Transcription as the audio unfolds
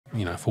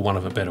for want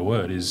of a better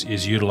word,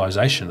 is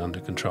utilisation under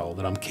control,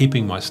 that I'm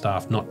keeping my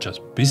staff not just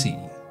busy,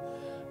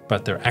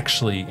 but they're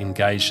actually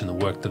engaged in the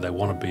work that they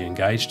want to be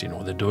engaged in,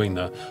 or they're doing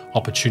the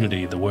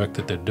work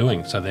that they're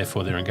doing, so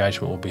therefore their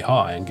engagement will be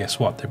high, and guess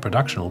what? Their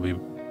production will be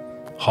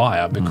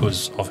higher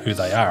because of who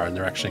they are, and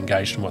they're actually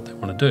engaged in what they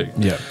want to do.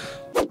 Yeah.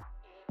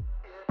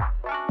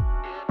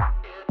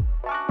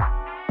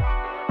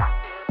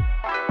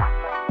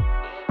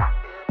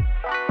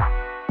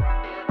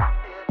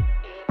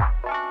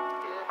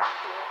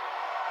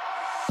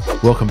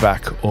 Welcome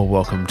back, or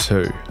welcome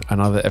to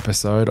another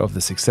episode of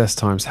the Success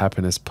Times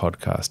Happiness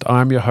podcast.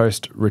 I'm your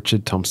host,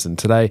 Richard Thompson.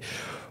 Today,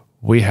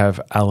 we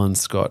have Alan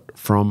Scott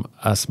from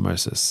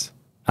ASMOSYS.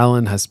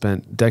 Alan has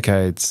spent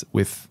decades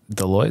with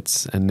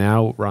Deloitte and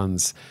now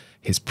runs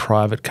his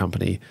private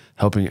company,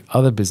 helping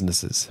other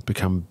businesses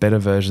become better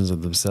versions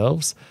of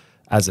themselves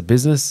as a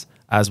business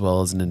as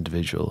well as an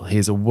individual. He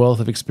has a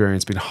wealth of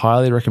experience, been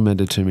highly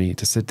recommended to me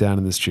to sit down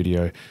in the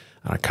studio,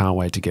 and I can't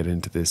wait to get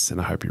into this,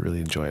 and I hope you really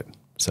enjoy it.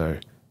 So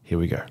here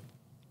we go.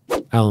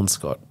 Alan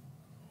Scott,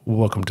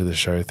 welcome to the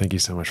show. Thank you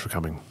so much for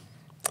coming.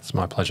 It's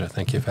my pleasure.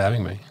 Thank you for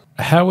having me.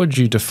 How would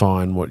you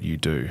define what you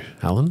do,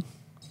 Alan?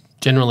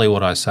 Generally,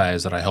 what I say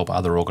is that I help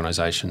other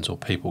organisations or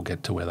people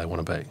get to where they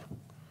want to be.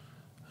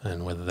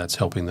 And whether that's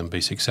helping them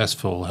be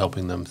successful,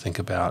 helping them think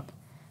about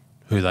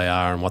who they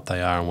are and what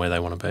they are and where they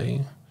want to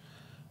be,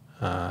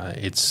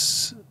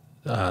 that's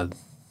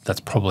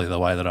probably the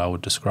way that I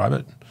would describe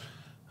it.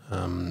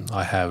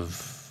 I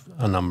have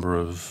a number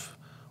of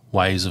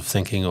ways of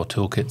thinking or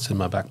toolkits in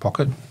my back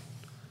pocket.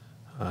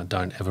 I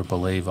don't ever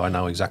believe I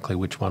know exactly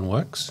which one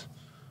works,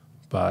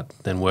 but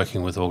then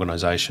working with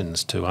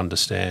organisations to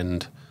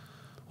understand,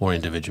 or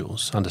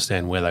individuals,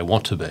 understand where they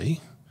want to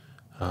be,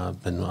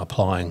 then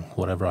applying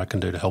whatever I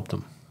can do to help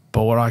them.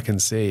 But what I can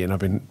see, and I've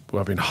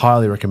been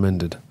highly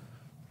recommended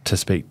to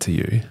speak to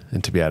you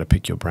and to be able to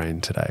pick your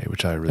brain today,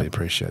 which I really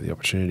appreciate the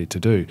opportunity to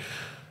do.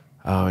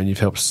 And you've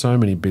helped so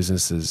many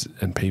businesses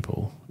and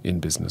people in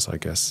business, I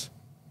guess,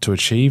 to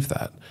achieve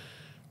that.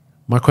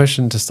 My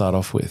question to start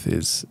off with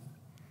is,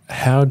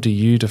 how do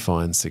you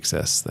define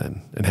success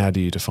then? And how do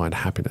you define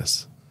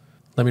happiness?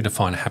 Let me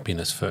define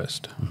happiness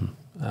first.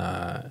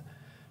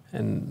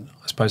 And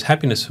I suppose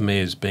happiness for me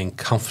is being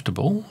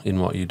comfortable in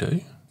what you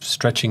do,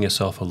 stretching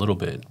yourself a little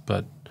bit,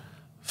 but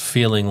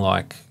feeling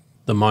like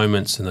the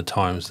moments and the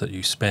times that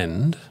you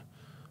spend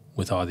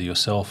with either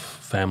yourself,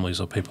 families,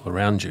 or people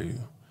around you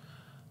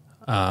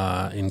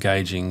are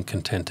engaging,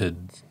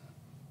 contented,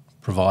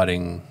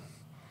 providing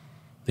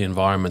the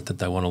environment that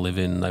they want to live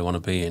in, they want to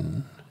be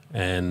in,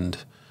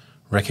 and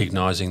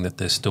recognising that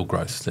there's still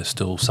growth, there's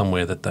still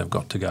somewhere that they've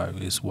got to go,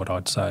 is what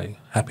I'd say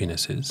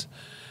happiness is.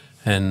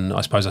 And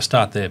I suppose I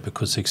start there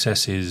because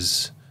success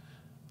is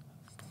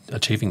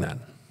achieving that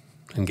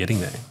and getting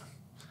there.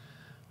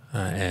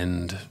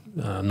 And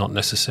not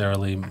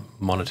necessarily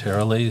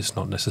monetarily, it's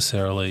not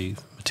necessarily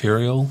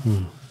material.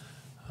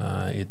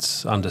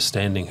 It's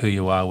understanding who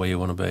you are, where you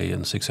want to be,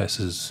 and success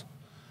is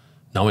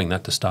knowing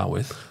that to start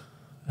with,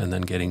 and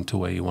then getting to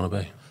where you want to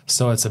be.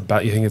 So it's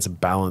about, you think it's a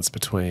balance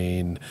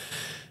between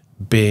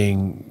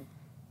being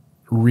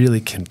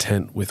really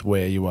content with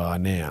where you are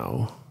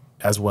now,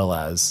 as well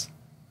as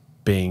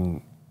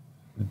being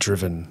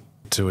driven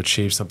to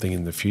achieve something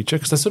in the future?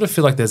 Because I sort of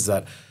feel like there's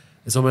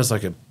almost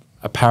like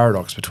a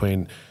paradox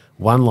between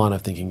one line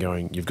of thinking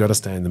going, you've got to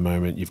stay in the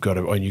moment, you've got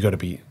to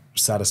be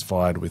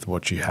satisfied with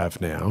what you have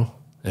now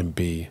and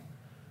be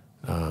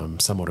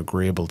somewhat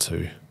agreeable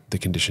to the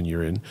condition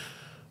you're in,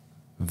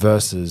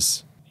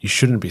 versus you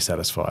shouldn't be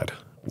satisfied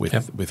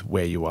with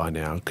where you are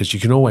now, because you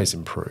can always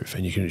improve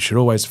and you should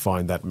always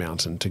find that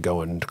mountain to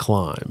go and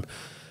climb.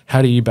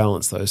 How do you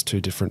balance those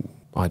two different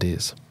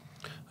ideas?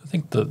 I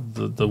think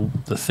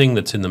the thing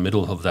that's in the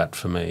middle of that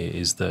for me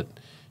is that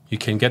you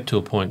can get to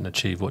a point and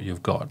achieve what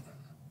you've got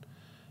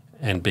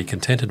and be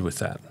contented with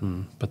that.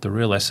 But the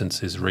real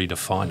essence is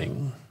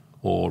redefining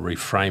or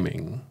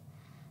reframing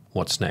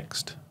what's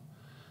next.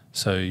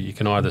 So you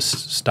can either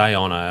stay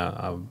on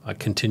a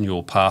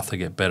continual path to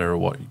get better at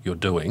what you're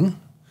doing,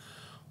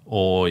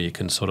 or you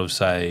can sort of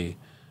say,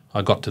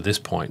 I got to this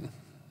point,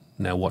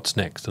 now what's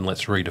next? And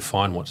let's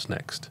redefine what's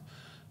next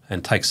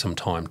and take some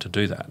time to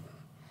do that.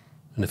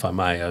 And if I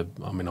may, I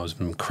was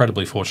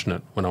incredibly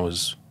fortunate when I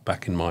was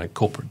back in my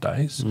corporate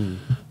days,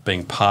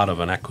 being part of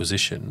an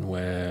acquisition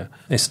where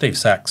Steve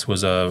Sachs we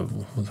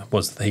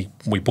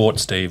bought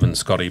Steve and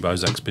Scotty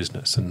Bozak's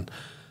business, and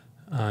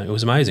it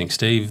was amazing.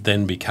 Steve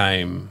then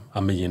became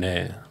a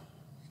millionaire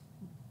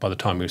by the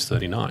time he was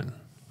 39.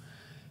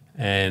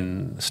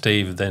 And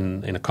Steve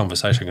then, in a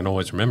conversation I can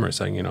always remember,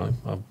 saying,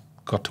 I've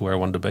got to where I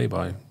wanted to be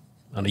by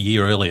a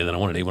year earlier than I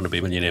wanted. He wanted to be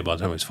a millionaire by the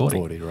time he was 40.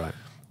 40, right.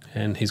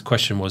 And his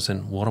question was,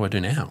 then what do I do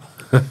now?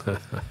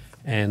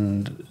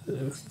 And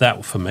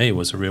that, for me,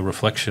 was a real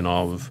reflection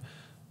of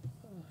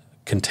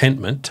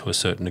contentment to a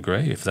certain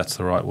degree, if that's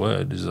the right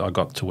word, is I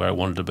got to where I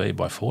wanted to be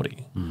by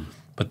 40.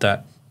 But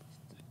that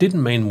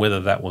didn't mean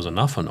whether that was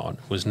enough or not.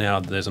 It was now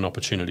there's an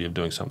opportunity of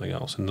doing something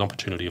else, an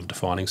opportunity of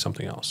defining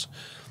something else.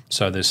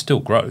 So there's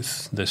still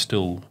growth. There's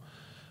still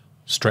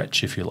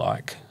stretch, if you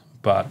like,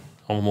 but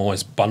I'm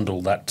always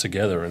bundle that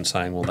together and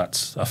saying, well,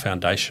 that's a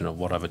foundation of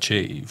what I've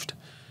achieved,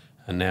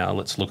 and now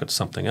let's look at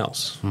something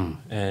else.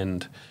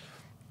 And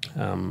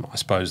I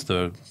suppose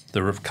the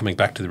coming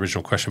back to the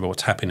original question about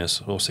what's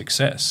happiness or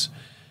success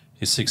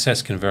is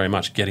success can very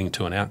much getting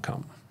to an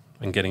outcome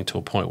and getting to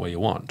a point where you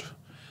want.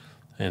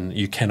 And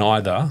you can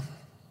either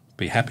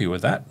be happy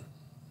with that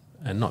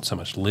and not so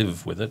much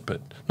live with it,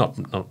 but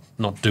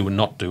not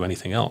do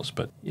anything else.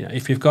 But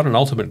if you've got an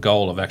ultimate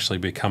goal of actually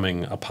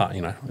becoming a part,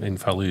 and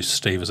if I use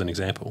Steve as an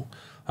example,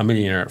 a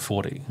millionaire at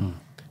 40,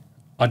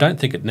 I don't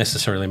think it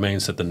necessarily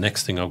means that the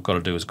next thing I've got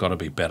to do has got to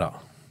be better,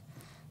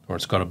 or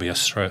it's got to be a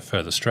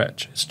further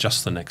stretch. It's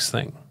just the next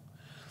thing.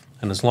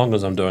 And as long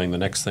as I'm doing the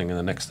next thing and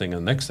the next thing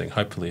and the next thing,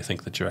 hopefully you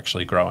think that you're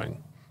actually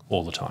growing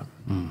all the time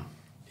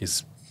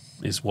is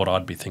what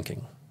I'd be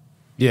thinking.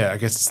 Yeah, I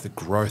guess it's the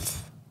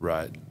growth,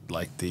 right?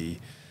 Like the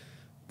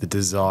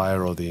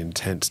desire or the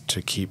intent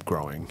to keep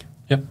growing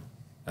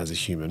as a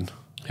human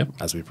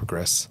as we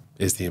progress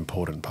is the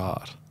important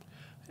part.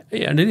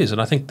 Yeah, and it is.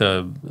 And I think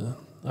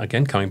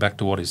again, coming back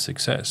to what is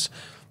success,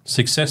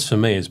 success for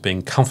me is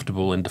being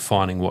comfortable in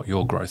defining what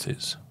your growth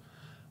is,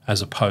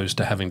 as opposed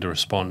to having to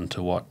respond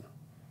to what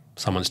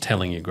someone's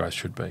telling you growth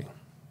should be.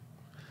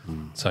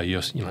 So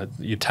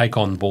you take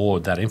on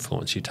board that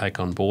influence, you take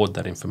on board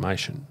that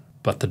information,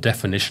 but the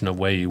definition of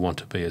where you want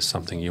to be is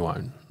something you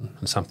own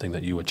and something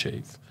that you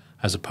achieve,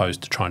 as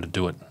opposed to trying to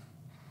do it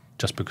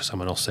just because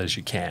someone else says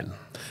you can.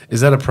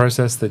 Is that a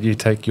process that you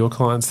take your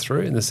clients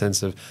through, in the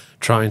sense of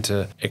trying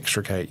to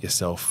extricate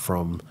yourself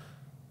from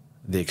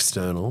the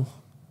external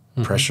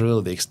pressure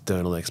or the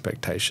external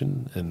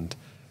expectation and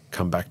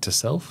come back to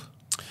self?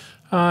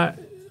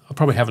 I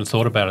probably haven't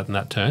thought about it in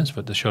that terms,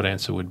 but the short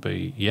answer would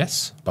be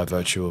yes. By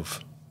virtue of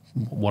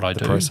what I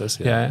do. Process,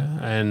 yeah.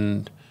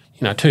 And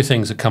two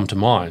things that come to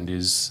mind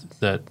is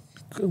that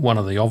one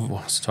of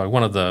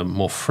the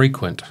more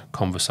frequent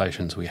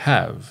conversations we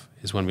have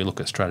is when we look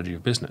at strategy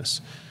of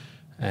business,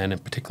 and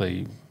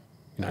particularly,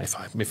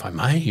 if I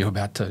may, you're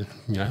about to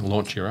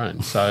launch your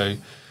own. So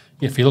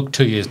if you look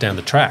 2 years down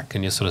the track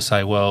and you sort of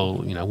say, well,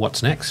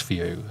 what's next for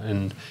you?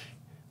 And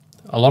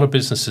a lot of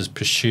businesses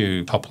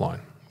pursue top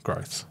line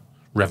growth,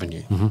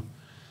 revenue. And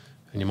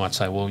you might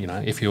say, well,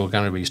 if you're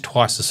going to be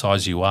twice the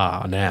size you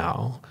are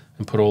now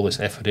and put all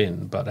this effort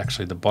in, but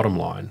actually the bottom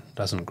line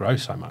doesn't grow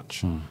so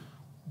much,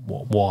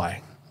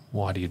 why?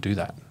 Why do you do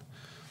that?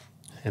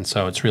 And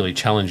so it's really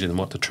challenging them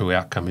what the true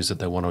outcome is that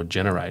they want to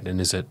generate. And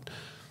is it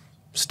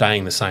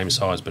staying the same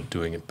size but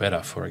doing it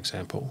better, for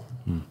example?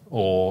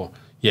 Or,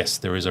 yes,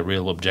 there is a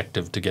real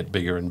objective to get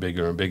bigger and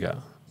bigger and bigger.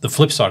 The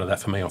flip side of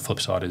that for me, or flip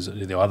side is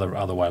the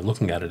other way of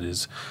looking at it,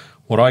 is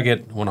what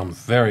I'm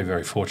very,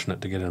 very fortunate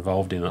to get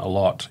involved in a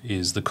lot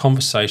is the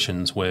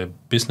conversations where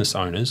business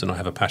owners, and I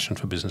have a passion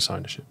for business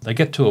ownership, they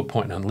get to a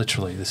point, and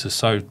literally this is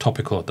so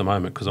topical at the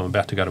moment because I'm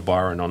about to go to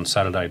Byron on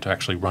Saturday to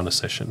actually run a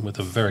session with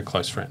a very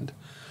close friend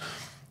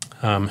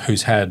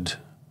who's had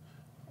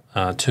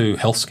 2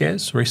 health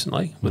scares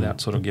recently,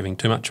 without sort of giving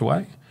too much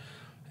away,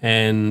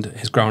 and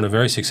has grown a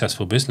very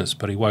successful business,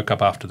 but he woke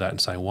up after that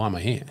and saying, why am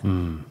I here?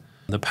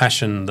 The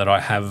passion that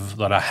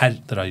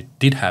I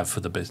did have for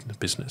the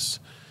business,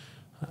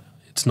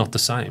 it's not the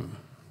same.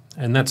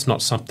 And that's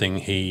not something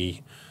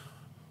he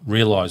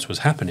realised was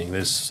happening.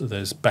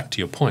 There's back to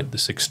your point,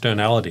 this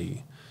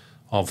externality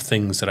of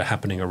things that are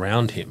happening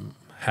around him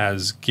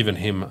has given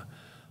him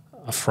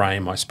a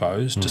frame, I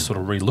suppose, to sort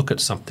of relook at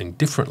something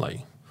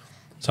differently.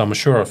 So I'm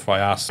sure if I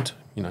asked,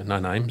 no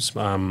names,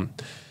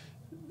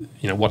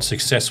 what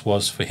success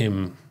was for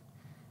him,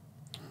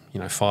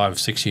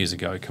 5-6 years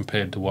ago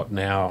compared to what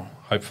now,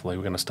 hopefully,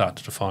 we're going to start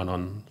to define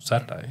on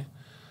Saturday,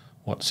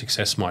 what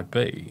success might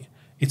be.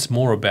 It's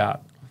more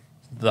about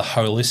the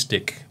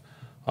holistic,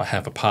 I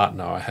have a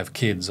partner, I have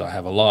kids, I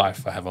have a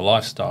life, I have a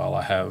lifestyle,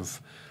 I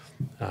have,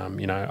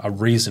 a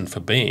reason for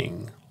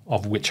being,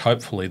 of which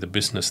hopefully the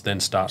business then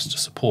starts to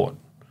support,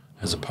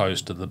 as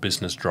opposed to the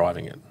business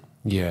driving it.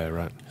 Yeah,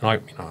 right.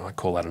 And I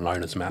call that an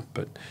owner's map,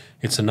 but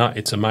it's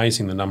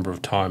amazing the number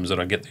of times that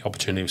I get the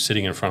opportunity of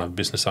sitting in front of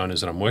business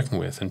owners that I'm working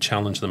with and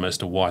challenge them as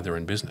to why they're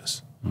in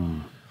business.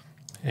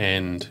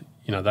 And,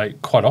 they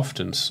quite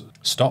often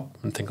stop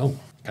and think, oh,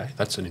 okay,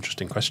 that's an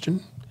interesting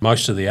question.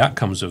 Most of the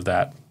outcomes of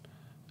that,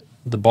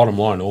 the bottom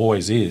line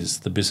always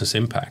is the business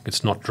impact.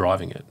 It's not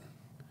driving it.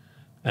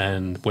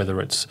 And whether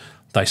it's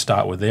they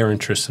start with their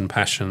interests and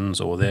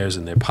passions, or theirs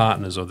and their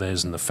partners, or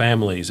theirs and the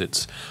families,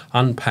 it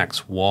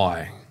unpacks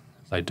why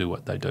they do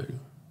what they do.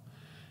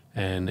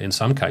 And in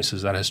some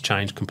cases, that has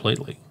changed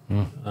completely,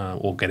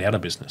 or get out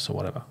of business or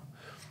whatever.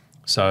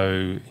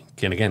 So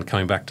again,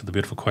 coming back to the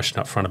beautiful question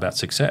up front about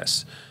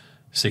success,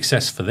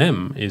 success for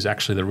them is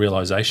actually the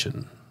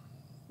realisation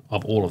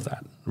of all of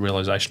that,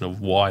 realisation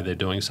of why they're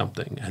doing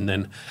something, and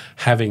then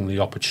having the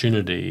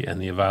opportunity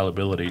and the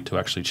availability to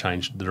actually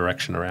change the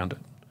direction around it.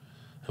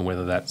 And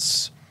whether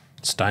that's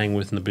staying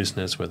within the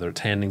business, whether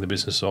it's handing the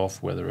business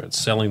off, whether it's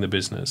selling the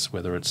business,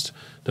 whether it's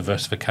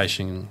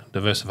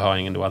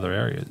diversifying into other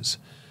areas.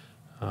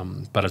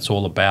 But it's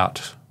all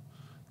about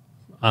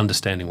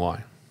understanding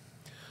why.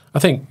 I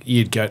think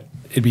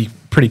it'd be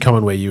pretty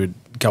common where you would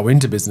go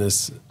into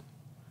business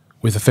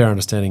with a fair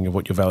understanding of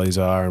what your values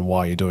are and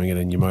why you're doing it,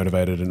 and you're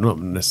motivated, and not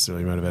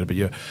necessarily motivated, but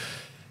you're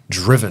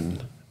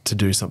driven to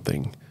do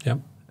something. Yep.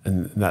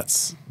 And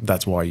that's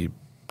why you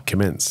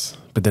commence.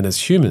 But then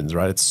as humans,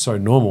 right, it's so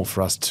normal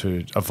for us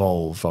to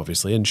evolve,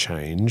 obviously, and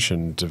change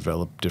and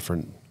develop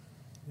different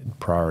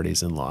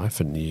priorities in life,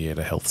 and you get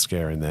a health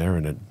scare in there,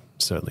 and it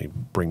certainly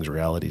brings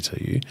reality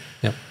to you.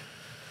 Yep.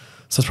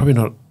 So it's probably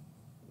not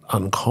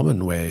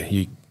uncommon where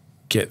you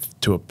get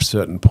to a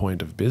certain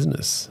point of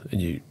business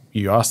and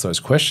you ask those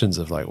questions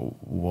of like,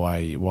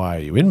 why are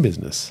you in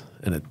business?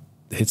 And it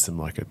hits them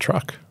like a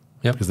truck.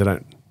 Yep. Because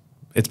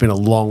it's been a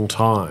long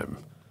time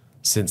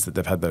since that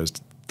they've had those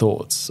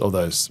thoughts, or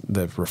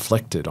they've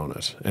reflected on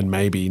it. And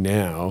maybe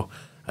now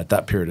at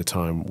that period of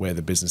time where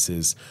the business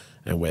is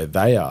and where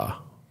they are,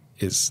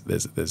 there's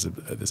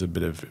a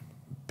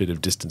bit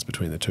of distance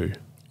between the two.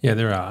 Yeah,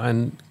 there are.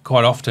 And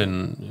quite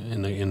often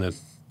in the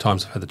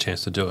times I've had the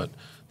chance to do it,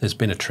 there's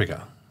been a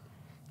trigger.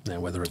 Now,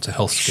 whether it's a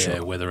health scare,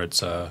 Sure. whether it's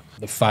the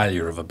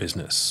failure of a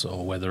business,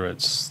 or whether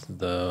it's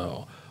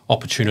the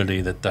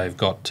opportunity that they've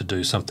got to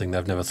do something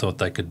they've never thought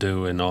they could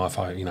do, and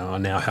I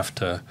now have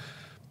to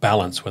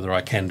balance whether I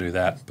can do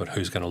that, but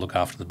who's going to look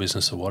after the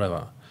business or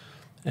whatever.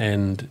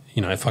 And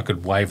if I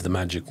could wave the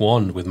magic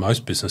wand with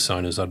most business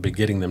owners, I'd be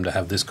getting them to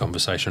have this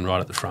conversation right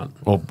at the front,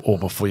 Or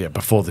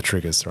before the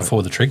triggers, right?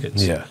 before the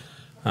triggers. Yeah.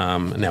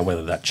 Now,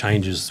 whether that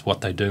changes what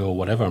they do or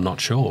whatever, I'm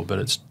not sure, but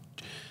it's.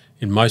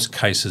 In most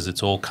cases,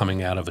 it's all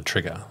coming out of a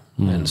trigger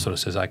and sort of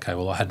says, okay,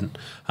 well, I hadn't,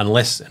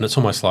 unless, and it's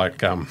almost like,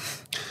 to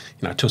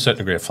a certain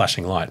degree, a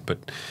flashing light.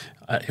 But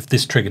if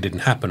this trigger didn't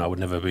happen, I would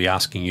never be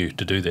asking you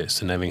to do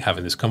this and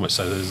having this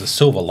conversation. So there's a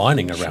silver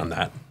lining around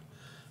that.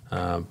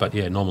 But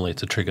yeah, normally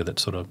it's a trigger that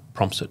sort of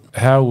prompts it.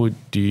 How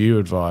do you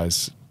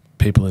advise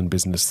people in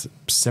business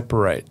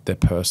separate their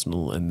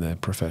personal and their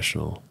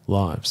professional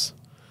lives?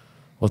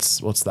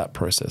 What's that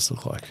process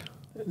look like?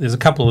 There's a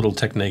couple of little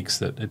techniques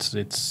that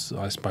it's.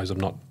 I suppose I'm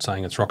not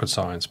saying it's rocket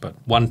science, but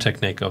one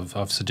technique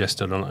I've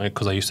suggested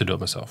because I used to do it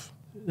myself.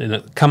 And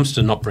it comes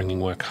to not bringing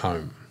work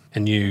home,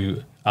 and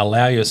you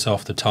allow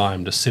yourself the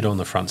time to sit on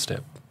the front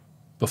step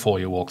before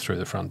you walk through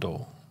the front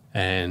door,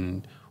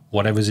 and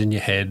whatever's in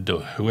your head,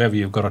 or whoever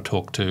you've got to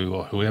talk to,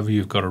 or whoever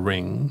you've got to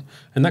ring,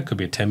 and that could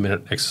be a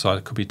 10-minute exercise,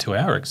 it could be a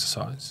 2-hour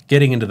exercise.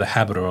 Getting into the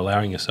habit or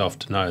allowing yourself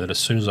to know that as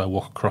soon as I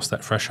walk across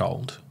that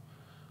threshold,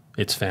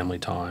 it's family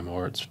time,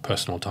 or it's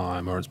personal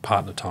time, or it's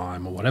partner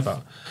time, or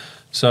whatever.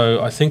 So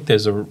I think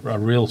there's a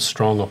real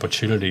strong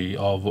opportunity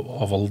of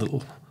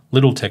a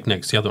little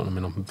techniques. The other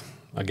one, I'm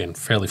again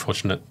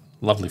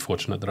lovely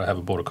fortunate that I have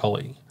a border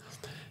collie,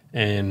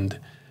 and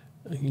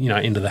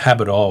into the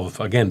habit of,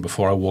 again,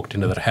 before I walked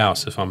into that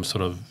house, if I'm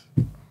sort of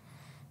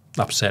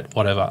upset,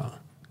 whatever,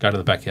 go to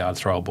the backyard,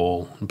 throw a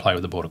ball, and play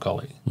with the border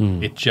collie.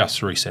 It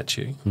just resets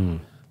you.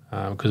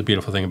 Because the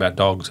beautiful thing about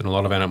dogs and a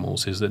lot of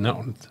animals is that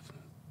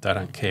they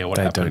don't care what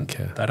happened.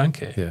 They don't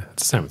care. Yeah,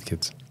 it's the same with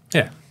kids.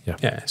 Yeah.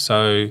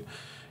 So,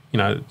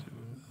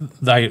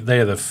 they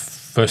are the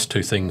first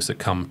two things that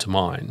come to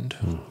mind.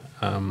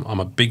 I'm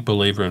a big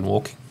believer in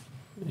walking.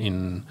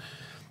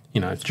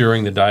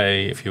 During the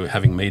day, if you're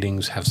having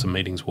meetings, have some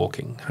meetings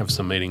walking. Have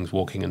some meetings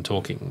walking and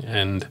talking.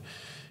 And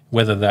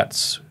whether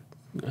that's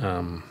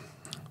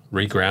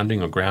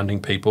regrounding or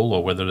grounding people,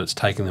 or whether it's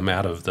taking them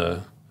out of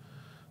the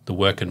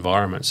work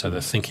environment so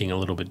they're thinking a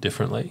little bit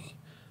differently.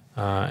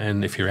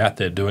 And if you're out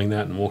there doing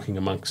that and walking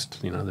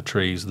amongst, the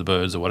trees, the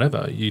birds, or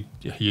whatever,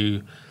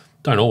 you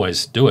don't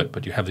always do it,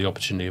 but you have the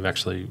opportunity of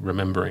actually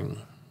remembering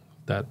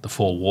that the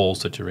four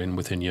walls that you're in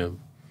within your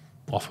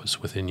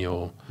office, within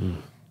your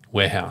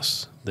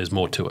warehouse, there's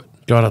more to it.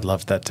 God, I'd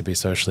love that to be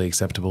socially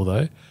acceptable,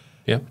 though.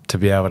 Yep. To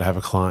be able to have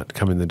a client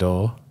come in the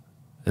door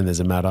and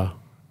there's a matter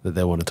that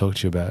they want to talk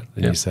to you about,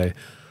 and you say,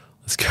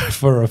 let's go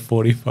for a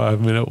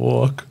 45-minute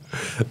walk.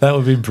 That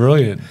would be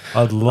brilliant.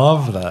 I'd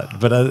love that.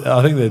 But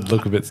I think they'd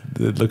look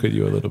at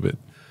you a little bit.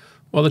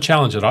 Well, the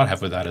challenge that I'd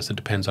have with that is it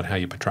depends on how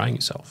you're portraying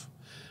yourself.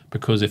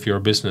 Because if you're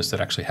a business that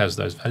actually has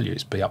those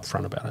values, be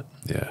upfront about it.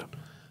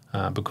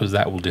 Yeah. Because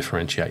that will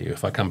differentiate you.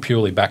 If I come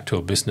purely back to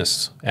a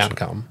business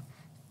outcome,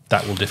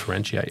 that will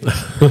differentiate you.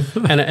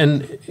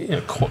 and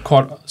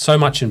quite so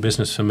much in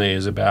business for me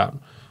is about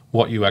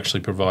what you actually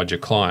provide your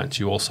clients.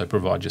 You also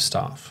provide your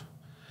staff.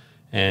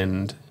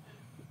 And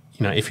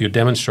if you're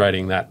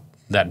demonstrating that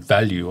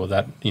value, or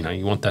that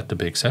you want that to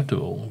be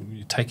acceptable,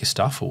 you take your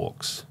staff for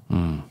walks.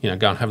 Go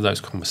and have those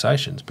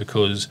conversations,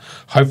 because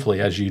hopefully,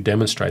 as you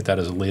demonstrate that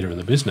as a leader in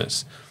the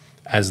business,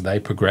 as they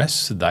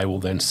progress, they will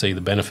then see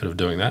the benefit of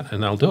doing that,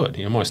 and they'll do it.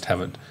 You almost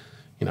have it,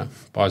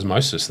 by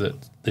osmosis, that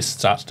this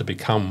starts to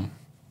become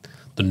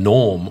the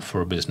norm for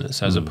a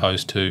business, as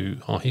opposed to,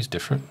 oh, he's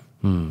different.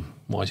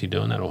 Why is he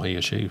doing that, or he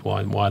or she?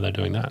 Why are they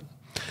doing that?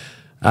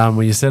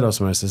 Well, you said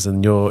osmosis,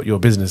 and your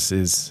business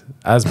is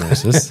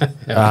ASMOSYS.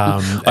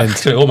 I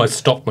actually almost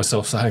stopped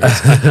myself saying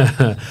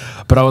it.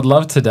 But I would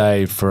love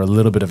today for a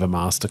little bit of a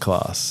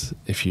masterclass,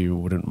 if you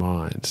wouldn't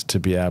mind, to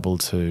be able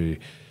to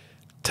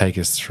take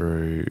us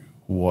through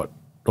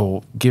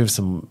or give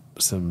some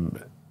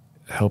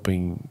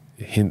helping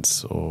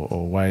hints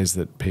or ways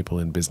that people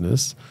in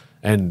business,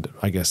 and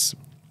I guess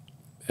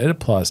it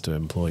applies to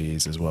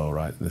employees as well,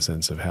 right? In the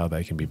sense of how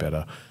they can be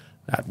better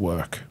at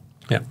work,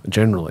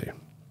 generally.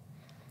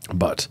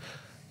 But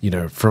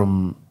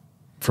from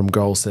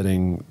goal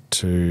setting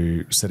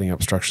to setting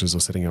up structures or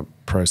setting up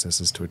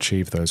processes to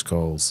achieve those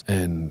goals,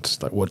 and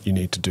like what you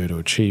need to do to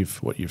achieve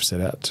what you've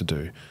set out to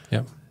do.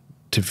 Yeah.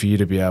 For you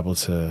to be able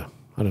to,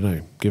 I don't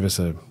know, give us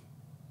an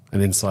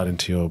insight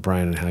into your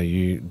brain and how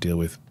you deal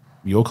with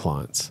your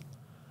clients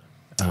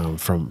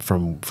from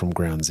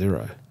ground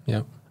zero.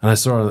 Yeah. And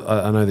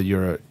I know that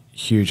you're a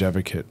huge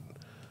advocate,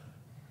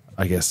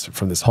 I guess,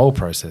 from this whole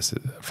process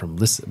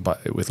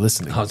with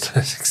listening. Oh,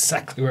 that's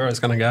exactly where I was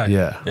going to go.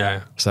 Yeah.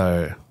 Yeah.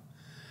 So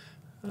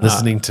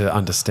listening to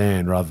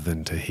understand rather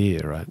than to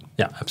hear, right?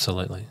 Yeah,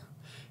 absolutely.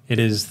 It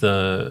is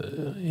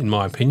in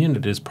my opinion,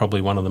 it is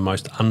probably one of the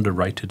most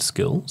underrated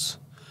skills,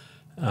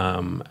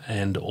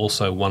 and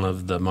also one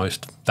of the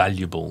most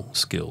valuable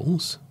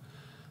skills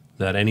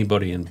that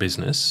anybody in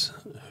business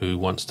who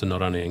wants to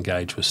not only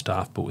engage with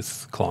staff but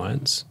with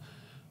clients,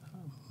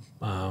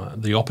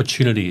 the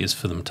opportunity is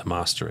for them to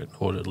master it,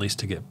 or at least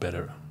to get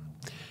better.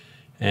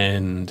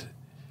 And,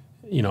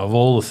 of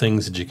all the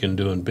things that you can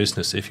do in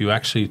business, if you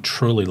actually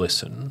truly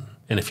listen,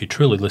 and if you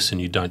truly listen,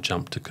 you don't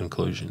jump to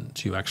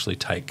conclusions. You actually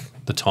take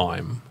the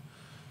time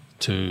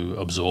to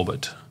absorb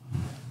it.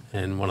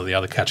 And one of the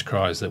other catch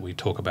cries that we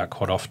talk about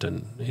quite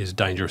often is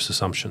dangerous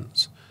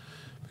assumptions.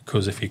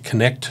 Because if you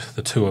connect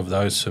the two of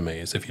those, for me,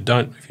 is if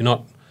you're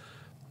not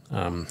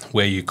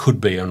where you could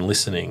be on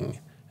listening,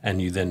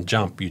 and you then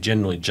jump, you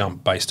generally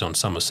jump based on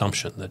some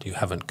assumption that you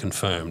haven't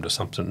confirmed, or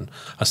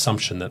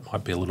assumption that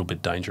might be a little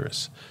bit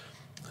dangerous.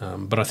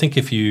 But I think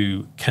if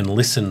you can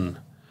listen,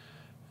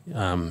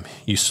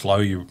 you slow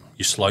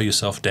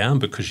yourself down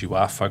because you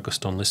are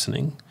focused on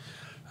listening.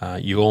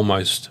 You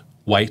almost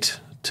wait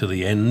to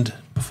the end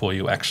before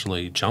you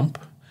actually jump.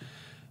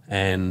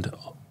 And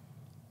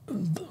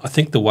I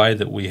think the way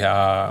that we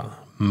are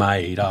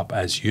made up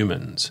as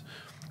humans,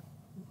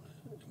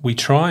 we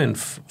try and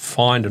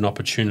find an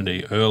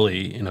opportunity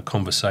early in a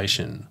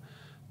conversation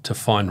to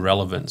find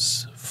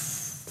relevance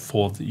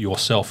for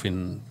yourself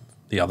in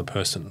the other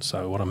person.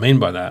 So what I mean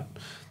by that,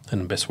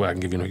 and the best way I can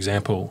give you an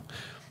example,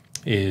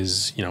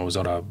 is I was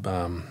at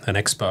an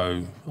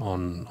expo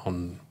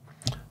on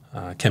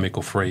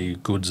chemical-free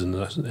goods, and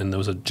there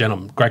was a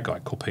gentleman, great guy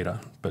called Peter,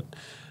 but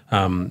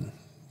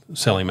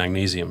selling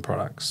magnesium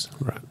products.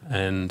 Right.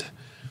 And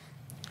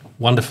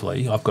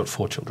wonderfully, I've got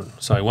 4 children.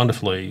 So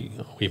wonderfully,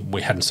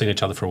 we hadn't seen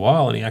each other for a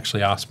while, and he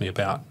actually asked me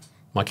about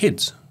my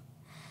kids.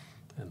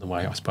 And the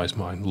way I suppose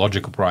my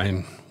logical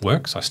brain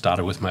works, I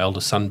started with my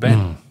eldest son,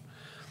 Ben.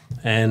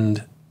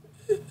 And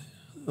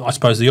I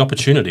suppose the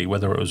opportunity,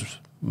 whether it was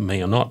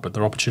me or not, but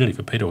the opportunity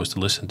for Peter was to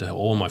listen to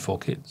all my 4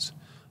 kids.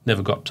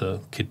 Never got to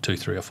kid 2,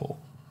 3 or 4.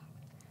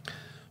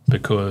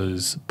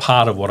 Because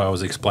part of what I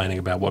was explaining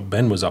about what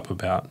Ben was up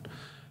about,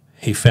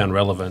 he found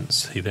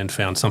relevance. He then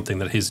found something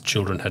that his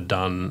children had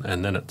done,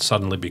 and then it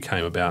suddenly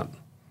became about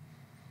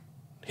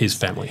his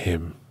family.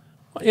 Him.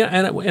 Yeah,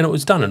 and it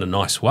was done in a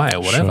nice way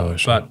or whatever.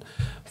 Sure. But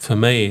for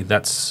me,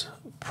 that's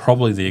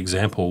probably the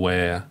example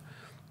where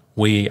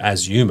we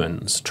as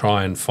humans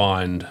try and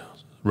find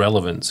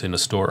relevance in a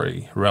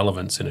story,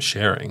 relevance in a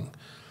sharing,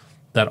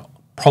 that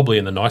probably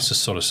in the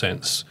nicest sort of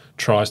sense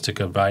tries to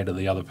convey to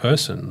the other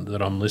person that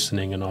I'm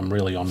listening and I'm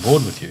really on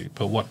board with you.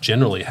 But what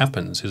generally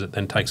happens is it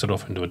then takes it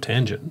off into a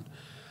tangent.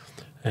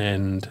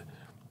 And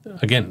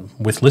again,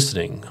 with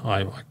listening,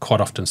 I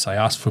quite often say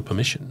ask for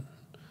permission.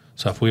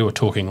 So if we were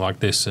talking like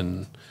this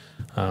and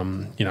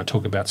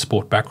talk about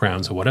sport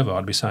backgrounds or whatever,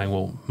 I'd be saying,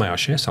 well, may I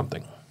share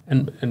something?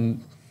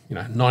 And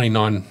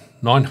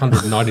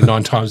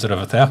 999 times out of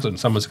 1,000,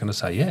 someone's going to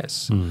say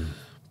yes.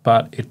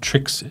 But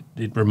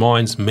it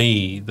reminds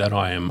me that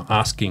I am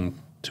asking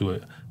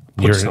to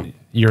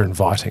You're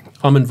inviting.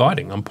 I'm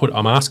inviting.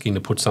 I'm asking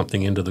to put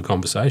something into the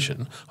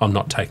conversation. I'm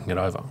not taking it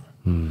over.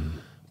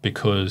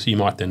 Because you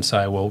might then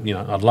say, well,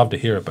 I'd love to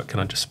hear it, but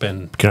can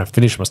I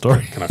finish my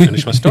story? Can I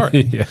finish my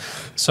story? Yeah.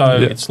 So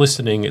it's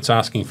listening, it's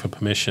asking for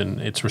permission,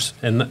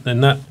 and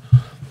that,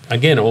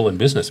 again, all in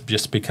business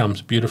just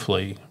becomes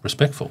beautifully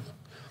respectful.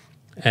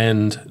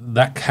 And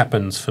that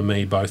happens for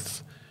me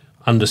both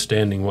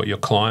understanding what your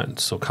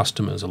clients or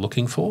customers are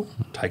looking for,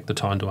 take the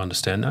time to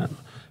understand that,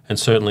 and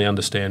certainly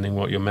understanding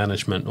what your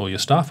management or your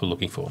staff are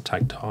looking for,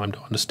 take time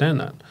to understand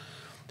that.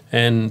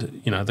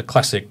 And, the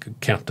classic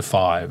count to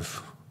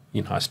 5,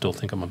 I still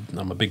think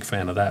I'm a big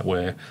fan of that,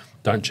 where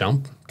don't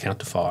jump, count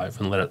to 5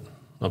 and let it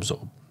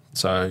absorb.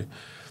 So,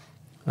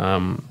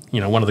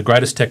 one of the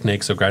greatest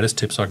techniques or greatest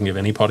tips I can give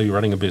anybody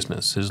running a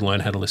business is learn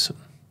how to listen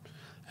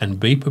and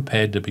be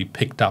prepared to be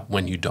picked up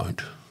when you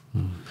don't.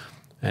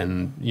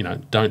 And,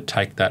 don't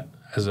take that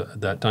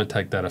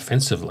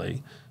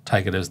offensively.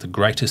 Take it as the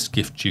greatest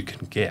gift you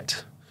can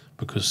get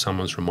because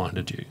someone's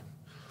reminded you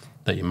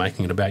that you're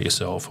making it about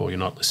yourself or you're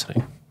not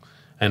listening.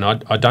 And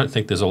I don't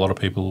think there's a lot of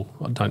people.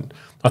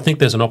 I think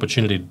there's an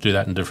opportunity to do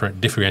that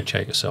and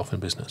differentiate yourself in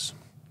business.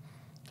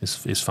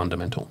 Is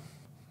fundamental.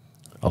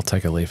 I'll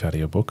take a leaf out of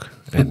your book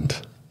and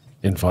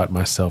invite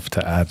myself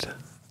to add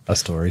a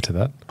story to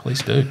that.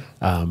 Please do.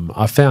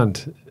 I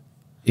found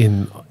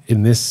in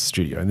this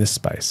studio, in this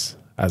space,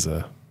 as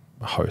a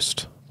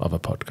host of a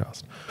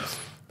podcast,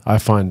 I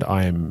find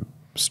I am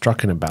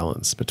struck in a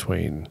balance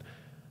between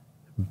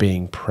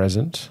being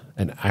present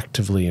and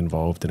actively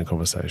involved in a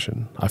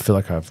conversation. I feel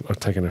like I've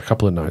taken a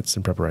couple of notes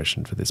in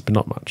preparation for this, but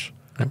not much,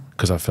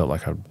 because I felt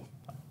like I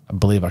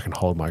believe I can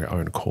hold my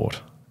own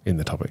court in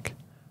the topic,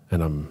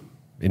 and I'm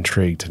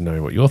intrigued to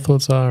know what your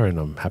thoughts are, and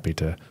I'm happy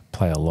to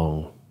play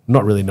along,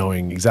 not really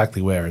knowing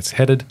exactly where it's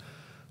headed.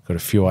 Got a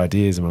few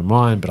ideas in my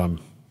mind, but I'm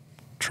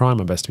trying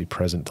my best to be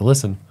present to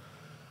listen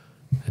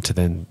and to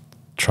then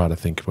try to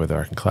think whether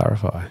I can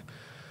clarify.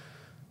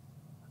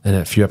 And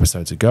a few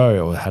episodes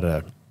ago, I had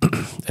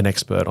an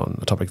expert on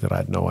a topic that I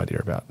had no idea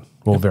about,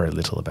 or very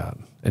little about,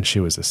 and she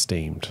was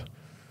esteemed,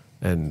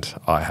 and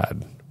I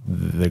had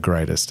the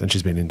greatest, and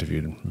she's been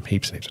interviewed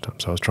heaps and heaps of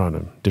times, so I was trying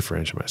to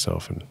differentiate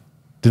myself and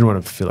didn't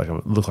want to feel like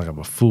look like I'm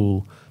a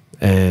fool,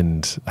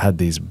 and had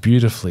these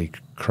beautifully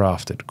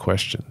crafted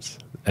questions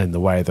and the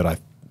way that I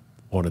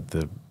wanted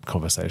the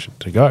conversation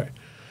to go,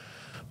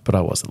 but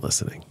I wasn't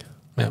listening.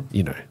 Yeah.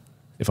 You know,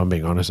 if I'm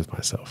being honest with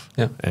myself.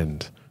 Yeah.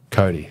 And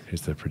Cody,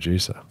 who's the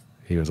producer,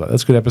 he was like,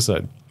 "That's a good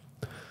episode,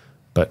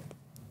 but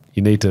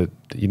you need to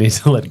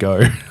let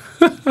go."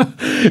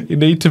 You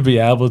need to be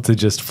able to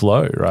just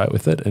flow right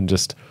with it, and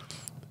just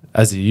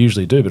as you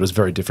usually do. But it was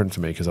very different for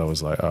me because I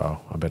was like, "Oh,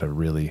 I better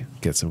really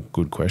get some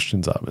good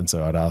questions up," and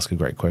so I'd ask a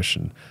great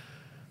question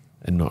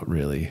and not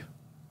really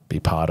be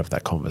part of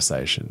that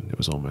conversation. It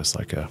was almost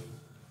like I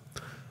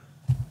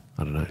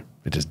don't know,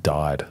 it just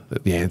died,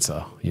 the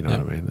answer, you know what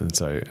I mean? And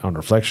so on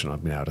reflection,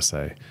 I've been able to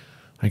say,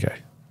 okay,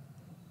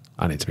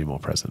 I need to be more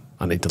present.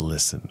 I need to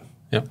listen.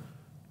 Yep.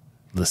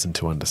 Listen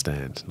to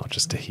understand, not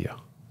just to hear.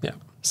 Yeah.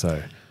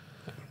 So,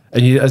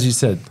 and you, as you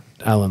said,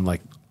 Alan,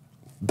 like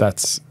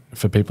that's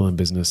for people in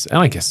business, and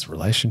I guess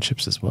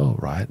relationships as well,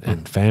 right?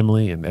 And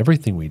family, and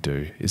everything we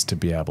do is to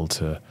be able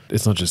to,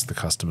 it's not just the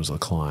customers or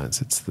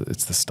clients, it's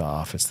the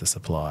staff, it's the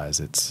suppliers,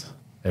 it's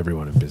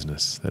everyone in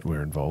business that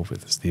we're involved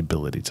with. It's the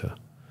ability to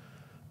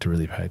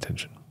really pay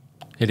attention.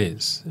 It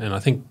is. And I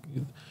think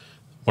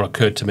what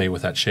occurred to me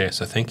with that share,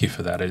 so thank you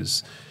for that,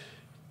 is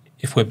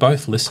if we're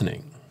both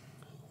listening,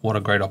 what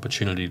a great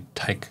opportunity to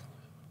take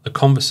the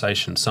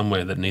conversation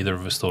somewhere that neither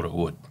of us thought it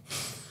would.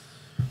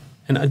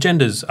 And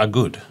agendas are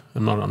good.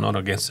 I'm not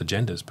against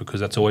agendas, because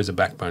that's always a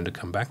backbone to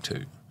come back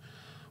to,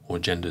 or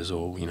agendas,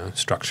 or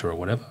structure or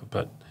whatever.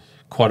 But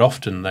quite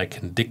often they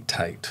can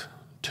dictate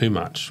too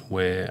much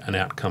where an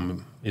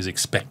outcome is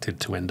expected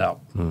to end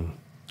up.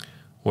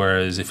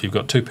 Whereas if you've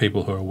got two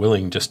people who are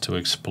willing just to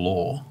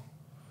explore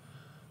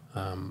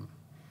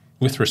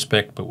with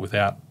respect but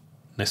without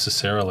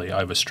necessarily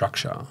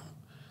over-structure,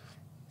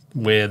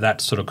 where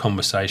that sort of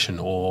conversation,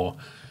 or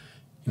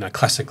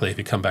classically if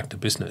you come back to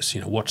business,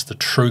 what's the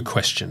true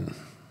question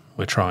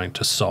we're trying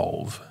to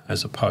solve,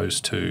 as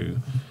opposed to,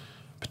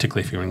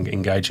 particularly if you're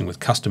engaging with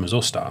customers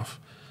or staff,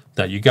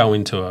 that you go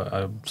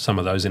into some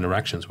of those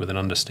interactions with an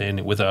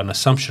understanding, with an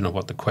assumption of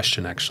what the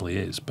question actually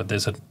is. But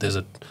there's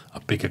a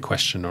bigger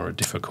question, or a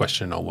different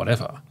question, or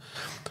whatever.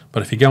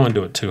 But if you go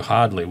into it too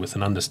hardly with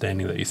an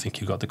understanding that you think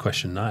you got the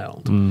question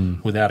nailed,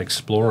 without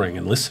exploring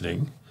and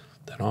listening,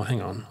 that, oh,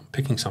 hang on, I'm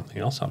picking something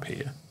else up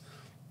here,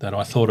 that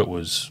I thought it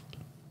was,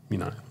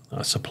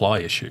 a supply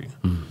issue.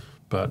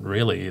 But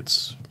really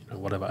it's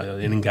whatever,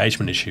 an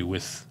engagement issue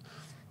with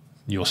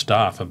your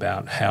staff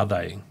about how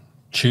they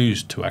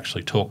choose to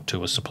actually talk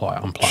to a supplier.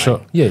 I'm playing.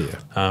 Sure. Yeah.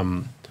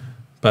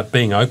 But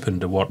being open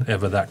to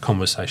whatever that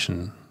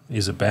conversation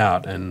is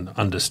about, and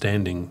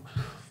understanding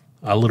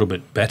a little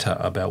bit better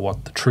about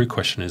what the true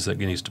question is that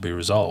needs to be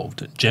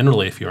resolved.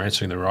 Generally, if you're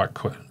answering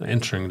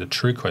the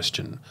true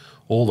question,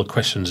 all the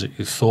questions that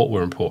you thought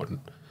were important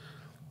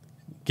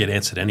get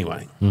answered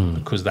anyway,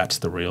 because that's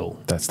the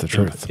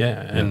truth. Yeah.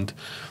 And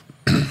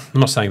I'm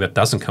not saying that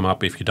doesn't come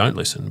up if you don't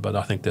listen, but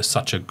I think there's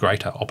such a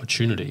greater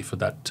opportunity for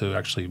that to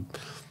actually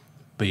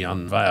be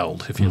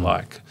unveiled, if you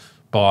like,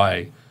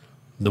 by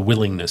the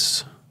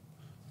willingness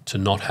to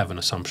not have an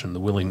assumption, the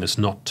willingness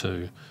not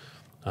to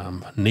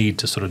need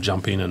to sort of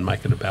jump in and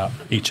make it about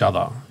each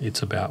other.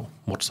 It's about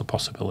what's the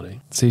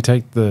possibility. So you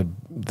take the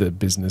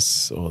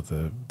business or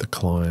the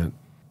client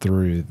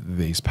through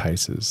these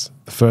paces.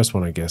 The first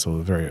one, I guess, or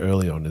very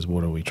early on, is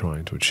what are we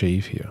trying to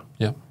achieve here?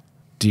 Yeah.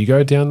 Do you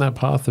go down that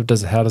path of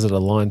how does it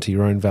align to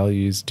your own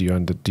values? Do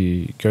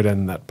you go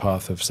down that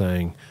path of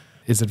saying,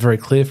 is it very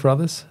clear for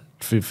others,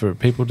 for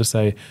people to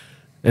say,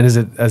 and is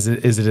it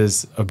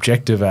as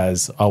objective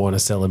as I want to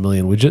sell 1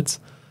 million widgets?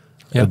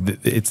 Yeah.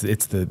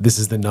 This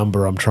is the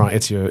number I'm trying.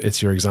 It's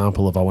your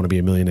example of I want to be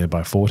a millionaire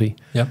by 40.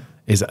 Yeah.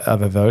 Are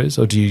there those,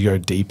 or do you go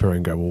deeper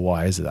and go, well,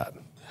 why is that?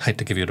 I hate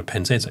to give you a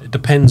depends answer. It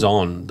depends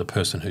on the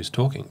person who's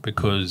talking,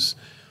 because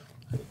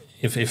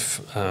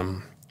if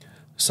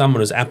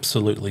someone is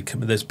absolutely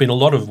committed, there's been a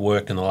lot of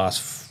work in the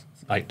last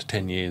 8 to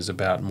 10 years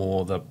about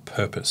more the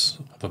purpose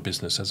of a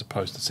business as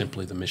opposed to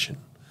simply the mission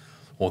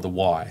or the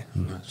why.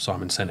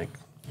 Simon Sinek,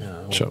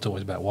 Sure. It's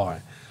always about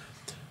why.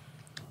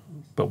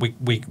 But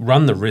we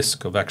run the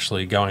risk of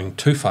actually going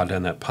too far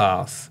down that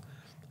path.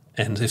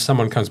 And if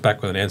someone comes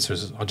back with an answer,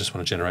 says, I just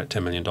want to generate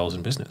 $10 million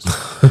in business.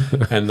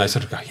 And they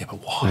sort of go, yeah,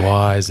 but why?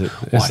 Why is it?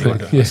 Why do you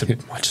want to do it? I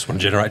said, I just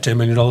want to generate $10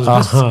 million in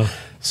business.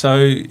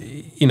 So,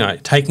 you know,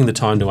 taking the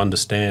time to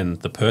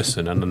understand the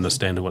person and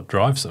understand what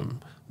drives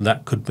them,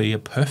 that could be a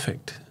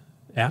perfect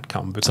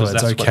outcome because so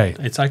it's that's okay.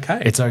 It's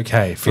okay. It's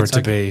okay for it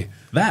to be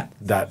that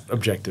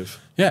objective.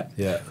 Yeah.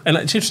 Yeah. And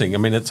it's interesting. I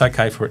mean, it's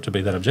okay for it to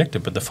be that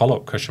objective, but the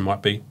follow-up question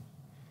might be,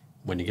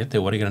 when you get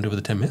there, what are you going to do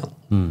with the 10 mil?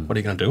 What are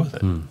you going to do with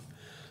it?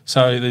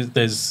 So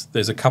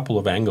there's a couple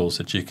of angles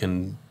that you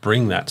can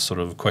bring that sort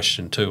of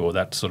question to or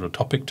that sort of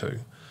topic to.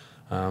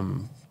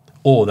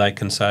 Or they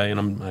can say, and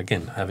I'm,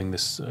 again, having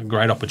this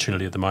great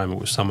opportunity at the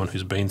moment with someone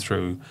who's been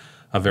through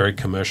a very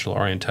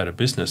commercial-orientated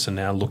business and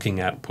now looking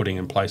at putting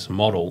in place a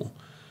model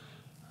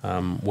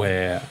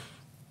where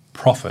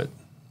profit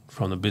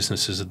from the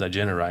businesses that they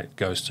generate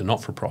goes to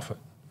not-for-profit.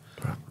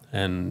 Right.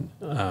 And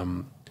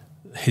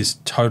his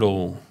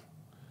total,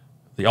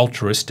 the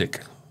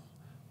altruistic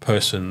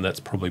person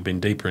that's probably been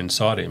deeper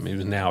inside him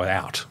is now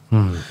out,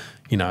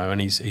 you know, and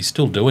he's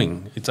still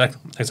doing, it's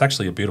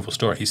actually a beautiful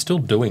story. He's still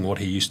doing what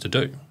he used to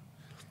do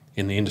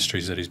in the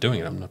industries that he's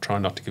doing it. I'm not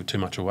trying not to give too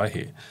much away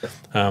here.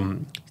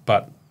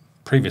 But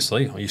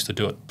previously I used to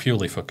do it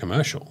purely for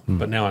commercial,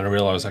 but now I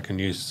realise I can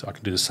do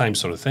the same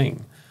sort of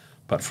thing,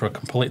 but for a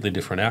completely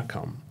different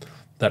outcome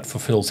that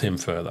fulfills him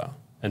further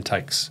and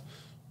takes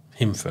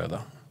him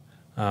further.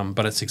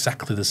 But it's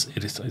exactly this.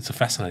 It's a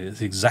fascinating.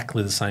 It's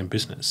exactly the same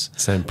business,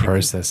 same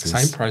processes,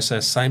 same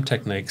process, same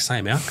technique,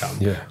 same outcome,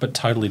 but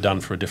totally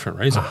done for a different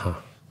reason.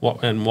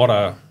 What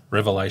a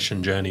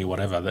revelation journey,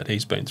 whatever that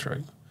he's been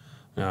through,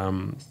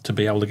 to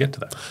be able to get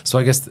to that. So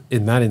I guess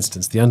in that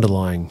instance,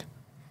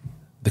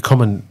 the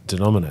common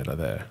denominator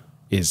there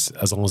is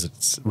as long as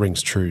it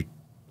rings true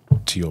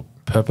to your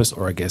purpose,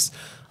 or I guess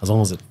as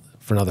long as it,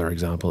 for another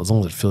example, as long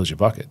as it fills your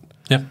bucket.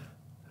 Yeah.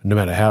 No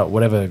matter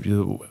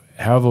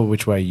however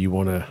which way you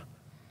want to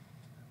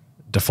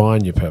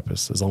define your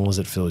purpose, as long as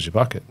it fills your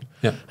bucket.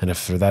 Yeah. And if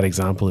for that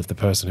example, if the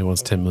person who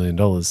wants $10 million,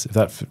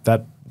 if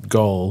that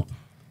goal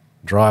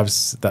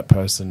drives that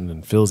person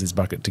and fills his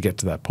bucket to get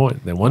to that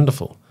point, then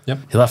wonderful. Yep.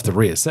 He'll have to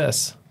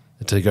reassess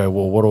to go,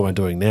 well, what am I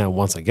doing now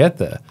once I get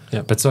there?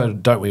 Yep. But so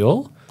don't we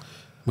all?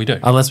 We do.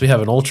 Unless we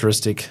have an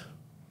altruistic,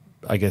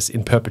 I guess,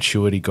 in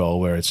perpetuity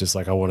goal where it's just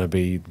like, I want to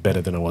be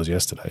better than I was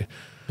yesterday.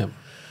 Yep.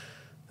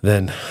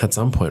 Then at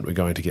some point we're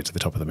going to get to the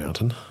top of the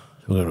mountain.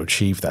 We're going to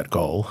achieve that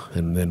goal,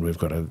 and then we've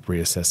got to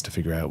reassess to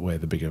figure out where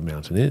the bigger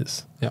mountain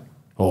is. Yep.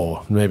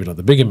 Or maybe not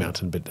the bigger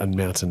mountain, but a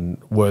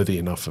mountain worthy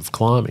enough of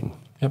climbing,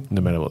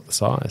 no matter what the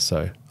size.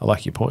 So I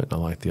like your point. I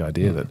like the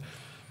idea that...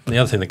 The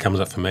other thing that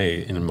comes up for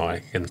me,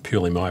 in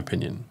purely my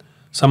opinion,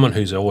 someone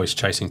who's always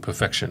chasing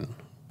perfection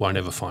won't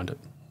ever find it.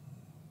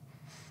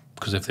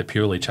 Because if they're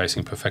purely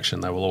chasing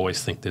perfection, they will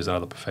always think there's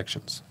other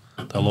perfections.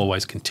 They'll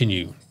always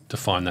continue to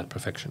find that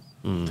perfection.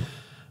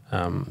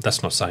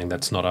 That's not saying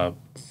that's not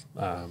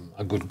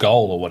a good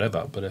goal or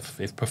whatever, but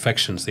if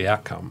perfection's the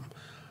outcome,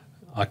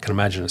 I can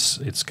imagine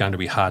it's going to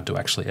be hard to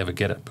actually ever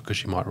get it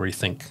because you might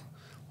rethink,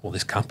 well,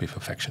 this can't be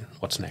perfection.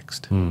 What's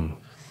next?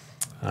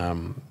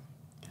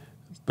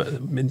 But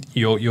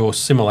your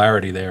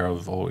similarity there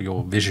or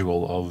your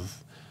visual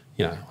of,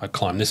 you know, I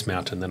climb this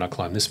mountain, then I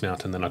climb this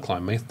mountain, then I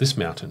climb this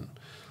mountain.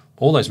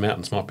 All those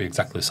mountains might be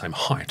exactly the same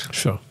height.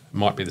 Sure.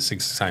 Might be the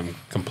same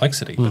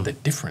complexity, but they're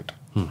different.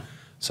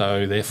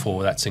 So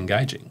therefore that's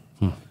engaging.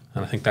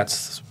 And I think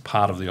that's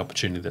part of the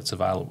opportunity that's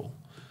available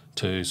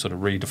to sort of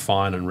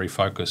redefine and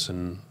refocus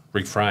and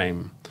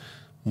reframe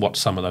what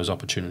some of those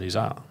opportunities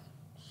are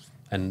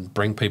and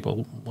bring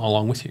people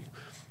along with you.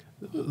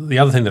 The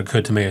other thing that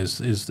occurred to me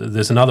is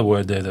there's another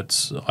word there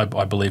that's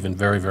I believe in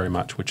very, very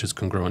much, which is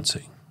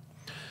congruency.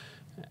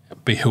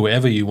 Be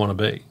whoever you want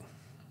to be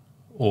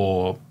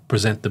or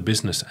present the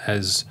business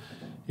as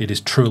it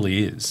is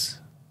truly is.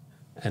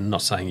 And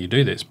not saying you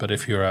do this, but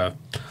if you're a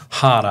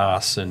hard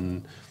ass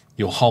and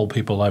you'll hold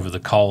people over the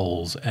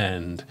coals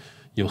and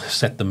you'll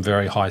set them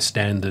very high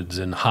standards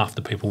and half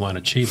the people won't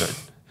achieve it.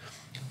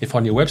 If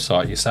on your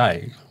website you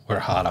say, we're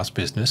a hard ass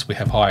business, we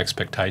have high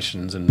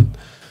expectations and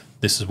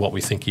this is what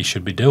we think you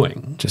should be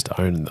doing. Just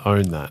own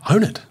that.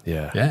 Own it.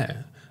 Yeah.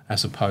 Yeah.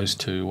 As opposed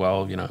to,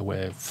 well, you know,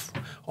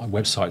 our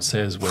website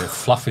says we're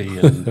fluffy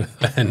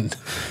and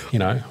you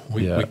know,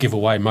 we give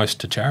away most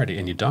to charity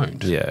and you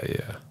don't. Yeah.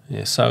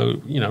 Yeah.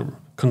 So, you know,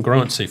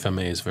 congruency for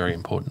me is very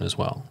important as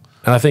well.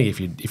 And I think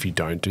if you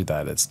don't do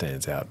that, it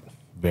stands out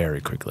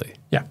very quickly.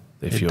 Yeah.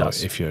 If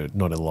you're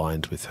not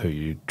aligned with who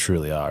you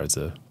truly are as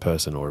a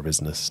person or a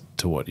business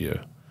to what your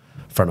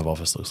front of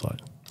office looks like.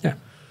 Yeah.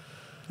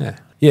 Yeah.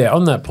 Yeah,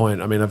 on that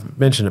point, I mean, I've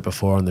mentioned it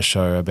before on the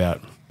show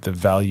about the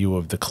value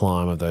of the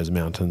climb of those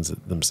mountains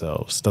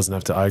themselves. Doesn't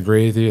have to, I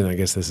agree with you, and I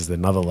guess this is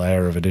another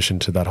layer of addition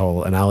to that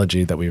whole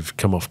analogy that we've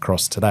come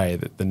across today,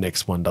 that the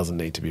next one doesn't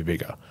need to be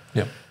bigger.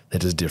 Yep. They're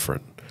just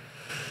different.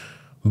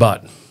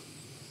 But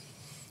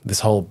this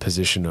whole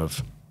position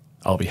of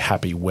I'll be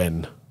happy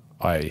when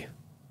I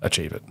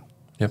achieve it,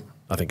 yep,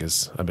 I think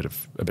is a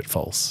bit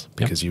false,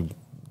 because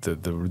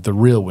the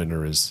real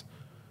winner is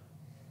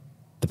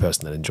the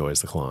person that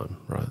enjoys the climb,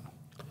 right?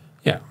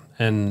 Yeah,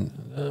 and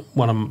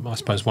I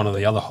suppose one of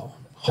the other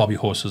hobby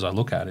horses I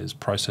look at is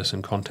process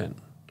and content.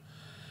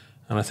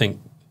 And I think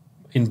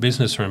in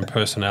business or in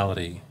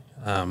personality,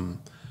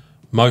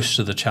 most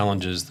of the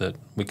challenges that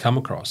we come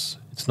across,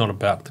 it's not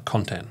about the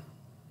content.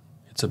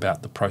 It's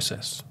about the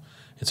process.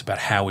 It's about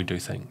how we do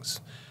things.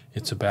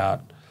 It's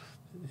about,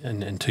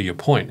 and to your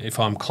point, if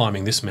I'm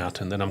climbing this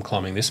mountain, then I'm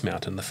climbing this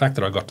mountain. The fact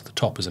that I got to the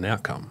top is an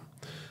outcome.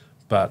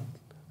 But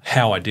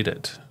how I did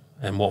it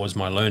and what was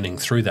my learning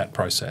through that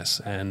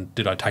process, and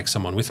did I take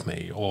someone with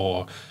me,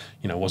 or,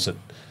 was it,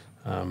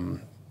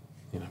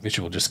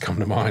 visual just come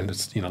to mind.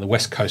 It's, the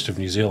west coast of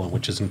New Zealand,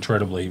 which is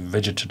incredibly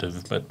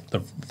vegetative, but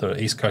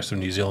the east coast of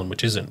New Zealand,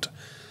 which isn't.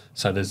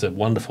 So there's a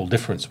wonderful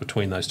difference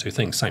between those two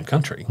things, same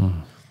country.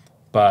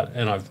 But,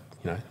 and I've,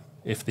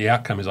 if the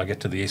outcome is I get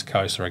to the east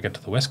coast or I get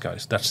to the west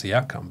coast, that's the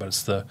outcome. But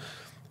it's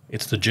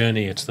the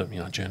journey, it's the,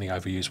 journey,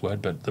 overused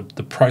word, but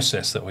the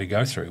process that we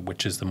go through,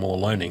 which is the more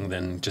learning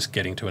than just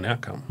getting to an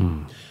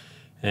outcome.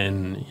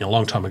 And a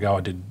long time ago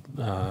I did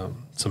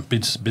some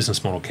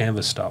business model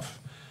canvas stuff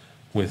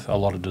with a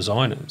lot of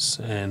designers,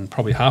 and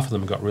probably half of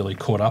them got really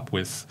caught up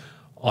with,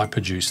 I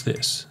produce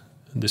this,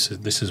 and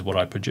this is what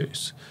I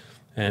produce.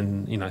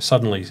 And,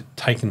 suddenly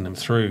taking them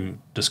through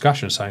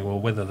discussion, saying, well,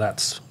 whether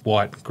that's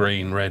white,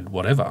 green, red,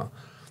 whatever,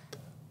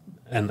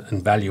 and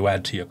value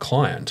add to your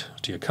client,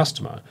 to your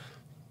customer,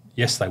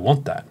 yes, they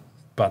want that,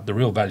 but the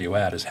real value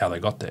add is how they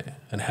got there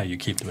and how you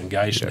keep them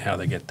engaged and how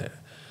they get there.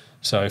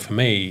 So for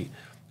me,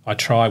 I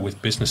try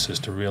with businesses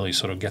to really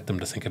sort of get them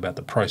to think about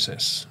the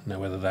process. Now,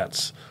 whether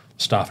that's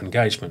staff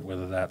engagement,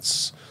 whether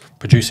that's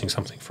producing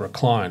something for a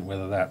client,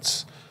 whether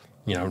that's,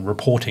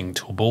 reporting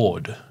to a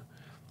board.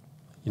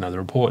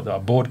 A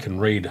board can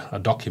read a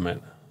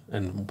document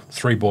and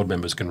 3 board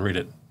members can read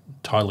it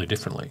totally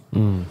differently.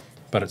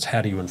 But it's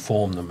how do you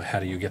inform them? How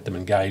do you get them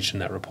engaged in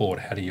that report?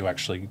 How do you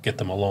actually get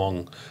them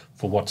along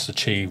for what's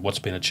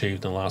been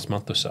achieved in the last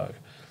month or so?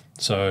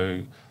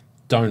 So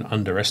don't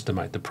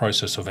underestimate the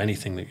process of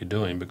anything that you're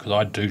doing, because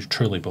I do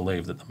truly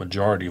believe that the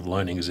majority of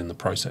learning is in the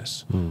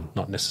process,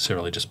 not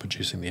necessarily just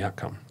producing the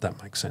outcome.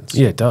 That makes sense.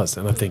 Yeah, it does.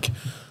 And I think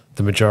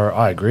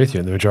I agree with you,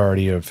 and the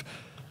majority of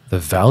the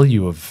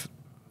value of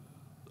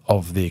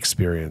the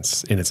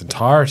experience in its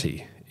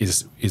entirety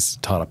is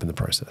tied up in the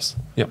process.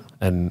 Yep.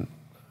 And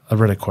I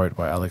read a quote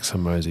by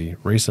ASMOSYS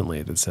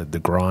recently that said, "The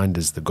grind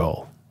is the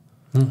goal."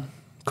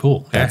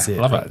 Cool. That's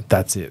it. Love right? it.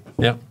 That's it.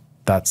 Yep.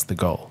 That's the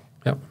goal.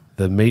 Yep.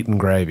 The meat and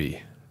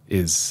gravy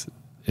is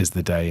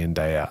the day in,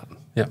 day out.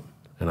 Yep.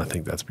 And I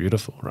think that's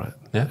beautiful, right?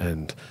 Yeah.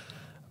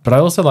 But I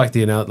also like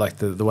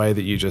the way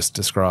that you just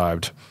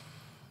described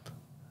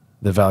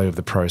the value of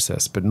the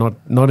process, but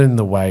not in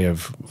the way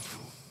of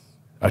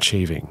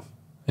achieving.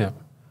 Yeah.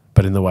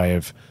 But in the way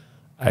of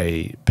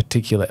a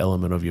particular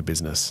element of your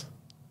business,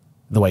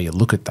 the way you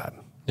look at that.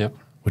 Yep.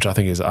 Which I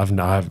think is,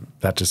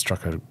 that just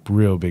struck a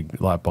real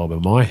big light bulb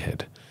in my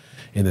head,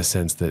 in the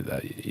sense that,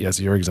 as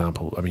your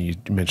example, I mean, you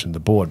mentioned the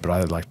board,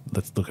 but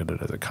let's look at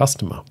it as a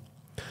customer.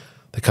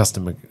 The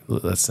customer,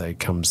 let's say,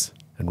 comes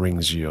and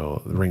rings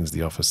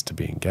the office to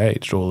be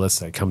engaged, or let's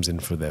say comes in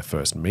for their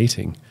first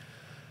meeting.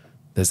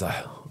 There's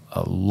a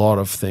lot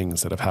of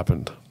things that have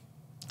happened.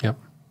 Yep.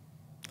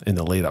 In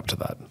the lead up to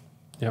that.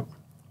 Yep.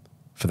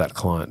 For that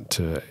client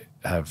to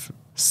have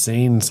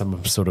seen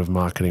some sort of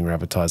marketing or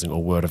advertising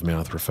or word of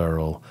mouth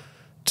referral,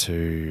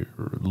 to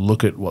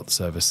look at what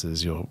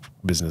services your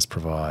business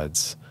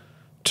provides,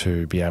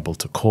 to be able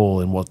to call,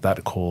 and what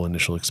that call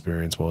initial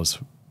experience was,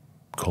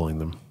 calling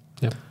them,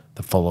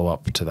 the follow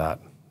up to that,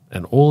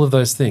 and all of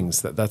those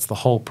things. That's the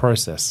whole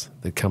process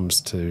that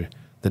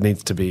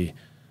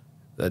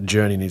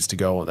journey needs to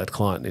go on, that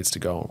client needs to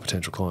go on,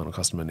 potential client or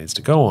customer needs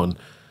to go on,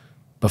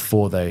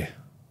 before they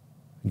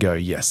go,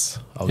 yes,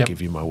 I'll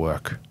give you my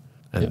work,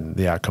 and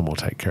the outcome will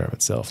take care of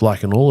itself,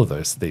 like in all of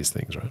these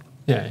things, right?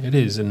 Yeah, it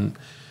is. And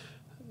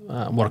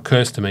what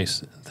occurs to me,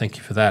 thank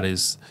you for that,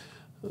 is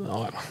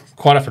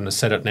quite often have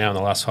said it now in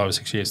the last 5 or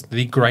 6 years,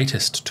 the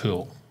greatest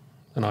tool,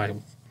 and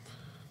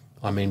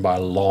I mean by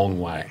a long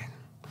way,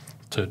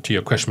 to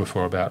your question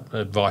before about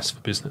advice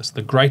for business,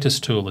 the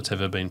greatest tool that's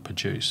ever been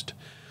produced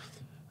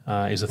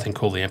is a thing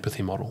called the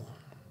empathy model.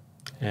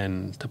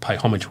 And to pay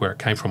homage where it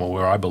came from, or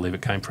where I believe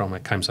it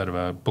comes out of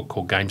a book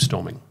called Game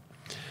Storming.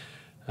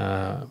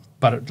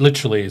 But it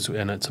literally is,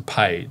 and it's a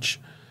page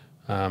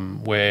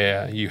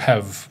where you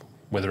have,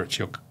 whether it's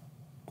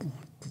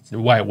the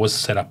way it was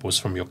set up was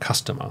from your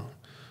customer.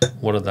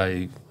 What are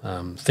they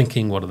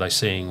thinking? What are they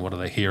seeing? What are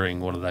they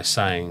hearing? What are they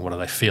saying? What are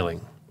they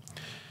feeling?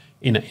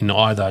 In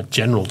either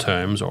general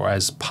terms or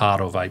as part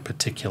of a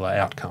particular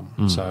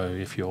outcome. So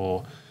if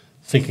you're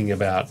thinking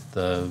about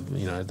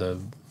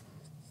the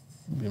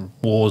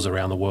wars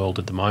around the world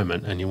at the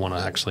moment, and you want to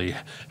actually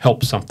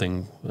help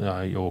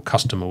your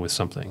customer with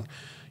something,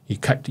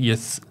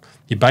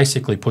 you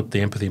basically put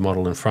the empathy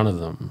model in front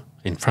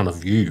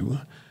of you,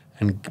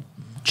 and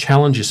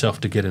challenge yourself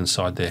to get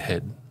inside their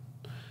head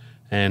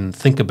and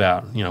think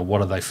about,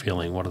 what are they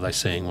feeling, what are they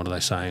seeing, what are they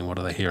saying, what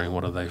are they hearing,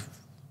 what are they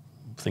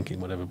thinking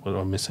whatever what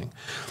I'm missing.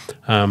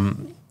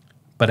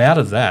 But out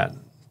of that,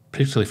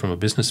 particularly from a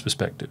business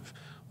perspective,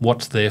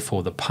 what's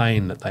therefore the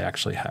pain that they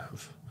actually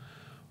have?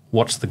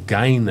 What's the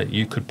gain that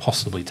you could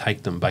possibly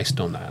take them based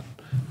on that?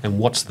 And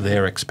what's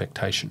their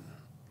expectation?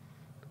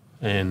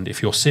 And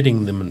if you're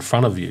sitting them in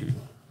front of you,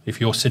 if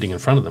you're sitting in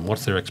front of them,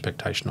 what's their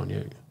expectation on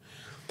you?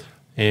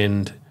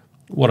 And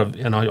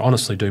I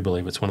honestly do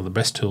believe it's one of the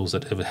best tools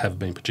that ever have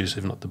been produced,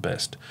 if not the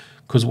best.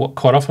 Because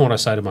quite often what I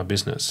say to my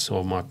business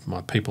or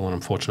my people that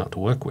I'm fortunate to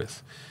work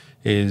with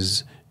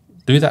is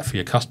do that for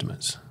your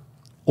customers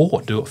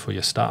or do it for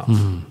your staff.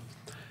 Mm.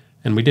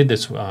 And we did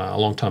this a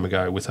long time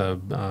ago with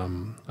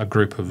a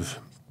group of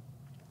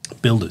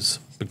builders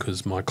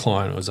because my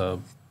client was a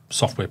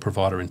software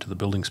provider into the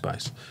building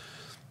space.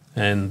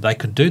 And they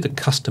could do the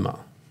customer.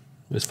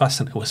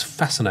 It was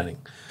fascinating.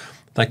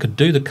 They could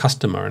do the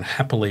customer and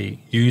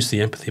happily use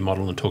the empathy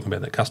model and talking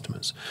about their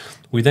customers.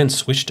 We then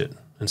switched it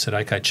and said,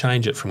 okay,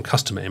 change it from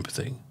customer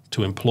empathy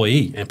to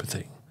employee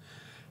empathy.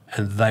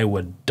 And they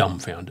were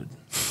dumbfounded.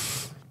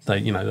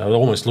 They were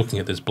almost looking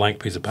at this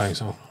blank piece of paper and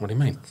saying, what do you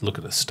mean? Look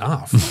at the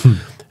staff.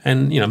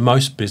 And,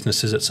 most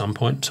businesses at some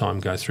point in time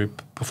go through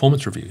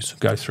performance reviews,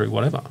 go through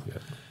whatever. Yeah.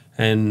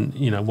 And,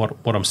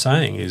 what I'm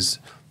saying is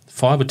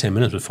 5 or 10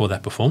 minutes before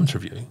that performance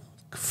review,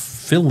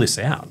 fill this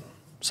out.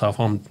 So if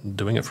I'm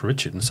doing it for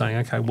Richard and saying,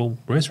 okay, well,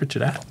 where's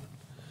Richard at?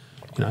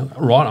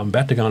 Right, I'm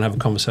about to go and have a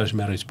conversation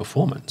about his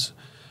performance.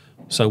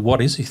 So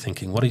what is he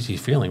thinking? What is he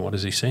feeling? What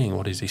is he seeing?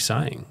 What is he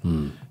saying?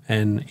 Mm.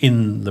 And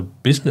in the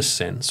business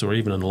sense or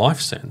even in life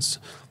sense,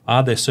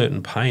 are there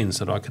certain pains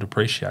that I could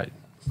appreciate?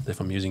 If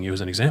I'm using you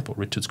as an example,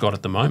 Richard's got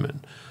at the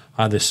moment.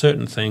 Are there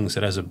certain things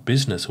that as a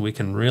business we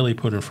can really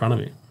put in front of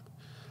him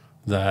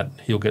that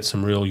he'll get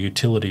some real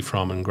utility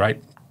from and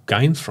great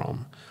gains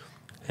from?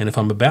 And if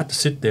I'm about to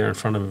sit there in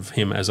front of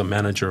him as a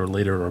manager or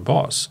leader or a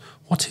boss,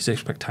 what's his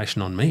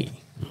expectation on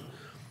me?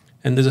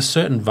 And there's a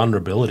certain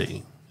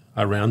vulnerability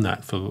around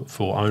that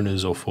for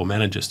owners or for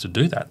managers to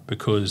do that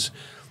because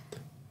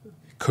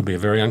it could be a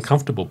very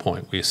uncomfortable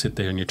point where you sit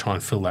there and you try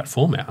and fill that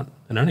form out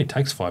and it only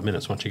takes 5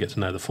 minutes once you get to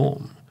know the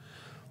form.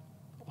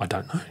 I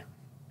don't know.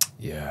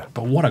 Yeah.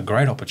 But what a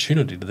great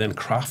opportunity to then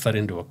craft that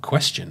into a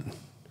question,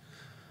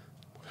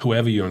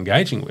 whoever you're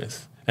engaging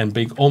with, and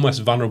be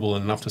almost vulnerable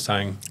enough to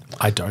saying,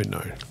 I don't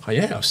know. Oh,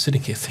 yeah, I was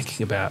sitting here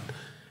thinking about,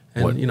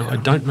 and, I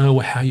don't know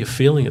how you're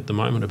feeling at the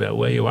moment about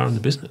where you are in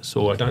the business,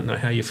 or I don't know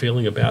how you're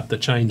feeling about the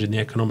change in the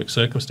economic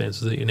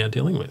circumstances that you're now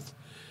dealing with.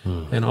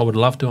 Mm. And I would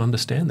love to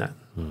understand that.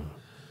 Mm.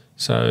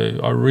 So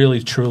I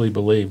really, truly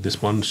believe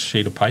this one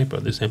sheet of paper,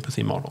 this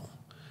empathy model,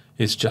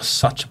 is just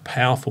such a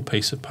powerful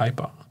piece of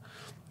paper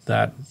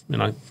that,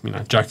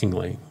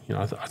 jokingly,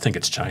 I think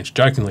it's changed.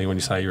 Jokingly, when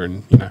you say you're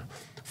in,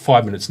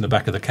 5 minutes in the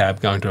back of the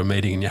cab going to a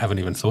meeting and you haven't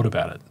even thought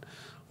about it.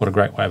 What a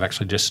great way of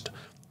actually just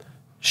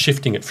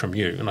shifting it from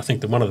you. And I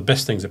think that one of the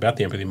best things about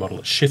the empathy model,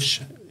 it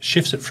shifts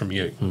it from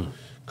you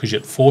because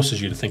it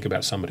forces you to think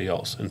about somebody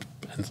else and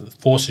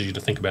forces you to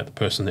think about the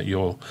person that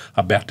you're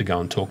about to go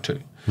and talk to.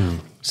 Mm.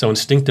 So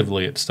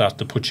instinctively it starts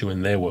to put you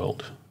in their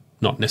world,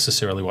 not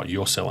necessarily what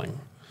you're selling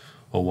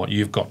or what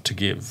you've got to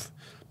give.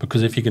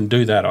 Because if you can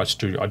do that, I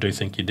do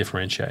think you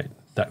differentiate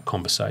that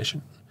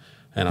conversation.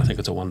 And I think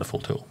it's a wonderful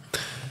tool.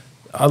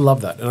 I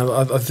love that. And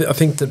I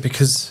think that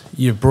because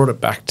you've brought it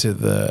back to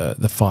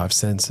the 5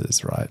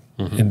 senses, right?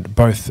 Mm-hmm. And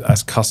both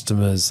as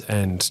customers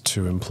and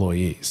to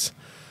employees.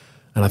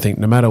 And I think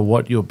no matter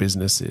what your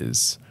business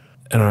is,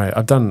 and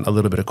I've done a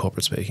little bit of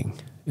corporate speaking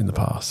in the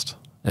past,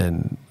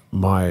 and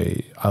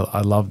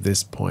I love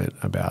this point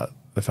about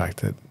the fact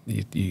that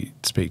you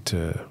speak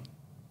to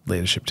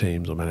leadership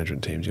teams or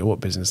management teams, what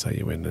business are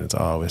you in? And it's,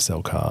 we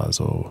sell cars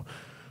or,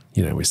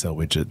 we sell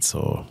widgets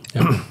or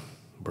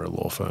we're a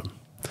law firm.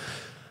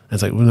 And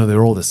it's like, well, no,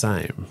 they're all the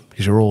same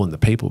because you're all in the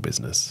people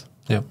business.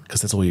 Yeah.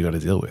 Because that's all you got to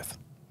deal with.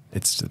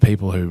 It's the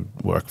people who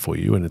work for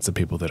you and it's the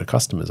people that are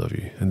customers of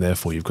you. And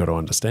therefore you've got to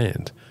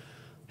understand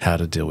how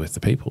to deal with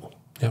the people.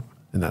 Yep.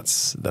 And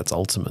that's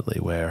ultimately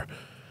where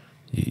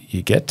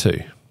you get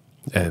to.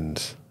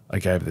 And I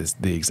gave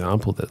the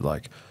example that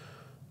like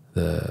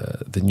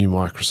the new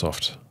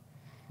Microsoft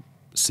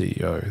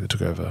CEO that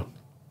took over,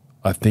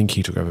 I think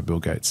he took over Bill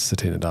Gates,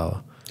 Satya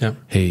Nadella. Yeah.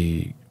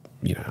 He,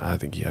 I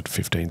think he had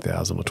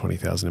 15,000 or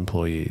 20,000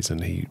 employees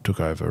and he took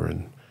over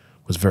and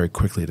was very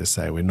quickly to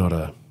say, we're not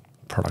a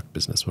product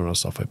business, we're not a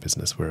software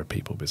business, we're a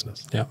people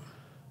business. Yeah.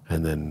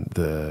 And then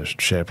the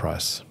share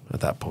price at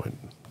that point,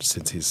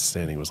 since his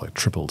standing was like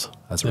tripled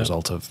as a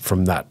result of,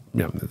 from that,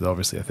 there's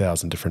obviously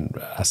 1,000 different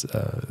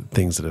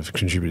things that have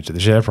contributed to the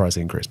share price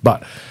increase.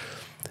 But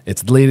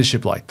it's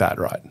leadership like that,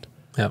 right?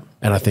 Yeah.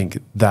 And I think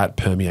that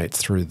permeates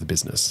through the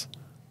business,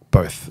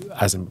 both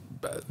as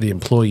the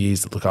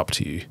employees that look up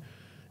to you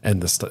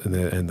and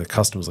the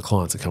customers, the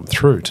clients that come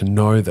through, to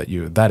know that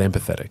you're that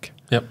empathetic.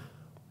 Yep.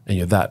 And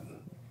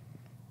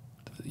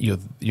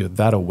you're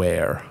that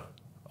aware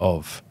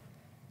of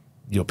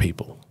your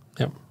people.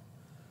 Yep.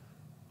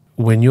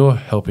 When you're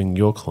helping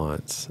your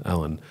clients,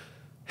 Alan,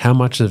 how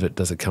much of it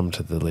does it come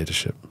to the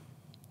leadership?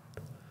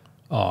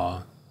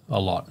 Oh, a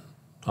lot.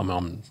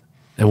 I'm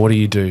And what do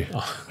you do?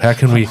 How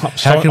can we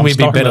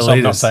be better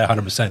leaders? Say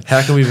 100%.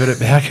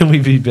 How can we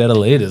be better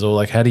leaders? Or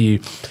like, how do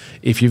you,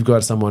 if you've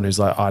got someone who's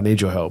like, I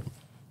need your help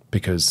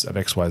because of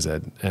X, Y, Z,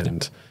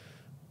 and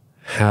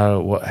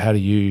how do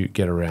you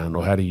get around,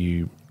 or how do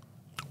you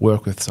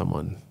work with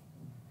someone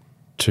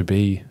to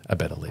be a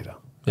better leader?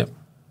 Yep.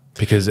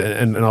 Because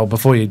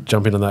before you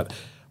jump in on that,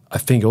 I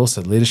think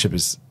also leadership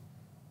is,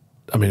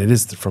 I mean, it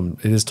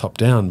is top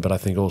down, but I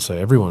think also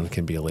everyone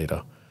can be a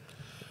leader.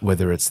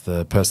 Whether it's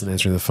the person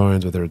answering the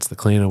phones, whether it's the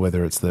cleaner,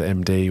 whether it's the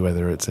MD,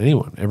 whether it's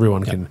anyone,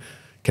 everyone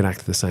can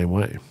act the same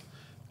way.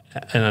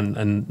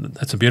 And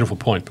that's a beautiful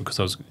point,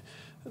 because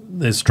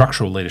there's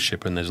structural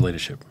leadership and there's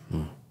leadership,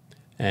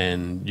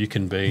 and you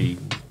can be,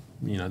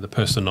 the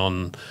person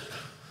on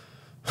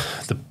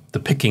the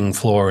picking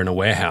floor in a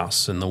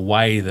warehouse, and the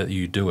way that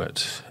you do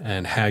it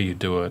and how you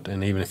do it,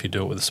 and even if you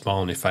do it with a smile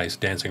on your face,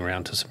 dancing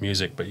around to some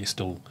music, but you're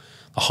still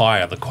the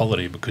higher the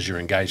quality because you're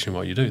engaged in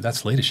what you do.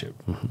 That's leadership.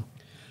 Mm-hmm.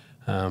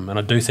 And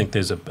I do think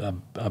there's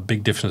a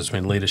big difference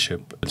between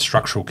leadership and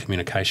structural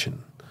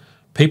communication.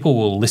 People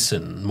will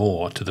listen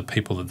more to the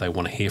people that they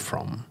want to hear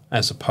from,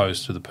 as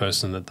opposed to the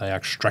person that they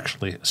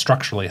actually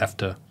structurally have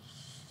to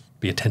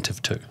be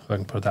attentive to, if I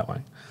can put it that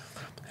way.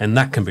 And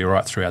that can be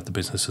right throughout the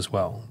business as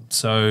well.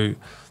 So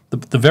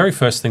the very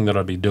first thing that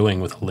I'd be doing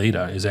with a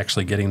leader is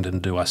actually getting them to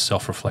do a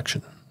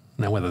self-reflection.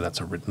 Now, whether that's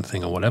a written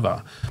thing or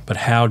whatever, but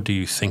how do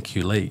you think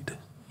you lead?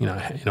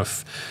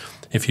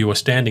 If you were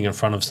standing in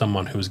front of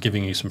someone who was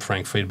giving you some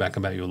frank feedback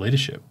about your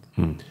leadership,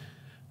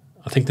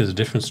 I think there's a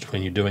difference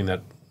between you doing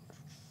that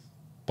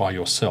by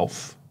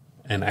yourself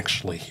and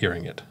actually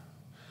hearing it.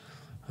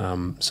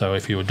 So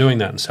if you were doing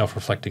that and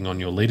self-reflecting on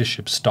your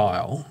leadership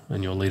style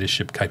and your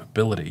leadership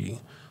capability,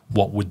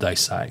 what would they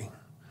say?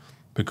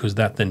 Because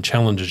that then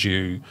challenges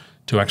you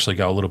to actually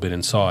go a little bit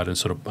inside and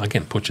sort of,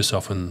 again, put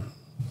yourself in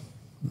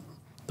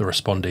the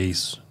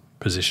respondee's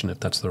position, if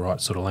that's the right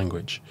sort of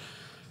language.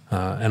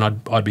 And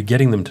I'd be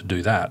getting them to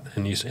do that.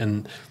 And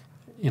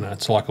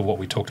it's like what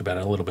we talked about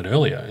a little bit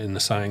earlier in the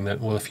saying that,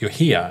 well, if you're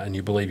here and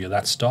you believe you're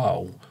that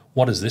style,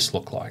 what does this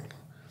look like?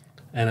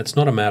 And it's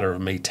not a matter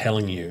of me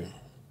telling you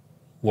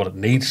what it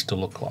needs to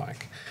look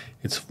like.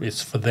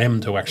 It's for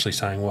them to actually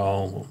saying,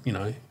 well,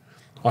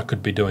 I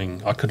could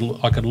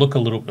look a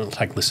little,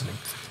 take listening.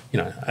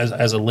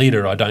 As a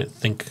leader, I don't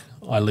think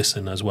I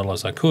listen as well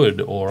as I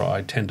could, or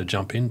I tend to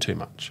jump in too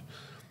much.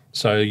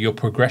 So your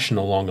progression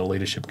along a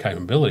leadership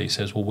capability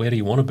says, well, where do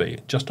you want to be?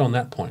 Just on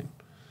that point.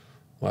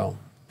 Well,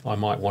 I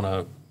might want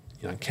to,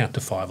 count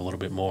to 5 a little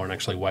bit more and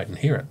actually wait and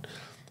hear it.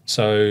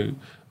 So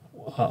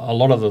a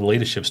lot of the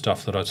leadership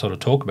stuff that I sort of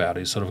talk about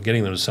is sort of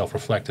getting them to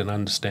self-reflect and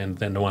understand,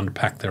 then to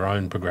unpack their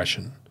own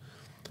progression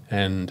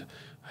and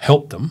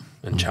help them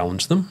and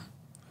challenge them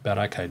about,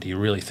 okay, do you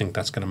really think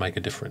that's going to make a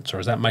difference? Or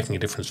is that making a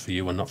difference for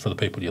you and not for the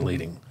people you're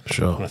leading?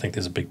 Sure. And I think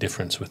there's a big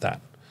difference with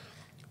that.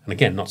 And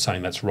again, not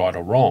saying that's right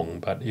or wrong,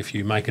 but if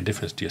you make a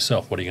difference to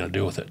yourself, what are you going to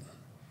do with it?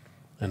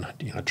 And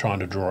trying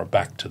to draw it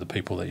back to the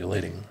people that you're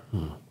leading.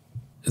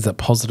 Is that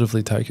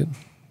positively taken?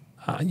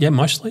 Yeah,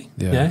 mostly.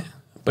 Yeah.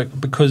 But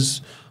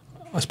because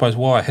I suppose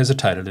why I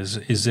hesitated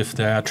is if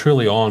they are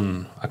truly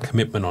on a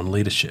commitment on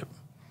leadership,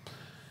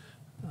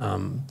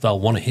 they'll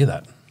want to hear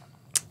that.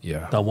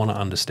 Yeah. They'll want to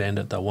understand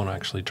it. They'll want to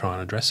actually try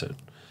and address it.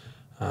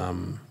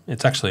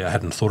 It's actually, I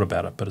hadn't thought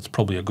about it, but it's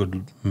probably a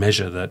good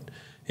measure that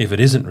if it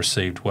isn't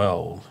received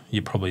well,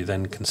 you probably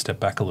then can step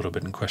back a little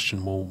bit and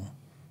question, well,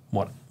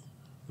 what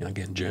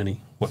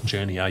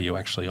journey are you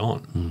actually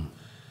on?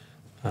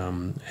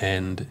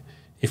 And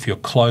if you're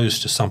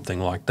closed to something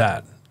like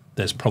that,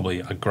 there's probably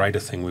a greater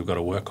thing we've got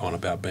to work on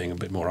about being a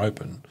bit more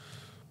open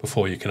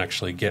before you can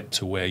actually get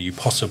to where you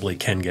possibly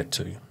can get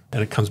to.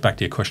 And it comes back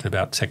to your question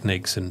about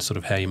techniques and sort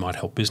of how you might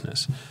help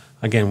business.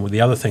 Again, with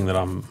the other thing that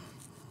I'm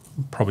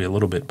probably a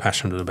little bit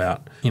passionate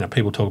about,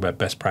 people talk about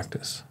best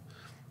practice.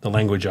 The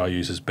language I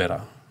use is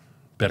better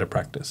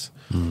practice.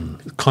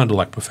 Kind of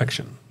like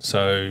perfection.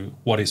 So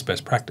what is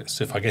best practice?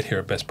 If I get here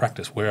at best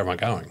practice, where am I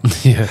going?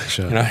 Yeah,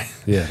 sure.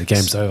 Yeah, the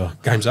game's over.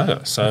 Game's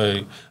over.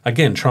 So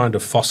again, trying to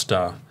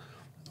foster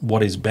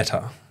what is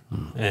better.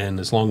 And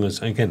as long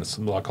as, again, it's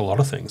like a lot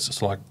of things.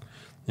 It's like,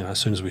 as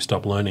soon as we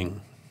stop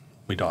learning,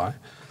 we die.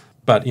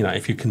 But,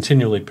 if you're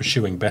continually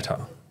pursuing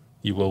better,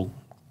 you will.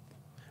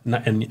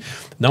 And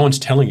no one's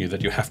telling you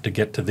that you have to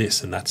get to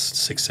this and that's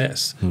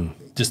success.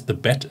 Just the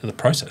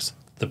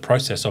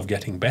process of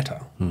getting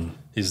better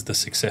is the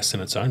success in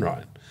its own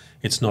right.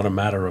 It's not a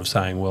matter of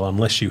saying, well,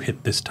 unless you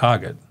hit this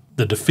target,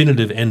 the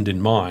definitive end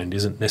in mind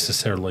isn't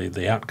necessarily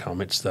the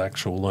outcome. It's the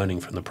actual learning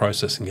from the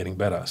process and getting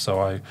better. So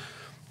I,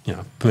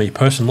 for me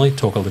personally,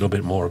 talk a little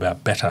bit more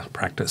about better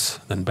practice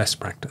than best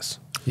practice.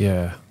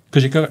 Yeah.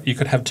 Because you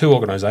could have two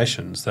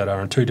organisations that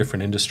are in two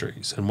different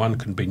industries, and one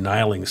could be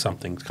nailing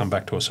something, to come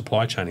back to a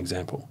supply chain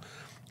example,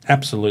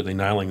 absolutely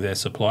nailing their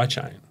supply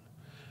chain.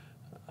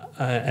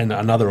 And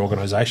another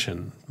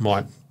organisation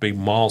might be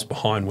miles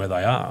behind where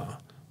they are,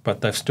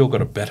 but they've still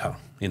got a better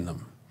in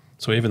them.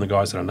 So even the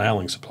guys that are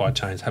nailing supply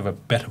chains have a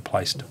better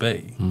place to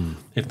be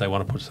if they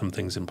want to put some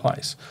things in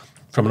place.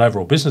 from an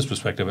overall business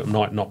perspective, it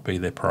might not be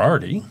their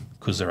priority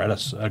because they're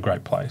at a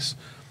great place.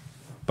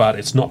 But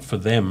it's not for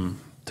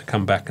them to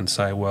come back and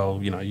say,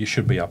 well, you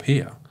should be up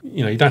here.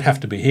 You don't have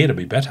to be here to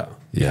be better.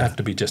 You have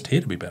to be just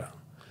here to be better.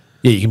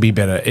 Yeah, you can be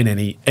better in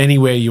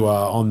anywhere you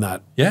are on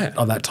that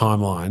on that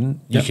timeline.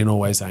 You Yep. can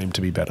always aim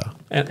to be better.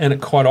 And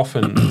it quite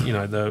often,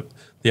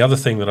 the other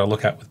thing that I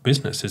look at with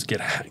business is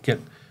get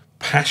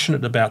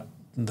passionate about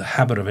the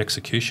habit of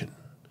execution,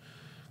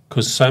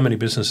 because so many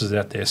businesses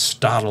out there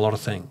start a lot of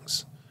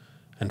things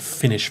and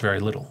finish very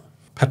little.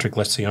 Patrick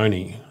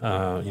Lencioni,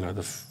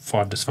 the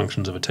 5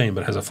 dysfunctions of a team,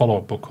 but has a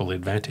follow-up book called The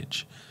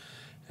Advantage.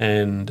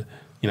 And,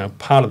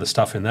 part of the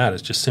stuff in that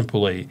is just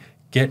simply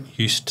get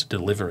used to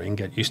delivering,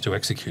 get used to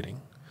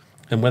executing.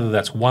 And whether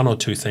that's 1 or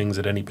 2 things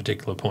at any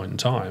particular point in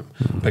time,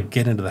 but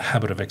get into the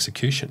habit of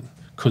execution,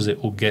 because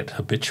it will get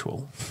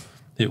habitual.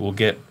 It will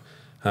get...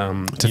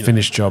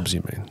 finish jobs,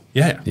 you mean?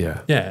 Yeah.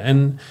 Yeah. Yeah.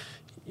 And,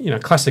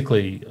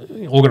 classically,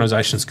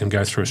 organisations can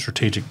go through a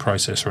strategic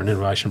process or an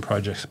innovation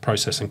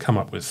process and come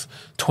up with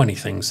 20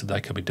 things that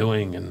they could be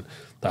doing, and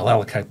they'll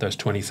allocate those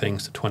 20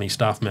 things to 20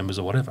 staff members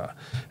or whatever.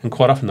 And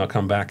quite often they'll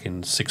come back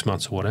in 6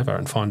 months or whatever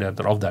and find out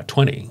that of that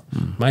 20,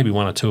 maybe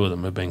 1 or 2 of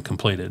them have been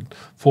completed,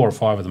 4 or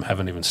 5 of them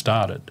haven't even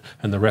started,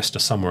 and the rest are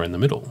somewhere in the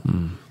middle.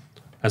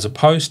 As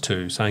opposed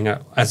to saying,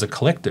 as a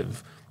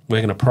collective,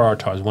 we're going to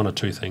prioritise 1 or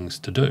 2 things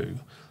to do,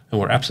 and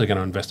we're absolutely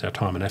going to invest our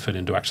time and effort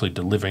into actually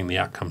delivering the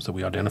outcomes that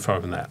we identify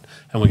from that,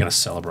 and we're going to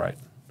celebrate.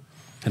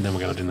 And then we're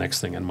going to do the next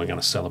thing, and we're going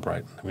to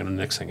celebrate. And we're going to do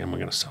the next thing, and we're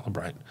going to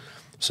celebrate.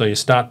 So you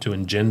start to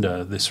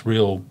engender this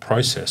real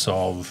process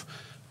of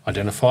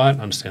identify it,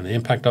 understand the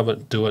impact of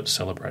it, do it,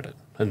 celebrate it,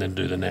 and then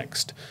do the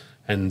next.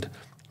 And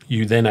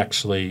you then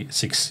actually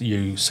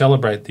you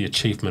celebrate the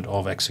achievement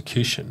of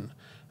execution,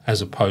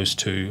 as opposed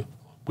to,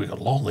 we've got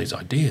all these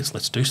ideas,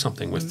 let's do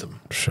something with them.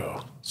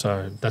 Sure.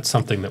 So that's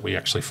something that we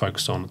actually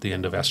focus on at the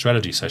end of our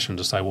strategy session,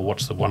 to say, well,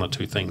 what's the 1 or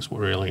 2 things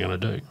we're really going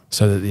to do?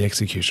 So that the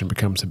execution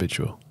becomes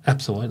habitual.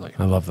 Absolutely.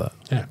 I love that.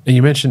 Yeah. And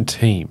you mentioned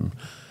team.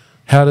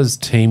 How does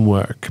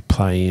teamwork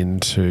play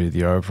into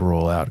the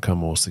overall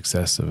outcome or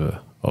success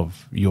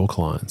of your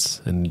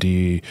clients? And do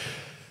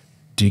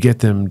you get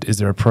them? Is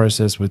there a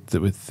process with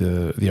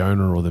the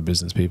owner or the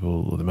business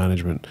people or the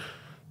management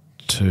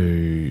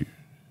to,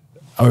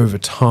 over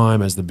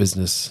time, as the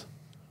business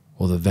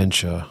or the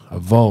venture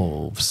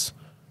evolves,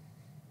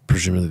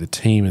 presumably the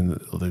team and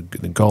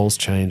the goals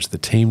change, the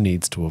team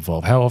needs to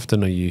evolve? How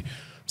often are you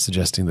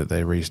suggesting that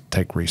they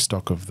take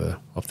restock of the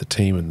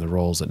team and the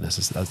roles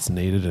that's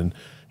needed, and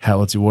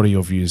what are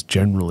your views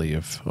generally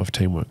of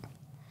teamwork?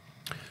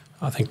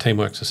 I think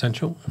teamwork's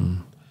essential.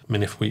 I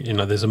mean, if we,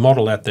 there's a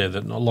model out there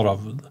that a lot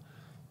of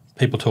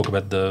people talk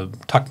about, the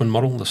Tuckman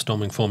model, the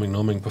storming, forming,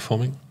 norming,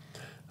 performing,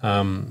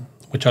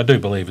 which I do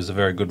believe is a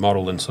very good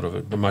model, and sort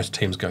of most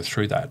teams go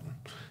through that.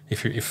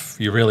 If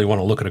you really want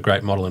to look at a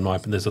great model, in my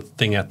opinion, there's a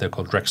thing out there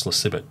called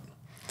Drexler-Sibbett,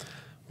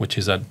 which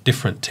is a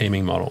different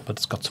teaming model, but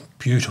it's got some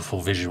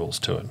beautiful visuals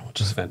to it, which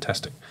is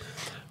fantastic.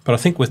 But I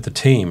think with the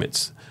team,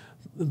 it's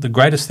the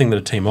greatest thing that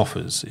a team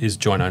offers is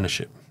joint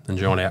ownership and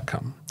joint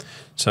outcome.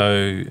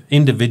 So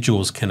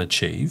individuals can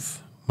achieve,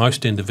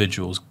 most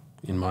individuals,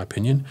 in my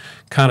opinion,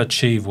 can't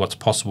achieve what's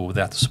possible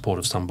without the support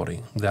of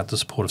somebody, without the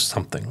support of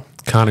something.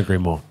 Can't agree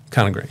more.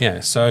 Can't agree, yeah.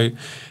 So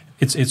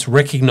it's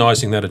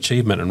recognising that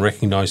achievement and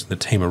recognising the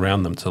team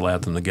around them to allow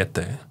them to get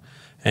there.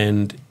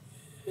 And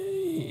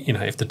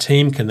if the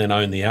team can then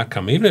own the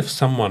outcome, even if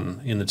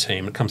someone in the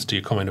team, it comes to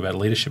your comment about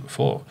leadership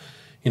before,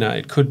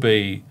 it could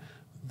be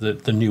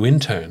the new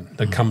intern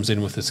that comes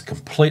in with this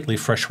completely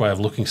fresh way of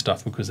looking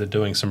stuff because they're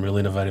doing some real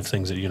innovative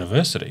things at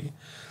university,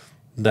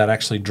 that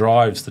actually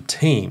drives the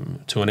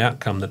team to an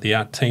outcome that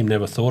the team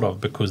never thought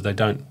of because they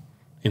don't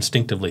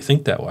instinctively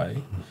think that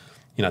way.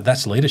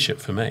 That's leadership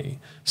for me.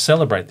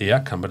 Celebrate the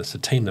outcome, but it's the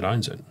team that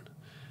owns it.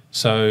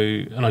 So,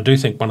 and I do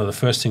think one of the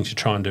first things you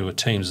try and do with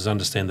teams is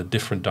understand the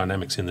different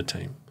dynamics in the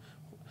team.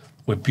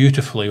 We're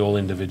beautifully all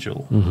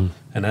individual.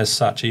 And as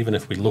such, even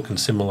if we look in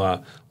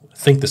similar,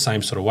 think the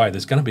same sort of way,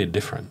 there's going to be a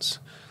difference.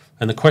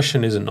 And the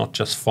question isn't not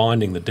just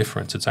finding the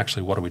difference, it's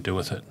actually what do we do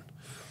with it?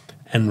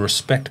 And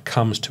respect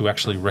comes to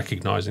actually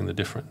recognising the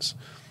difference.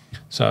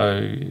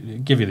 So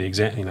give you the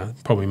example,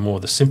 probably more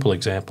the simple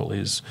example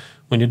is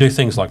when you do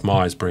things like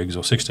Myers-Briggs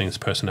or 16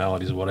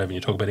 personalities or whatever, and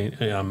you talk about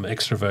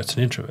extroverts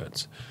and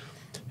introverts.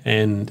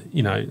 And,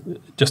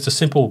 just a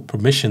simple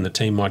permission the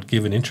team might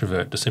give an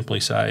introvert to simply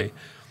say,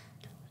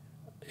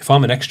 if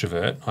I'm an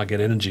extrovert, I get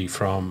energy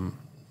from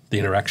the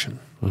interaction.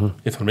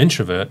 If I'm an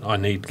introvert, I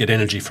get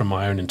energy from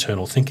my own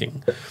internal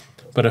thinking.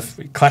 But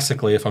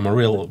if I'm a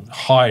real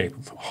high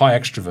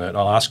extrovert,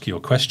 I'll ask you a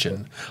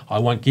question. I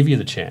won't give you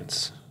the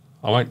chance.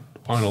 I won't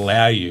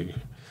allow you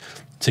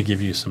to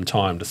give you some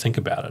time to think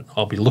about it.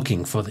 I'll be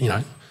looking for,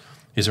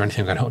 is there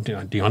anything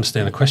do you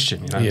understand the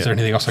question? Is there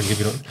anything else I can give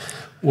you?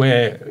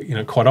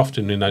 Where, quite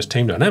often in those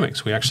team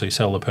dynamics, we actually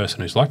sell the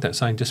person who's like that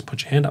saying, just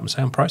put your hand up and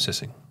say, I'm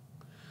processing.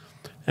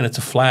 And it's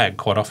a flag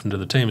quite often to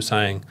the team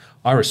saying,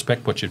 I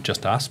respect what you've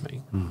just asked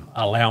me.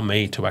 Allow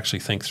me to actually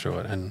think through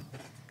it. And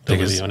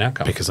deliver you an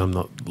outcome. Because I'm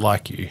not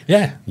like you.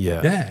 Yeah.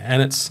 Yeah. Yeah.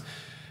 And it's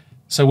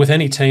so with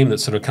any team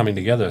that's sort of coming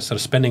together, sort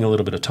of spending a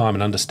little bit of time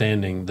and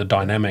understanding the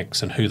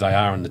dynamics and who they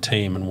are in the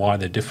team and why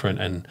they're different,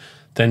 and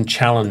then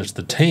challenge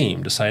the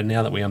team to say,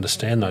 now that we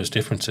understand those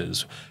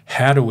differences,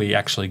 how do we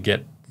actually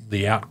get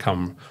the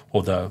outcome,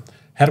 or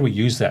how do we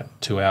use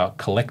that to our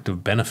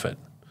collective benefit?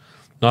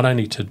 Not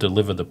only to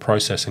deliver the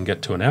process and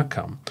get to an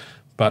outcome,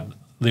 but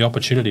the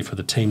opportunity for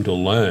the team to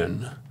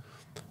learn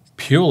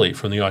purely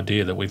from the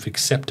idea that we've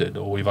accepted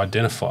or we've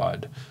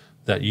identified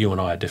that you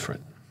and I are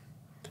different.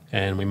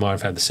 And we might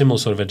have had the similar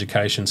sort of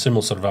education,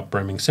 similar sort of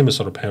upbringing, similar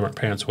sort of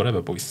parents,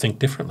 whatever, but we think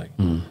differently.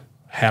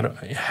 How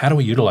do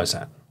we utilize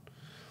that?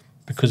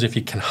 Because if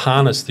you can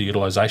harness the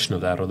utilization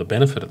of that or the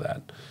benefit of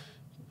that,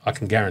 I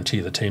can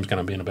guarantee the team's going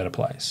to be in a better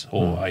place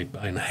or an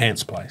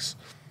enhanced place.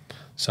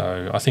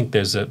 So I think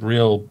there's a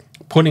real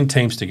putting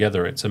teams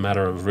together. It's a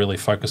matter of really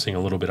focusing a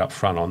little bit up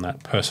front on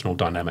that personal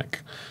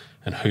dynamic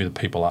and who the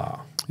people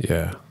are.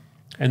 Yeah.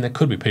 And there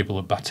could be people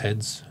that butts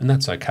heads, and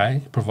that's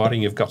okay,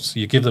 providing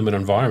you give them an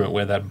environment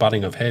where that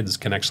butting of heads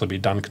can actually be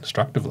done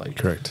constructively.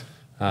 Correct.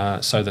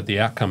 So that the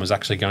outcome is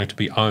actually going to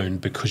be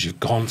owned because you've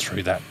gone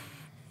through that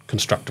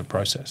constructive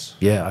process.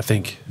 Yeah, I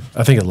think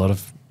a lot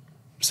of,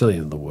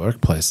 certainly in the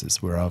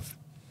workplaces where I've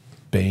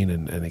been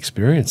and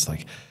experienced,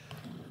 like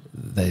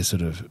they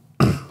sort of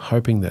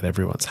hoping that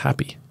everyone's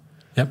happy.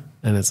 Yep.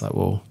 And it's like,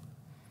 well,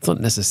 it's not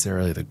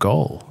necessarily the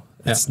goal.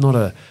 Yep. It's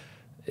not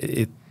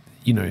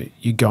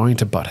you're going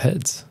to butt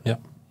heads.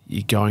 Yep.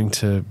 You're going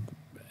to,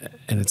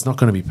 and it's not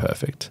going to be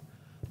perfect,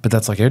 but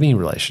that's like any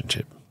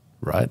relationship,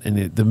 right?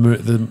 And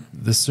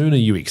the sooner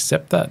you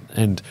accept that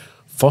and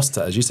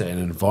foster, as you say, an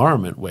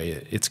environment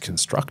where it's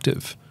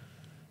constructive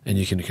and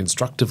you can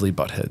constructively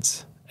butt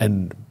heads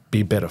and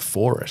be better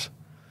for it,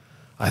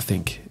 I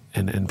think,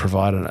 and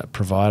provide a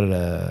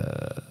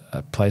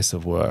place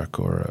of work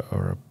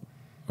or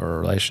a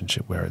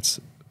relationship where it's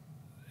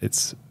you're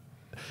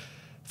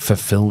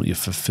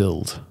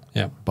fulfilled.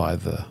 Yeah. By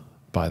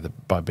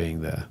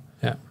being there.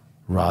 Yeah.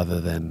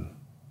 Rather than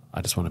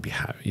I just want to be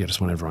happy. You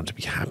just want everyone to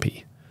be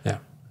happy. Yeah.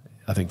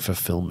 I think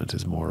fulfillment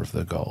is more of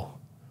the goal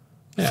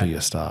for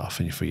your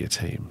staff and for your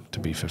team to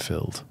be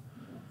fulfilled.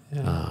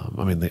 Yeah.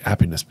 I mean, the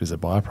happiness is a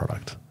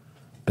byproduct,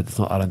 but it's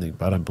not. I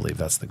don't believe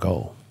that's the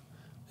goal.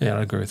 Yeah,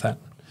 I agree with that.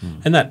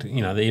 And that,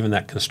 even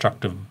that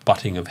constructive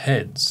butting of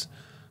heads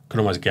could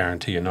almost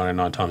guarantee you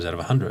 99 times out of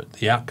 100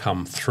 the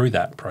outcome through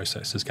that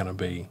process is going to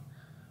be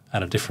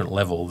at a different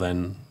level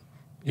than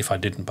if I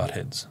didn't butt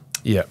heads.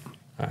 Yeah.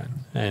 Right.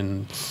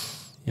 And,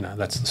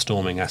 that's the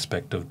storming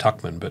aspect of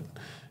Tuckman. But,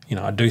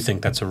 I do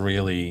think that's a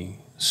really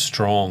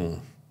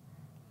strong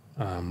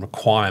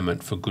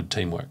requirement for good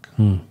teamwork,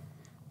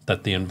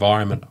 that the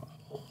environment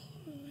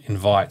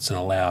invites and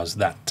allows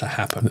that to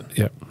happen.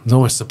 Yeah. It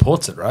almost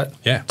supports it, right?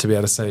 Yeah. To be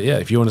able to say,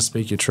 if you want to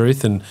speak your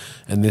truth and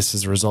this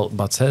is a result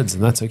butts heads,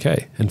 and that's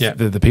okay. And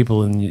the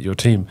people in your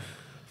team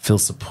feel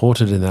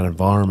supported in that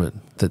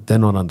environment, that they're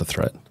not under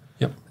threat.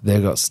 Yep.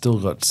 They've still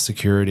got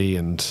security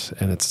and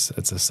it's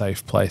a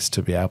safe place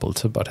to be able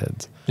to butt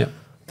heads. Yep.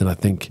 Then I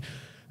think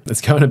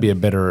it's going to be a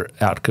better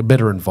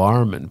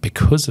environment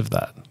because of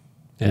that.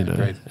 Yeah,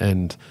 agreed.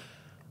 And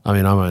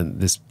I mean,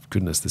 this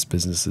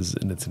business is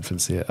in its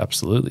infancy,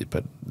 absolutely.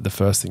 But the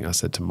first thing I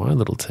said to my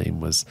little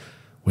team was,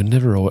 we're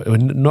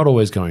not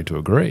always going to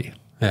agree.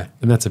 Yeah.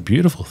 And that's a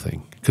beautiful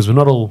thing because we're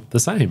not all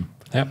the same.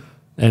 Yep.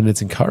 And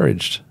it's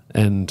encouraged.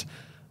 And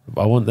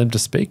I want them to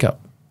speak up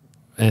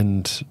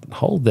and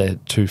hold their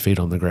 2 feet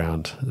on the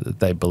ground that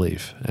they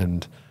believe,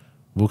 and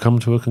we'll come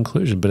to a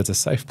conclusion. But it's a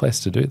safe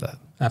place to do that.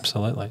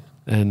 Absolutely.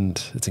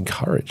 And it's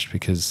encouraged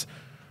because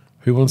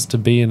who wants to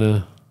be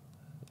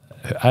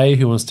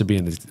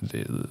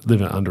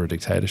living under a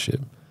dictatorship,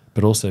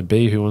 but also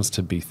B, who wants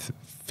to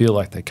feel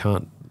like they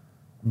can't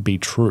be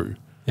true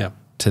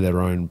to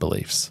their own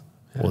beliefs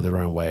or their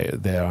own way,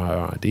 their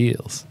own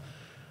ideals.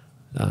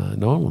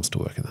 No one wants to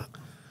work in that.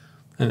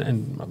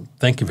 And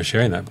thank you for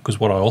sharing that, because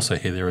what I also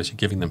hear there is you're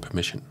giving them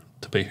permission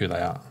to be who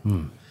they are.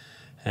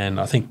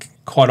 And I think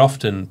quite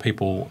often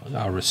people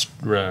are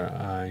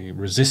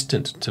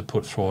resistant to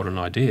put forward an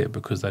idea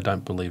because they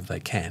don't believe they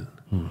can.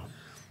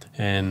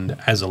 And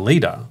as a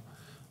leader,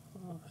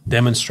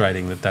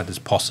 demonstrating that is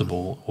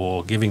possible,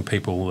 or giving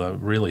people a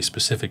really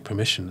specific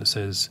permission that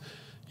says,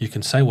 you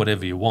can say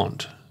whatever you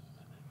want,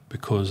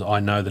 because I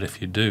know that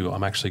if you do,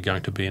 I'm actually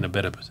going to be in a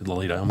better position. The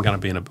leader,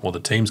 or the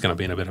team's going to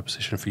be in a better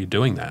position for you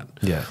doing that.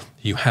 Yeah,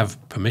 you have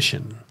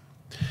permission.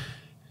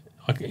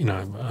 I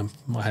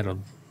had a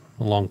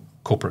long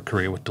corporate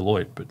career with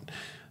Deloitte, but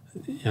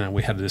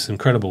we had this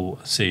incredible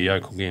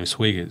CEO called Guillaume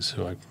Swigers,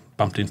 who I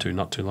bumped into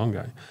not too long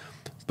ago.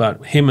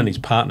 But him and his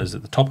partners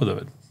at the top of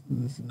it,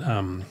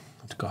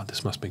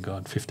 this must be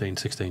 15,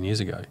 16 years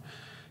ago,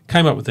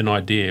 came up with an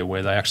idea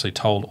where they actually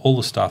told all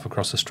the staff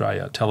across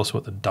Australia, tell us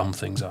what the dumb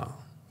things are.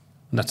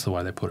 And that's the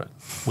way they put it.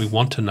 We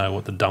want to know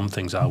what the dumb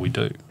things are we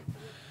do.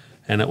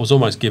 And it was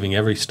almost giving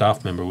every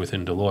staff member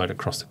within Deloitte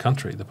across the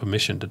country the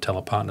permission to tell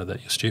a partner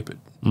that you're stupid,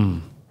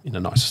 in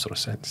a nice sort of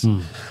sense.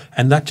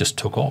 And that just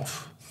took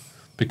off,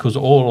 because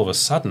all of a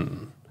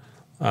sudden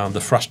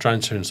the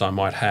frustrations I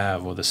might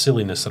have or the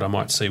silliness that I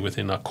might see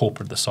within a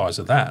corporate the size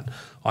of that,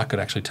 I could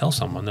actually tell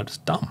someone that it's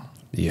dumb.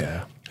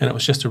 Yeah. And it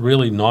was just a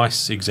really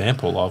nice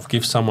example of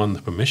give someone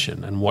the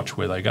permission and watch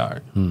where they go,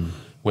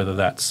 whether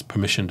that's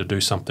permission to do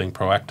something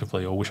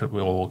proactively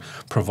or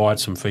provide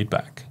some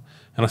feedback.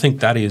 And I think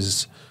that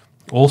is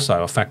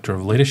also a factor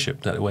of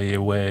leadership, that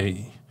where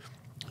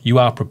you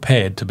are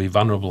prepared to be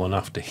vulnerable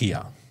enough to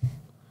hear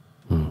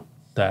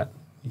that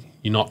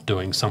you're not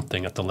doing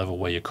something at the level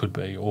where you could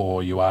be,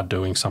 or you are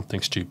doing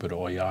something stupid,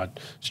 or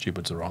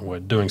stupid's the wrong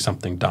word, doing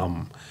something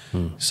dumb.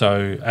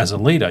 So as a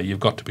leader, you've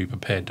got to be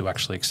prepared to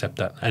actually accept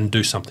that and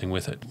do something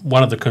with it.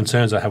 One of the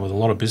concerns I have with a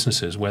lot of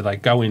businesses where they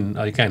go in,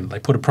 again, they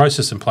put a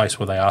process in place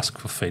where they ask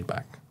for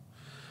feedback.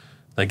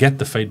 They get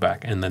the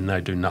feedback and then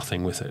they do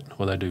nothing with it,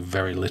 or they do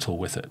very little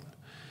with it.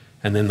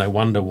 And then they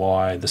wonder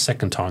why the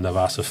second time they've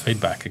asked for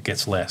feedback, it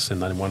gets less.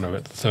 And they wonder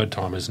about the third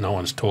time is no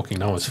one's talking,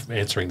 no one's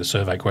answering the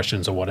survey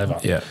questions or whatever.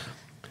 Yeah.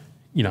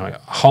 You know,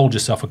 hold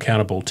yourself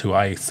accountable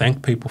to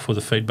thank people for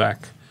the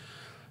feedback,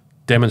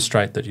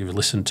 demonstrate that you've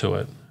listened to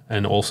it,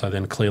 and also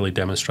then clearly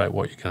demonstrate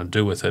what you're going to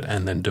do with it,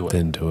 and then do it.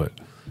 Then do it.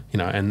 You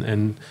know,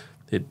 and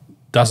it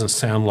doesn't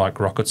sound like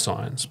rocket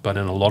science, but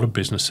in a lot of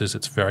businesses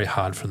it's very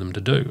hard for them to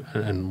do.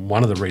 And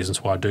one of the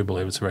reasons why I do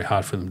believe it's very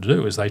hard for them to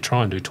do is they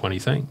try and do 20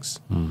 things.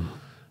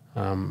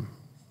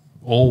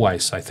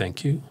 Always say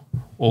thank you,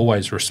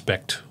 always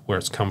respect where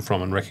it's come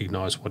from and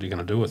recognise what you're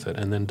going to do with it,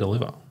 and then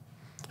deliver.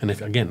 And if,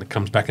 again, it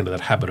comes back into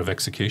that habit of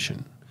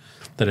execution,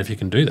 that if you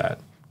can do that,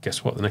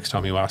 guess what? The next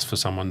time you ask for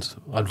someone's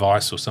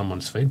advice or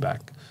someone's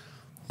feedback,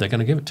 they're going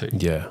to give it to you.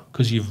 Yeah.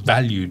 Because you've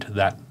valued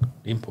that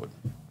input.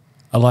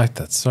 I like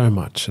that so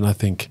much. And I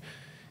think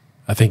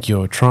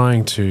you're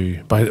trying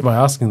to, by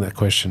asking that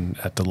question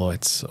at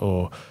Deloitte's,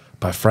 or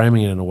by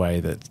framing it in a way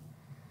that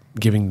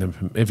giving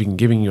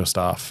your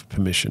staff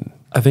permission,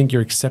 I think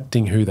you're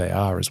accepting who they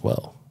are as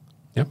well.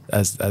 Yep.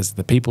 As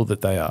the people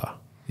that they are.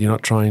 You're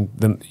not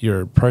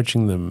you're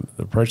approaching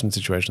the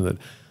situation that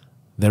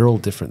they're all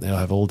different. They all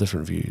have all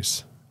different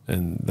views,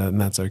 and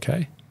that's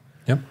okay.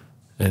 Yep.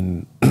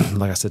 And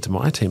like I said to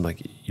my team,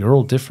 like, you're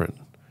all different,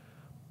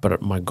 but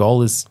my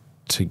goal is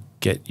to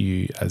get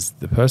you, as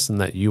the person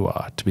that you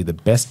are, to be the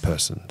best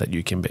person that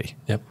you can be.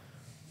 Yep.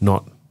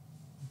 Not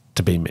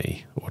to be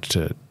me, or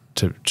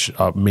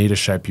me to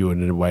shape you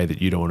in a way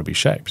that you don't want to be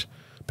shaped,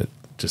 but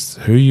just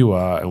who you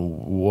are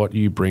and what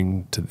you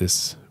bring to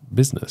this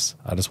business.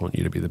 I just want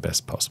you to be the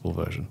best possible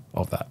version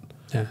of that.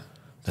 Yeah,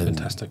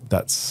 fantastic.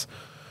 That's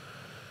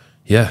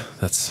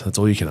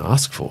all you can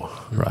ask for,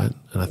 right?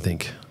 And I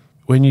think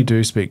when you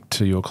do speak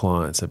to your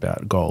clients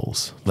about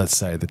goals, let's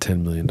say the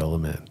 $10 million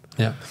man,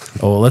 yeah,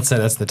 or let's say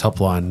that's the top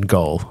line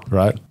goal,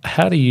 right?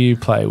 How do you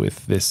play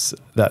with this?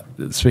 That,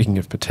 speaking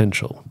of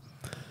potential,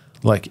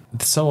 like,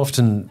 so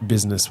often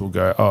business will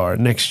go, oh,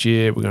 next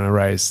year we're going to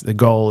raise, the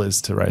goal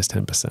is to raise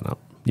 10% up,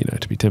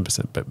 to be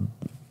 10%, but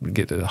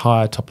get a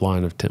higher top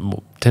line of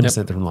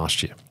 10% from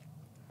last year.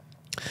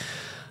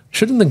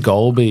 Shouldn't the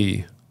goal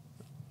be,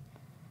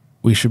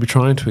 we should be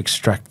trying to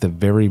extract the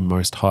very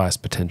most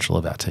highest potential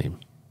of our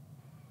team?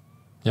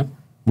 Yep.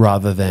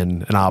 Rather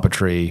than an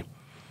arbitrary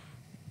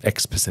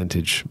X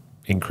percentage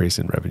increase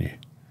in revenue.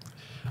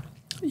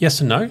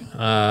 Yes and no.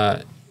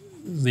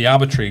 The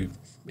arbitrary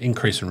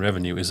increase in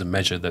revenue is a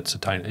measure that's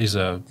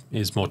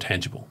is more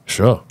tangible.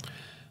 Sure.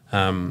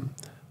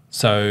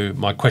 So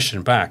my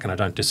question back, and I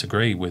don't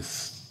disagree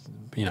with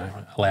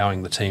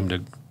allowing the team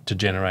to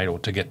generate or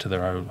to get to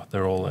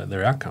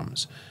their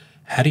outcomes.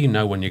 How do you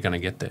know when you're going to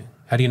get there?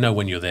 How do you know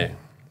when you're there?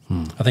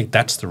 I think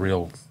that's the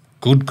real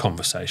good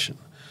conversation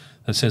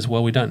that says,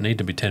 well, we don't need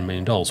to be $10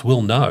 million.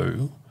 We'll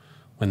know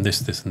when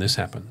this, and this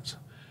happens.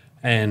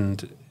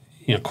 And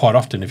quite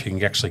often, if you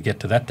can actually get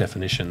to that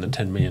definition, the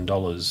 $10 million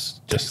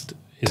just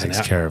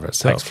takes care of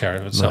itself.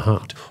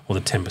 Or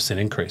the 10%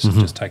 increase will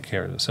just take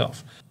care of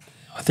itself.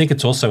 I think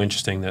it's also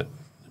interesting that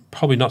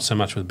probably not so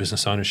much with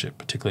business ownership,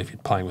 particularly if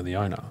you're playing with the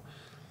owner,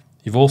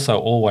 you've also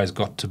always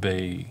got to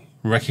be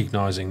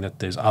recognising that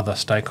there's other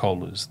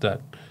stakeholders that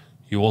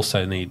you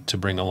also need to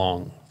bring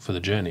along for the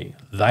journey.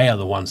 They are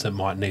the ones that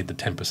might need the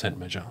 10%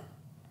 measure.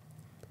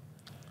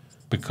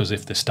 Because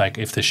if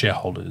they're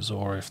shareholders,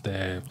 or if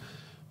they're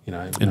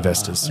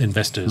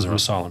investors or a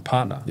silent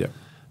partner. Yep.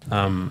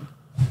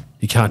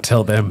 You can't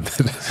tell them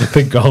that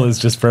the goal is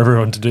just for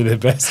everyone to do their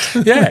best.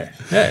 Yeah.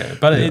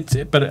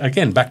 But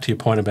again, back to your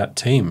point about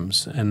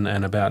teams and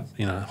about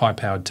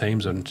high-powered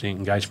teams and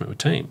engagement with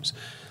teams,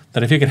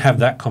 that if you can have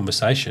that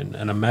conversation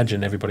and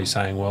imagine everybody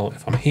saying, well,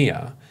 if I'm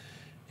here,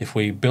 if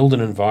we build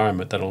an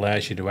environment that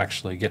allows you to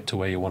actually get to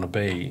where you want to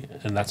be,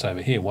 and that's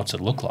over here, what's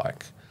it look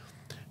like?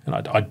 And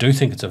I do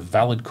think it's a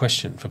valid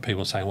question for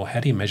people saying, well,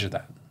 how do you measure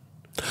that?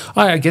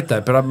 I get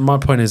that, but my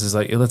point is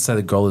like, let's say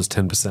the goal is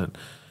 10%.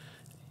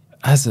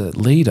 As a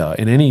leader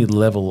in any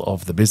level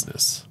of the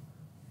business,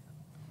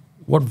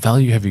 what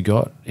value have you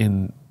got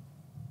in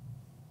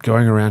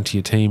going around to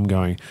your team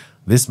going,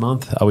 this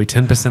month, are we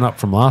 10% up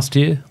from last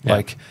year? Yeah.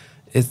 Like,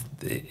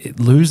 it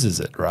loses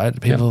it, right?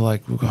 People are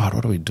like, oh God,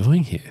 what are we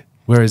doing here?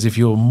 Whereas if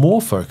you're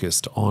more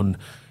focused on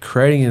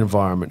creating an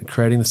environment,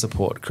 creating the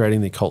support,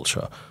 creating the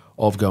culture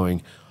of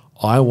going,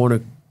 I want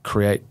to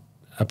create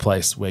a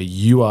place where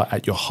you are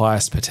at your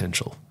highest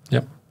potential.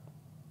 Yep.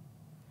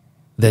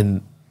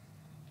 Then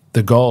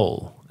the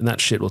goal and that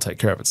shit will take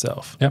care of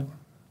itself. Yep.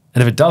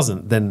 And if it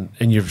doesn't, then,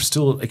 and you've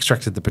still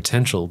extracted the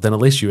potential, then at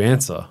least you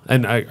answer.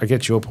 And I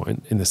get your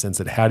point in the sense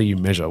that how do you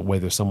measure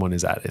whether someone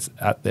is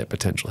at their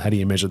potential? How do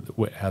you measure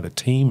how the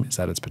team is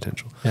at its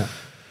potential? Yeah.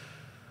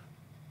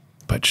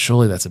 But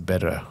surely that's a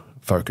better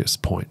focus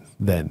point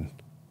than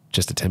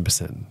just a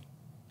 10%.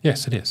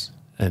 Yes, it is.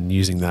 And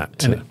using that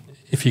to... And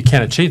if you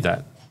can achieve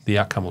that, the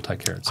outcome will take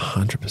care of itself.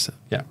 100%.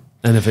 Yeah.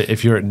 And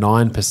if you're at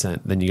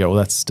 9%, then you go, well,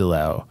 that's still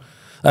our...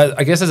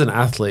 I guess as an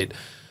athlete,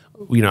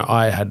 you know,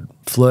 I had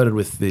flirted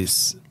with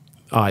this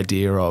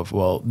idea of,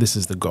 well, this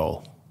is the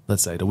goal,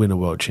 let's say, to win a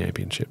world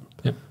championship.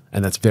 Yep.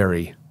 And that's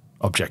very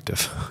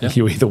objective. Yep.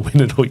 You either win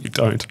it or you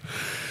don't.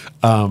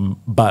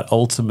 But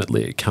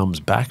ultimately it comes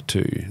back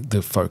to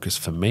the focus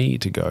for me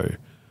to go,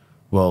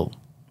 well,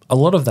 a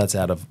lot of that's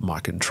out of my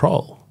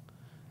control.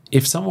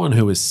 If someone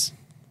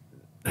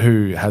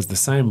who has the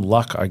same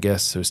luck, I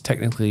guess, who's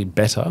technically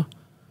better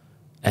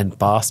and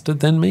faster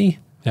than me,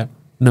 Yep.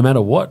 no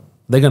matter what,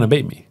 they're going to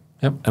beat me.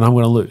 Yep. And I'm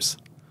going to lose.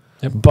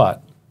 Yep.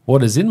 But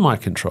what is in my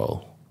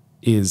control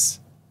is,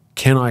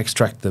 can I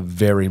extract the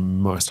very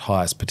most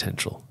highest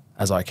potential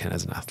as I can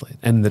as an athlete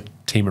and the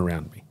team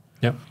around me?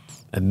 Yep.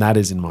 And that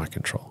is in my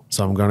control.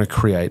 So I'm going to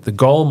create, the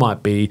goal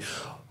might be,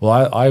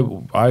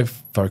 well, I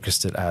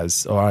focused it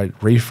as, or I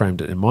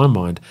reframed it in my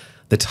mind,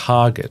 the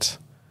target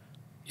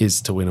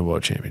is to win a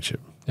world championship.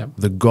 Yep.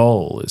 The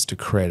goal is to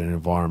create an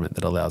environment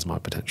that allows my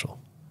potential.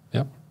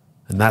 Yep.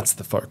 And that's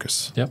the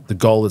focus. Yep. The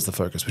goal is the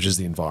focus, which is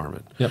the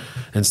environment. Yep.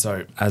 And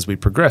so as we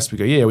progress, we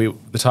go, yeah,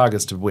 the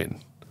target's to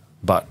win.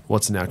 But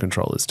what's in our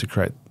control is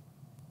to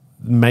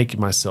make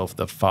myself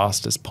the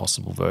fastest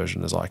possible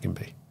version as I can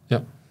be.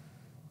 Yep.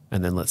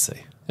 And then let's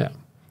see. Yeah.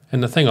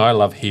 And the thing I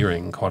love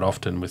hearing quite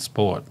often with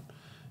sport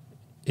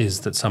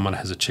is that someone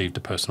has achieved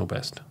a personal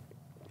best.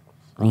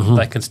 Mm-hmm.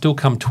 They can still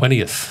come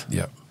 20th.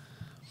 Yep.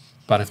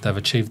 But if they've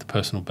achieved the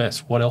personal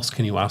best, what else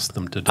can you ask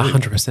them to do?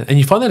 100%. And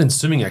you find that in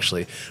swimming,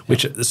 actually,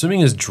 which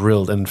swimming is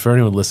drilled. And for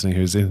anyone listening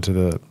who's into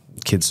the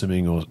kids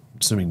swimming or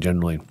swimming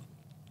generally,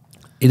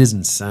 it is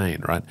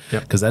insane, right?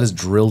 Because that is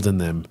drilled in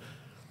them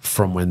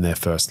from when they're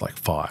first like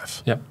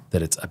 5. Yep.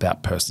 That it's about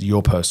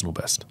your personal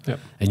best. Yep.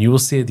 And you will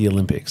see at the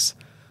Olympics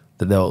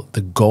that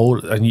the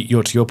gold, and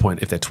to your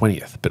point, if they're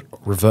 20th, but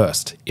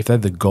reversed, if they're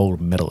the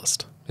gold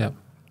medalist, Yep.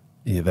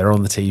 They're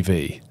on the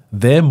TV,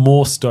 they're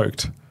more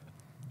stoked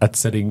at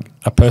setting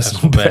a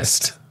personal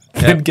best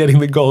than getting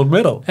the gold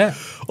medal. Yeah.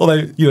 Or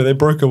they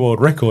broke a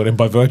world record, and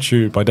by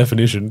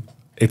definition,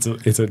 it's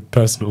a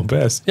personal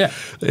best. Yeah.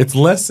 It's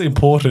less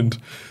important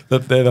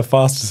that they're the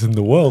fastest in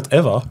the world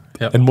ever,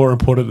 and more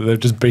important that they've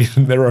just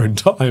beaten their own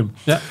time.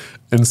 Yeah.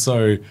 And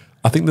so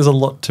I think there's a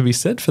lot to be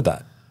said for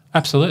that.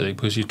 Absolutely,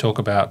 because you talk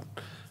about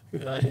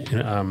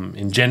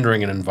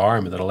engendering an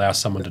environment that allows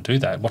someone to do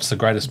that. What's the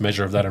greatest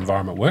measure of that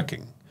environment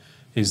working?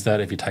 Is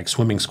that if you take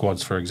swimming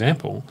squads, for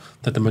example,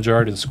 that the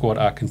majority of the squad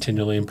are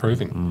continually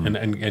improving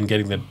and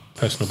getting their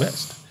personal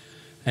best.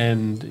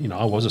 And,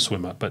 I was a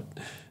swimmer, but,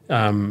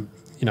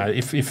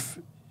 if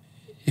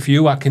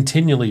you are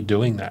continually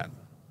doing that,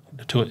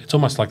 it's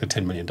almost like the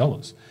 $10 million.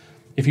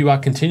 If you are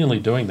continually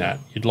doing that,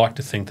 you'd like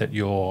to think that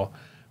your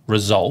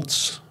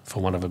results,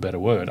 for want of a better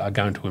word, are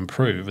going to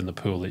improve in the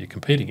pool that you're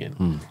competing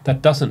in.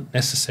 That doesn't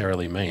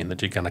necessarily mean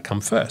that you're going to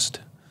come first.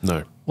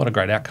 No. What a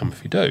great outcome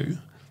if you do.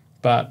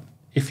 But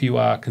if you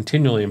are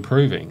continually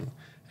improving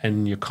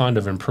and you're kind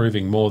of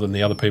improving more than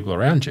the other people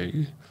around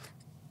you,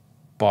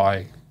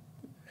 by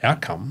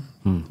outcome,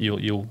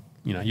 you'll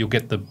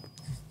get the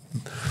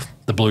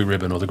blue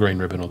ribbon or the green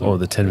ribbon or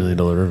the $10 million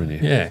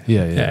revenue.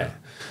 Yeah.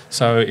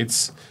 So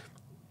it's,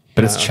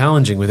 but it's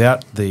challenging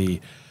without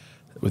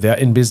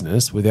in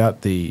business,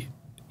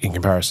 in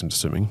comparison to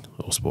swimming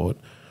or sport,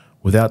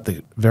 without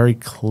the very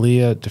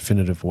clear,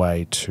 definitive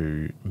way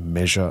to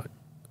measure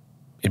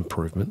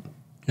improvement.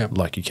 Yep.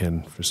 Like you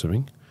can for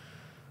swimming.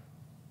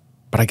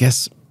 But I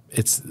guess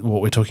it's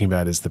what we're talking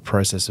about is the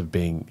process of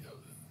being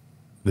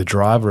the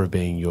driver of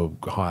being your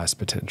highest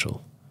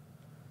potential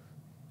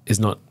is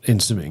not in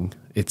swimming.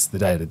 It's the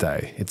day to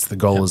day. It's the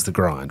goal is the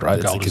grind, right?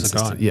 The goal is the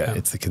grind. Yeah,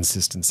 it's the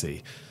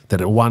consistency.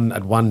 That at one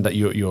that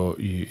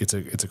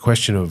it's a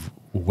question of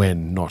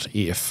when, not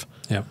if,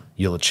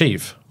 you'll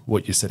achieve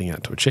what you're setting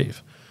out to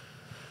achieve.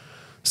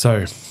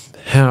 So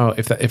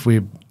if we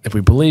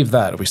believe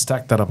that, if we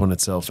stack that up on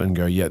itself and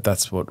go, yeah,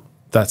 that's what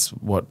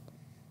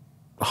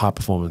high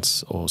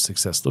performance or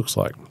success looks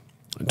like,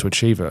 and to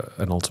achieve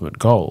an ultimate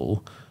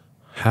goal,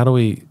 how do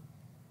we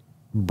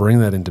bring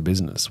that into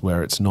business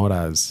where it's not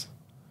as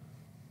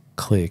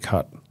clear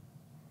cut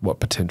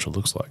what potential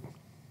looks like?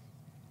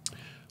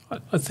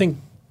 I think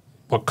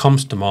what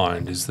comes to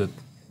mind is that,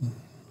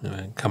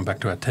 come back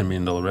to our $10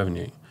 million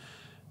revenue,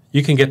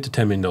 you can get to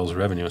 $10 million of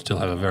revenue and still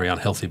have a very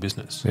unhealthy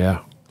business.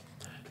 Yeah.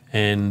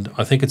 And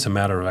I think it's a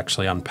matter of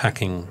actually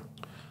unpacking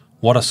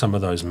what are some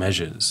of those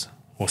measures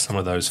or some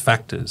of those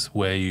factors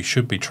where you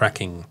should be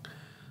tracking.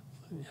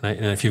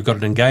 And if you've got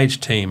an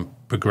engaged team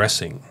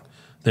progressing,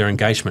 their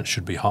engagement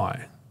should be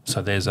high.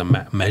 So there's a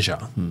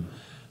measure.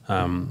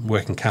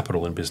 Working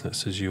capital in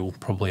business, as you'll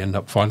probably end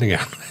up finding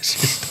out as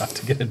you start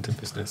to get into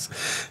business,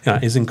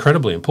 is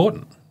incredibly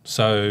important.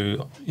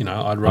 So, I'd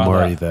rather... I'm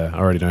already there. I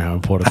already know how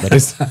important that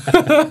is.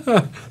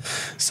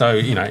 So,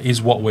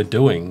 is what we're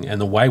doing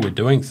and the way we're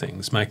doing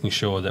things, making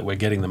sure that we're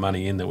getting the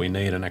money in that we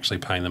need and actually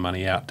paying the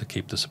money out to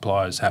keep the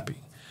suppliers happy.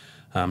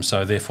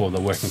 So therefore the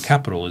working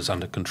capital is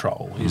under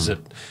control. Is it,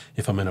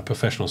 if I'm in a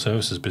professional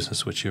services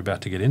business, which you're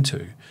about to get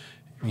into,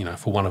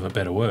 for want of a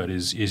better word,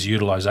 is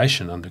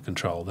utilisation under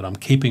control, that I'm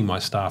keeping my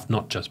staff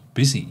not just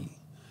busy,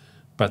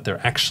 but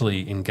they're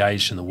actually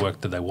engaged in the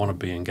work that they want to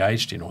be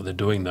engaged in, or they're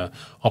doing the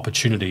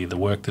opportunity, the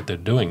work that they're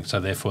doing. So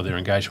therefore their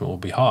engagement will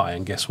be high.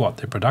 And guess what?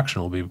 Their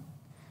production will be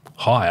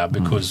higher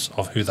because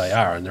of who they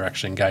are and they're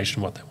actually engaged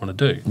in what they want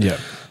to do. Yeah.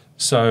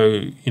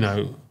 So,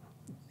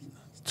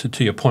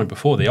 to your point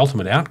before, the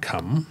ultimate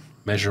outcome,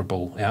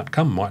 measurable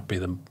outcome, might be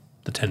the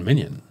 10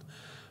 million.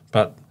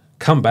 But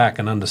come back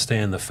and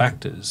understand the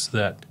factors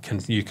that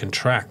you can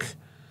track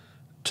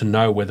to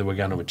know whether we're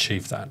going to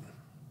achieve that.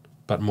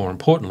 But more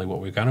importantly, what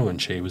we're going to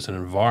achieve is an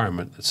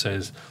environment that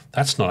says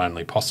that's not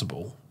only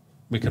possible,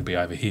 we could be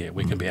over here,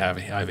 we can be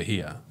over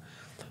here.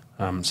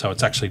 So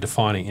it's actually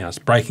defining, it's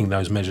breaking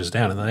those measures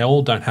down, and they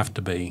all don't have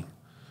to be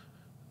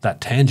that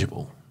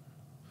tangible.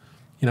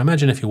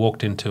 Imagine if you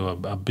walked into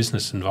a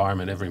business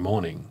environment every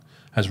morning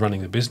as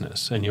running the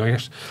business, and you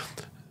actually,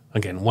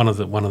 again, one of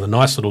the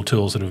nice little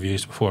tools that we've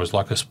used before is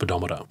like a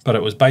speedometer. But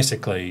it was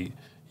basically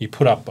you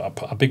put up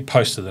a big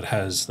poster that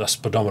has the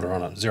speedometer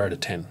on it, 0 to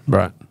 10.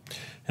 Right.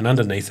 And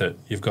underneath it,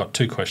 you've got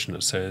two questions.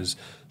 It says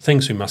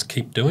things we must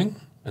keep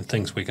doing and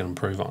things we can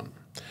improve on.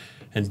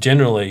 And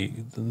generally,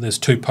 there's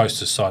two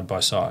posters side by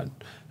side.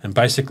 And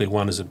basically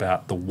one is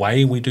about the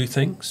way we do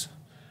things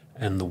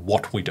and the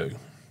what we do.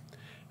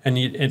 And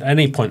at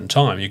any point in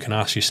time, you can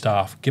ask your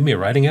staff, give me a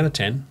rating out of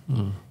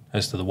 10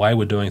 as to the way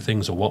we're doing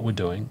things or what we're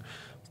doing,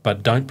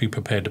 but don't be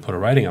prepared to put a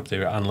rating up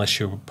there unless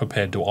you're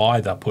prepared to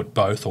either put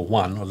both or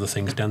one of the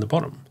things down the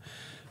bottom.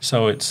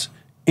 So it's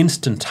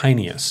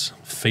instantaneous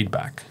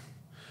feedback.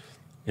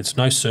 It's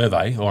no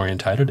survey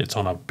orientated. It's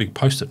on a big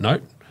post-it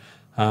note,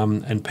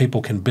 and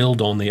people can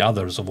build on the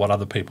others of what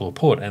other people have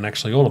put. And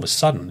actually, all of a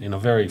sudden, in a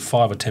very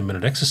 5 or 10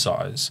 minute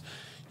exercise,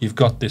 you've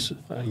got this.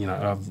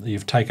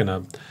 You've taken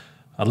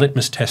a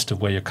litmus test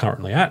of where you're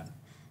currently at.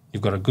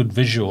 You've got a good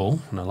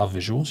visual, and I love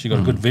visuals. You've got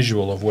a good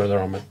visual of whether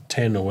I'm at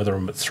 10 or whether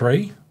I'm at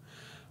 3,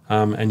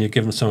 and you've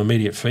given some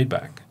immediate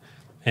feedback.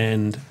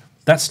 And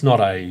that's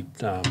not a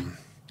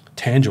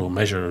tangible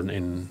measure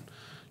in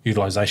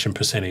utilisation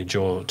percentage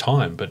or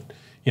time, but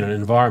in an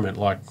environment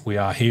like we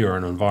are here, or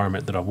an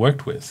environment that I've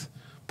worked with,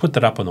 put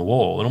that up on the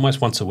wall and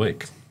almost once a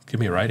week, give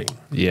me a rating.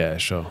 Yeah,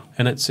 sure.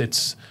 And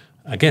it's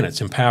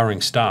empowering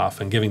staff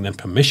and giving them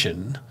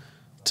permission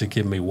to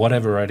give me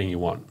whatever rating you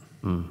want.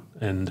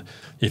 And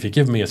if you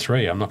give me a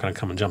 3, I'm not going to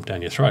come and jump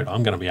down your throat.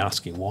 I'm going to be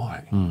asking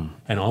why.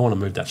 And I want to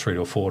move that 3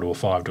 to a 4 to a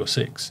 5 to a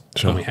 6.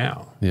 Sure. Tell me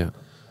how. Yeah.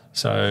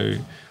 So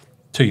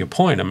to your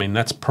point,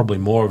 that's probably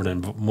more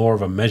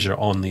of a measure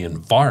on the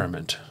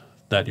environment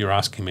that you're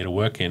asking me to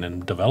work in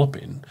and develop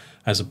in,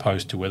 as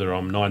opposed to whether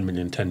I'm 9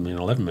 million, 10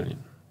 million, 11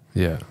 million.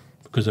 Yeah.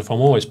 Because if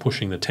I'm always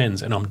pushing the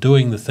 10s and I'm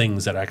doing the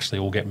things that actually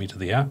will get me to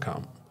the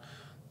outcome,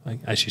 like,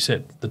 as you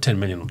said, the 10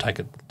 million will take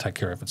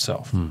care of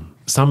itself.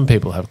 Some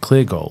people have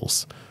clear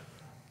goals,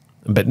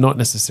 but not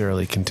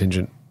necessarily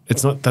contingent.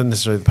 It's not that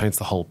necessarily paints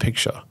the whole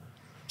picture.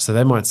 So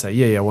they might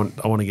say, I want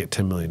to get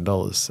 $10 million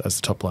as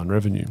the top line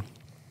revenue.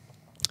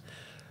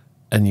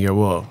 And you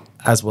go,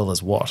 well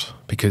as what?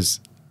 Because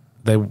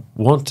they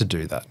want to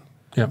do that.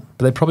 Yeah.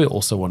 But they probably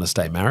also want to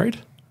stay married.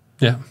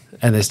 Yeah.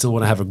 And they still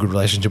want to have a good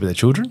relationship with their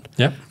children.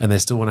 Yeah. And they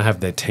still want to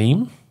have their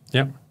team.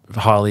 Yeah.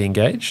 Highly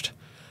engaged.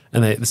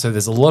 And so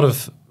there's a lot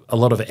of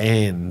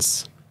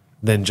ands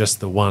than just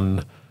the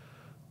one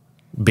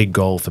big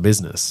goal for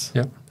business.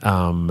 Yeah.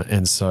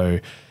 And so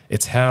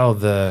it's how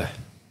the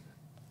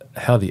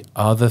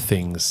other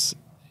things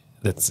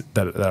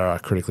that are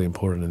critically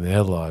important in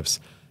their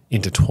lives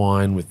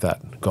intertwine with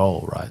that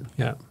goal, right?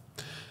 Yeah.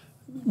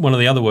 One of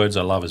the other words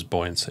I love is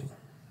buoyancy.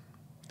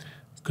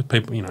 Because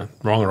people,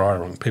 wrong or right or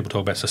wrong, people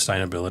talk about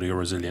sustainability or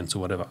resilience or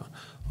whatever.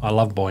 I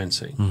love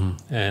buoyancy.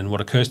 And what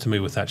occurs to me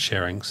with that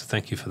sharing, so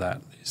thank you for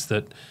that, is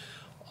that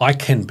I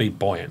can be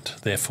buoyant.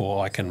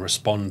 Therefore, I can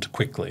respond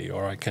quickly,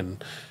 or I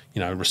can,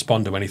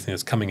 respond to anything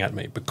that's coming at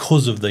me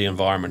because of the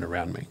environment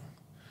around me.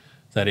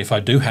 That if I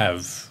do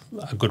have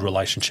a good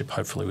relationship,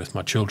 hopefully, with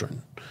my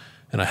children,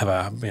 and I have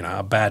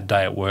a bad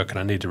day at work and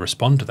I need to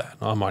respond to that,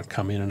 I might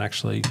come in and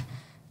actually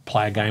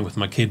play a game with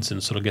my kids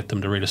and sort of get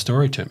them to read a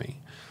story to me.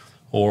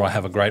 Or I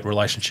have a great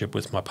relationship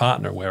with my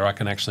partner where I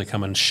can actually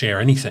come and share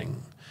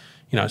anything.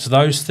 So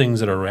those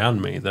things that are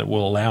around me that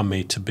will allow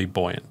me to be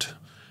buoyant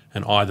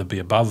and either be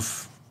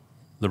above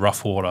the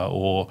rough water,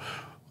 or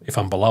if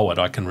I'm below it,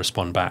 I can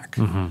respond back.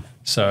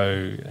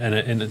 So, and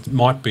it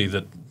might be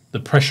that the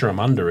pressure I'm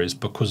under is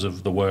because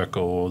of the work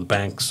or the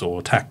banks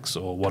or tax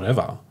or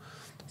whatever.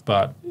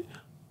 But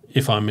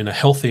if I'm in a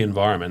healthy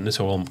environment, this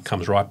all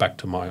comes right back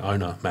to my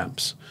owner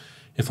maps.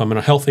 If I'm in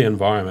a healthy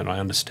environment, I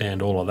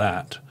understand all of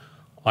that,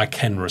 I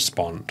can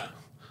respond.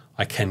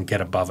 I can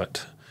get above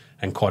it.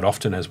 And quite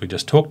often, as we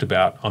just talked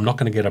about, I'm not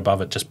going to get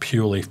above it just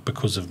purely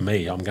because of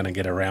me. I'm going to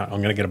get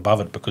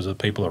above it because of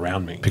the people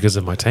around me. Because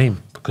of my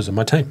team. Because of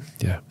my team.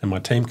 Yeah. And my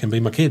team can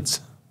be my kids.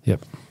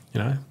 Yep. You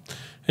know?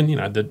 And, you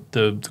know,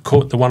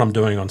 the one I'm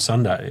doing on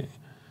Sunday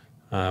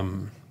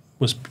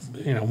was,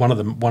 you know, one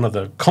of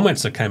the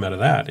comments that came out of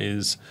that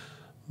is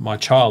my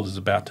child is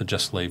about to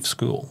just leave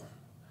school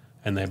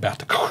and they're about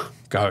to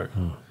go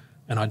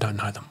and I don't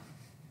know them.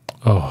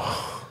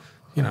 Oh.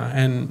 You know,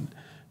 and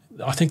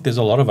I think there's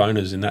a lot of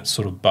owners in that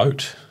sort of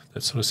boat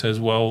that sort of says,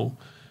 well,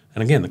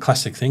 and again, the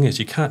classic thing is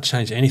you can't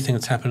change anything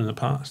that's happened in the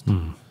past.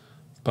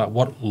 But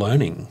what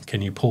learning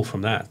can you pull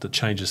from that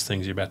changes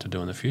things you're about to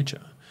do in the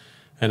future?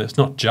 And it's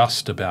not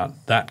just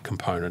about that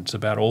component, it's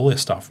about all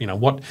this stuff. You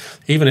know,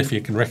 even if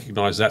you can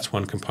recognise that's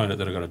one component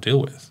that I've got to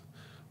deal with,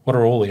 what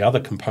are all the other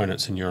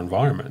components in your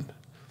environment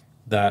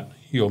that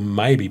you're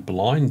maybe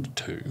blind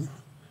to,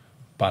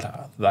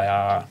 but they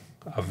are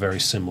a very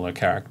similar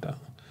character?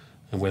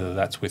 And whether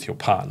that's with your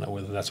partner,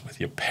 whether that's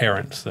with your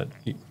parents, that,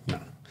 you know,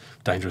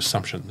 dangerous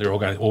assumption, they're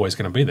always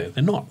going to be there.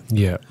 They're not.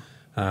 Yeah.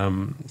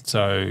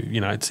 So,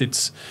 you know, it's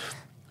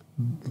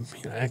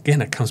you know,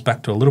 again, it comes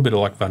back to a little bit of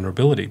like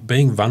vulnerability,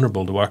 being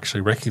vulnerable to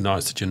actually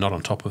recognise that you're not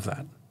on top of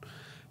that.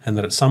 And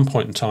that at some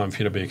point in time, for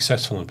you to be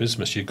successful in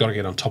business, you've got to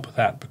get on top of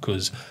that,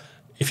 because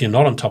if you're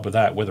not on top of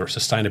that, whether it's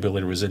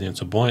sustainability,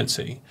 resilience or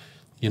buoyancy,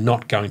 you're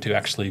not going to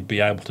actually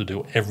be able to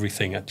do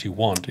everything that you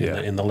want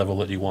in the level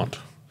that you want.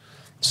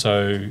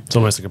 So it's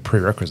almost like a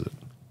prerequisite.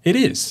 It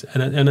is,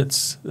 and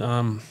it's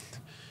and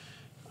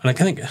I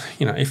think,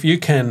 you know, if you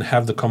can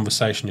have the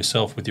conversation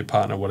yourself with your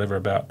partner, whatever,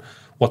 about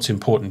what's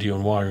important to you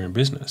and why you're in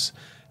business,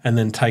 and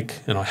then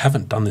and I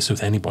haven't done this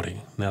with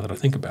anybody now that I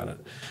think about it,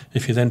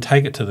 if you then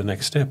take it to the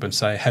next step and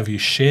say, have you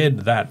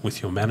shared that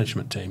with your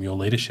management team, your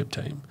leadership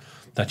team,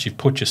 that you've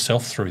put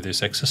yourself through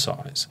this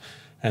exercise,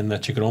 and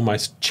that you can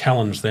almost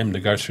challenge them to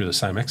go through the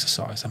same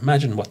exercise?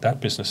 Imagine what that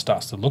business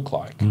starts to look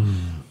like,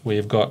 where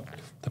you've got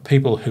the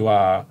people who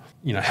are,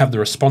 you know, have the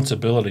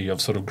responsibility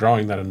of sort of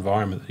growing that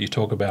environment that you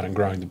talk about and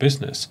growing the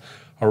business,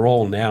 are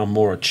all now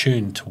more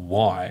attuned to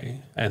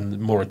why and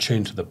more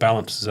attuned to the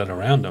balances that are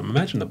around them.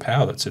 Imagine the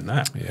power that's in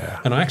that.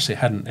 Yeah. And I actually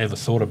hadn't ever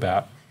thought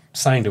about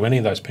saying to any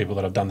of those people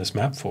that I've done this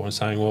map for and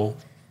saying, well,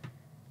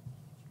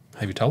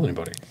 have you told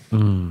anybody?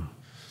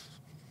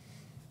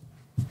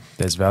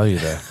 There's value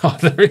there. Oh,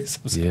 there is.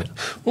 Yeah.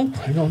 Oh,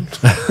 hang on.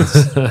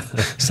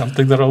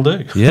 Something that I'll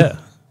do. Yeah.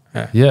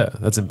 Yeah.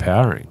 That's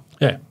empowering.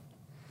 Yeah.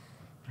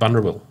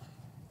 Vulnerable.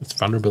 It's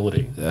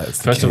vulnerability.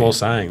 First of all,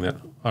 saying that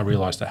I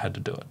realised I had to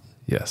do it.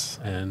 Yes.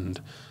 And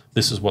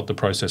this is what the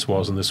process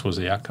was and this was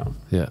the outcome.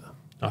 Yeah.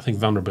 I think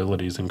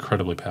vulnerability is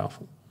incredibly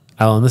powerful.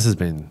 Alan, this has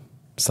been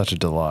such a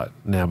delight.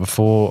 Now,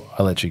 before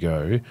I let you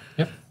go,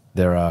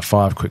 there are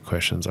 5 quick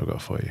questions I've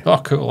got for you. Oh,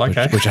 cool.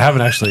 Okay. Which I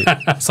haven't actually.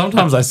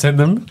 Sometimes I send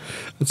them,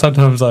 and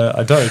sometimes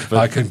I don't. But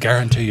I can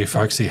guarantee you,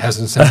 folks, he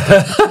hasn't sent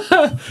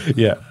them.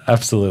 Yeah,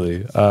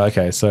 absolutely.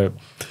 Okay, so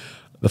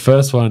the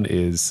first one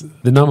is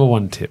the number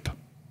one tip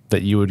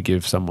that you would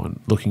give someone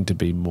looking to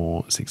be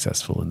more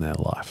successful in their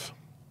life.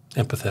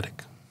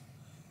 Empathetic,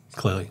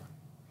 clearly.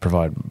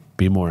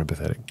 Be more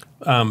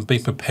empathetic. Be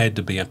prepared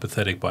to be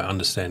empathetic by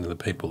understanding the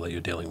people that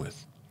you're dealing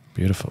with.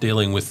 Beautiful.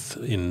 Dealing is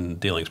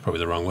probably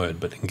the wrong word,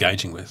 but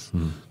engaging with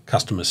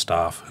customers,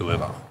 staff,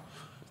 whoever.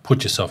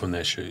 Put yourself in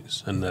their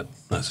shoes. And that,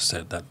 as I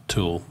said, that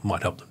tool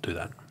might help them do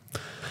that.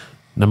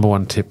 Number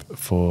one tip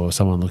for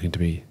someone looking to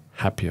be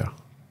happier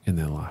in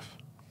their life.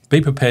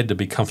 Be prepared to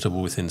be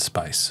comfortable within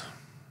space.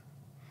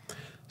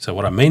 So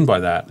what I mean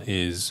by that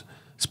is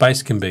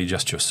space can be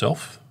just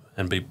yourself,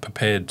 and be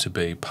prepared to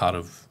be part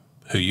of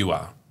who you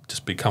are.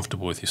 Just be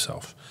comfortable with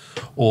yourself.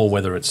 Or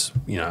whether it's,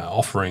 you know,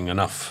 offering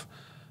enough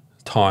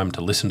time to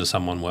listen to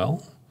someone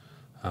well.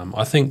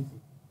 I think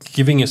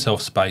giving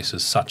yourself space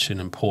is such an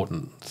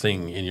important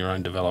thing in your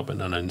own development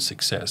and own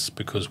success,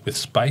 because with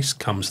space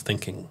comes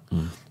thinking.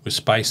 With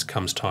space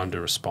comes time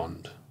to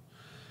respond.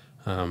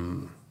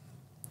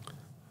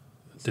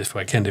 If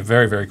I can do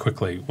very, very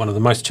quickly, one of the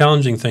most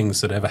challenging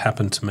things that ever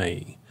happened to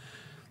me,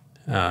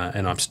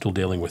 and I'm still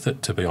dealing with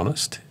it, to be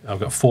honest. I've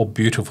got 4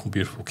 beautiful,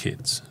 beautiful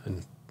kids,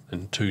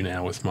 and 2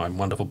 now with my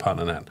wonderful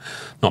partner, Nat.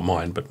 Not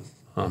mine, but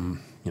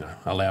you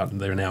know,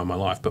 they're now in my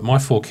life. But my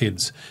 4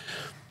 kids,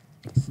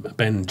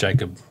 Ben,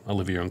 Jacob,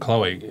 Olivia, and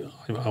Chloe,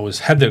 I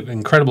had the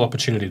incredible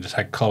opportunity to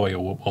take Chloe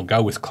or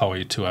go with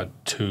Chloe to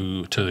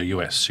the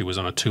US. She was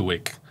on a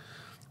 2-week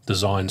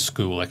design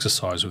school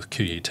exercise with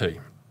QUT.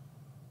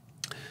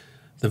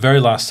 The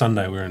very last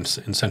Sunday, we were in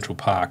Central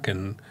Park,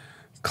 and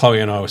Chloe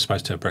and I were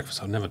supposed to have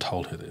breakfast. I've never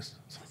told her this.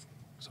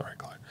 Sorry,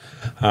 Chloe.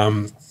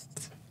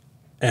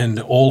 And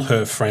all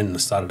her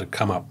friends started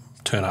to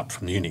turn up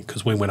from uni,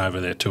 because we went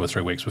over there 2 or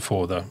 3 weeks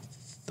before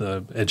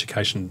the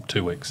education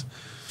 2 weeks.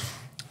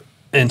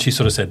 And she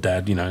sort of said,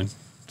 Dad, you know,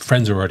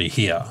 friends are already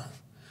here.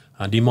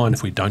 Do you mind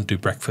if we don't do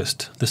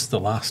breakfast? This is the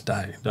last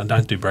day. I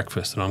don't do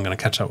breakfast, and I'm going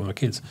to catch up with my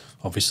kids.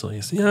 Obviously,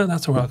 he said, yeah,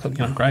 that's all right. You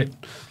know, great.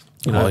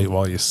 You know,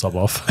 While you sob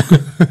off.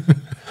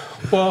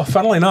 well,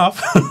 funnily enough.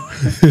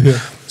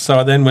 So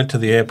I then went to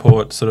the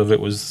airport. Sort of, it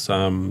was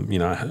you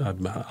know, a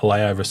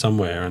layover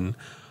somewhere, and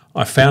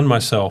I found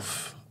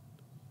myself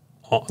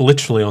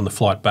literally on the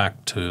flight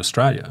back to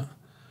Australia,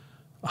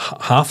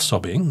 half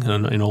sobbing,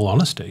 and in all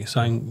honesty,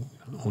 saying,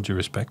 all due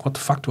respect, what the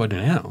fuck do I do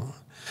now?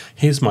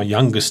 Here's my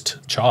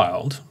youngest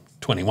child,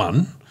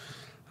 21.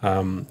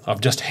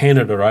 I've just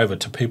handed her over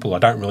to people I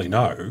don't really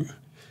know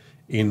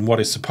in what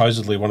is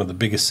supposedly one of the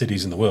biggest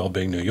cities in the world,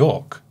 being New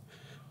York.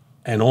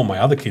 And all my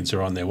other kids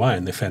are on their way,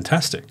 and they're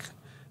fantastic.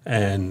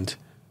 And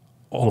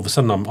all of a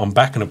sudden I'm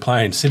back in a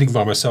plane sitting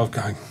by myself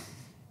going,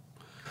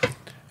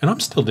 and I'm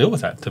still dealing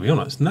with that, to be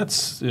honest. And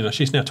that's, you know,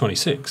 she's now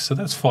 26, so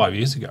that's 5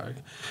 years ago.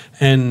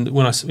 And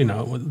when I, you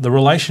know, the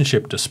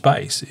relationship to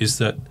space is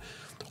that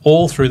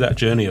all through that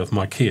journey of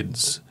my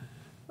kids,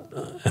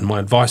 and my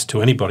advice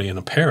to anybody and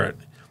a parent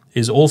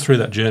is all through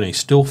that journey,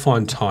 still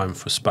find time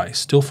for space,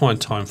 still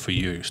find time for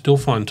you, still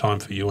find time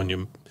for you and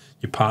your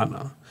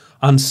partner,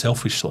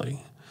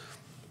 unselfishly.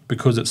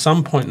 Because at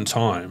some point in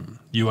time,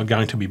 you are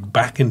going to be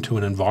back into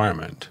an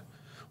environment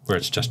where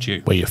it's just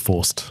you. Where you're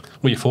forced.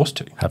 Where you're forced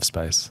to. Have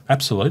space.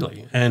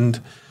 Absolutely.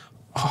 And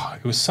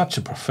it was such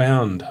a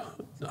profound,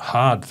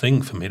 hard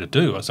thing for me to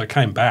do. As I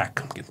came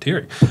back, I'm getting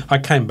teary, I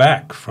came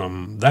back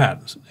from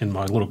that in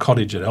my little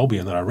cottage at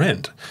Albion that I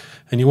rent,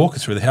 and you're walking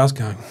through the house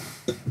going,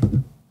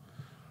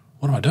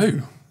 what do I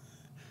do?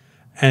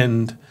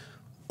 And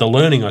the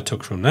learning I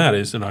took from that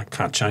is, and I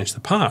can't change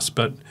the past,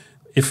 but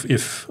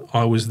if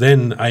I was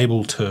then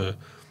able to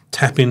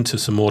tap into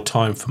some more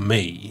time for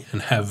me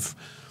and have,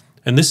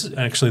 and this is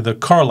actually the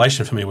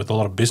correlation for me with a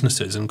lot of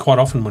businesses, and quite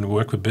often when we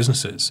work with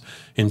businesses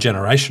in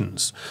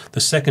generations,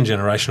 the second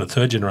generation or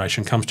third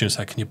generation comes to you and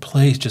say, can you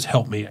please just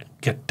help me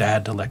get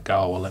dad to let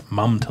go or let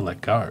mum to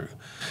let go?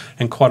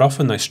 And quite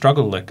often they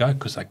struggle to let go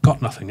because they've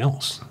got nothing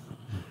else.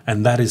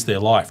 And that is their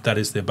life, that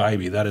is their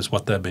baby, that is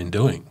what they've been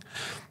doing.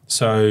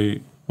 So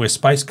where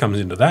space comes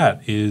into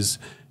that is,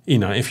 you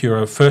know, if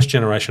you're a first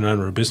generation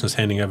owner of a business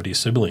handing over to your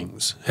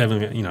siblings,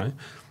 having, you know,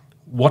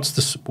 what's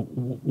this,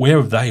 where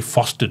have they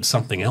fostered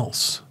something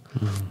else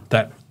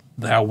that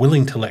they are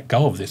willing to let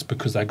go of this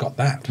because they got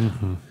that?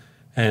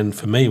 And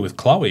for me with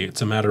Chloe,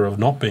 it's a matter of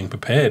not being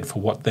prepared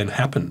for what then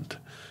happened.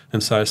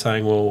 And so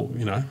saying, well,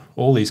 you know,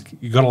 all these,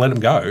 you've got to let them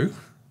go,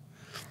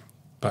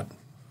 but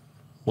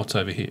what's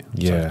over here?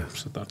 Yeah.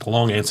 So that's a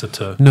long answer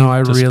to No, I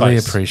really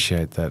space.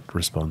 Appreciate that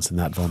response and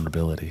that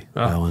vulnerability,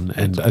 Alan.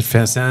 And it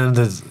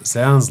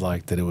sounds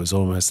like that it was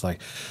almost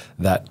like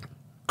that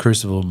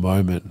crucible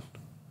moment,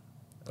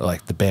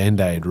 like the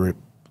Band-Aid rip,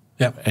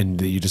 and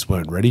that you just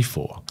weren't ready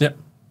for. Yep.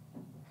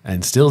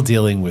 And still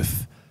dealing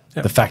with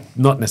the fact,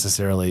 not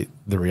necessarily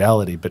the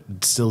reality, but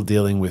still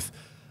dealing with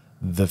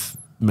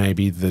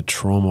maybe the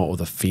trauma or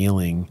the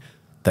feeling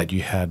that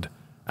you had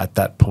at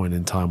that point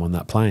in time on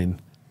that plane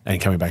and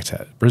coming back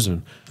to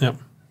Brisbane. Yep.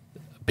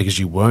 Because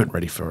you weren't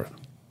ready for it.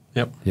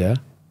 Yep. Yeah?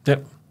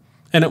 Yep.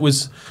 And it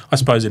was, I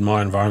suppose, in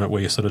my environment where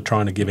you're sort of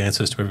trying to give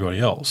answers to everybody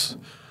else,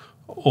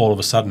 all of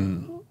a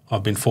sudden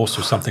I've been forced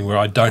with something where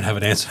I don't have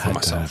an answer for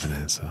myself. Don't have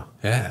an answer.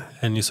 Yeah,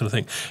 and you sort of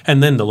think.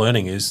 And then the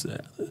learning is,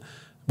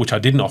 which I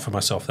didn't offer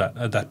myself that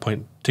at that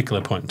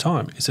particular point in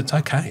time, is it's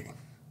okay.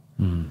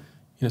 You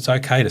know, it's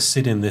okay to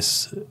sit in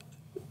this, you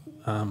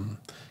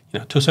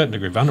know, to a certain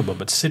degree vulnerable,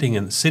 but sit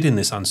in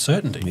this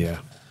uncertainty. Yeah.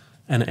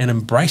 And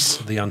embrace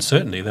the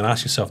uncertainty. Then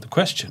ask yourself the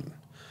question,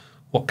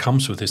 what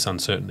comes with this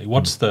uncertainty?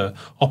 What's the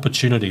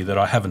opportunity that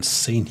I haven't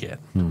seen yet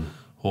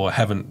or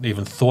haven't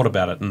even thought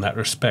about it in that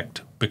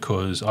respect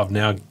because I've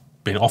now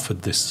been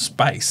offered this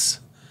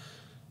space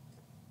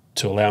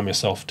to allow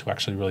myself to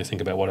actually really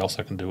think about what else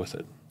I can do with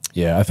it.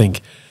 Yeah, I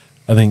think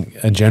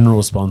a general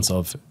response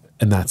of,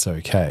 and that's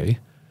okay,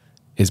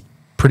 is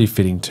pretty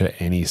fitting to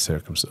any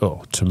circumstance,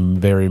 or to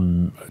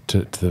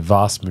the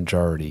vast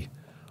majority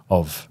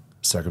of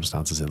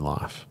circumstances in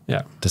life.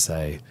 Yeah. To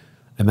say,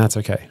 and that's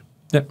okay.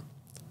 Yep.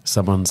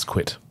 Someone's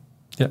quit.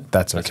 Yep.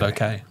 That's okay. That's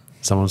okay.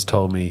 Someone's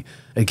told me,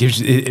 it gives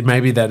you, it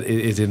maybe that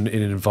it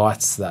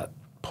invites that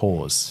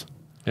pause.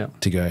 Yep.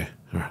 To go,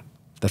 all right,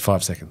 that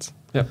 5 seconds.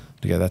 Yep.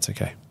 To go, that's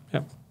okay.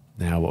 Yep.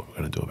 Now what we're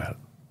going to do about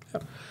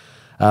it.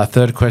 Yep.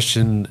 Third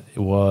question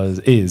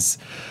is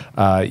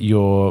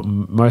your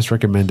most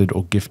recommended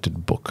or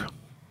gifted book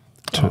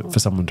for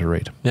someone to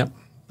read? Yep.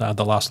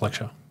 The Last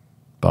Lecture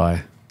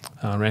By?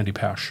 Randy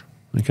Pausch.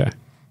 Okay.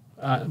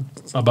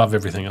 Above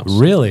everything else.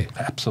 Really?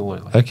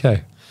 Absolutely.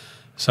 Okay.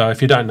 So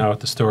if you don't know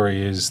what the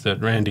story is,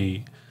 that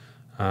Randy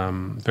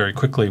very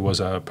quickly was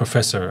a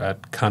professor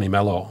at Carnegie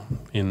Mellon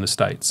in the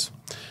States.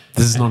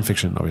 This is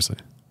non-fiction, obviously.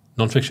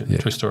 Non-fiction,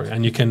 true story.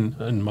 And you can,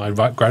 and my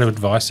great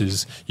advice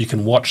is you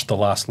can watch The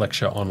Last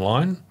Lecture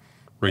online,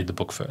 read the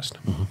book first.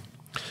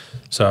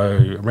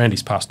 So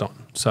Randy's passed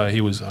on. So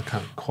he was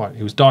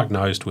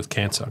diagnosed with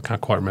cancer. I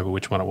can't quite remember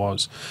which one it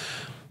was.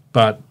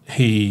 But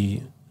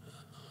he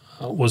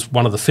was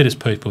one of the fittest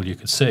people you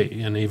could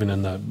see, and even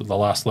in the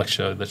last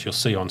lecture that you'll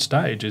see on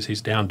stage is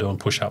he's down doing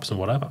push-ups and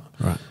whatever.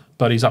 Right.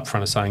 But he's up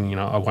front of saying, you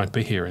know, I won't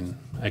be here in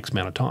X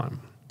amount of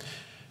time.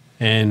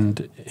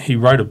 And he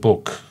wrote a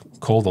book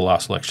called The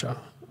Last Lecture,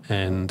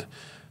 and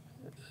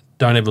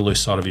don't ever lose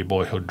sight of your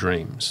boyhood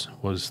dreams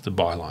was the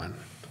byline.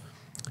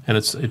 And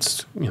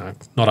it's you know,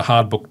 not a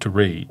hard book to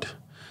read,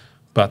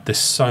 but there's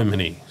so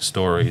many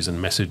stories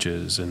and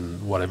messages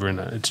and whatever in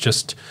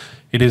it.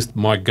 It is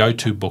my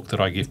go-to book that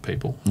I give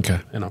people. Okay.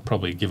 And I've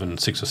probably given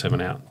 6 or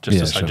 7 out just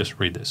to say, just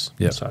read this.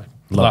 Yep. So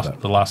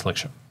Love the last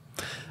lecture.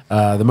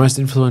 The most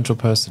influential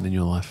person in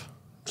your life?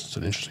 It's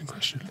an interesting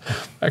question.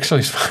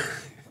 Actually,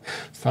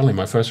 finally,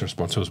 my first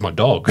response was my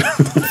dog.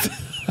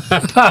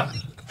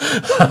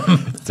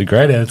 It's a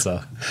great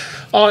answer.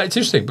 Oh, it's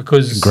interesting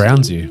because It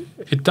grounds you.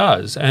 It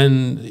does,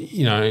 and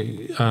you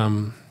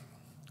know,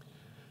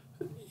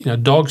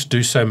 dogs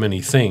do so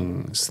many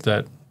things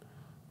that,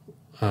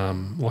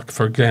 like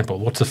for example,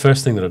 what's the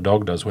first thing that a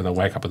dog does when they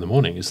wake up in the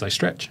morning is they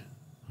stretch.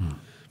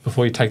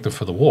 Before you take them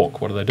for the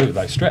walk, what do?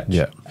 They stretch,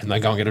 and they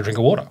go and get a drink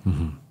of water,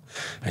 and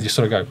you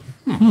sort of go,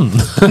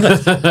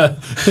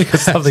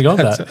 There's something on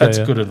that. That's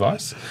good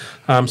advice.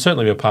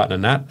 Certainly, my partner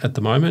Nat at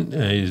the moment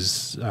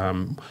is.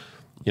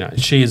 You know,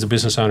 she is a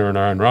business owner in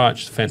her own right.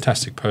 She's a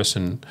fantastic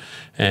person,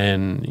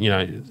 and you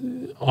know,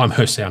 I'm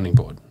her sounding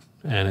board.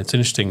 And it's an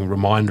interesting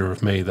reminder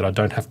of me that I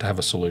don't have to have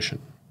a solution.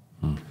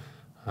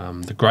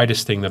 The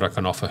greatest thing that I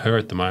can offer her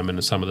at the moment,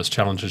 and some of the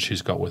challenges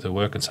she's got with her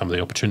work, and some of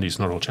the opportunities,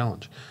 not all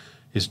challenge,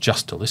 is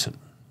just to listen.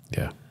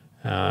 Yeah.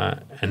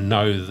 And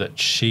know that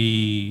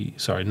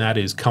Nat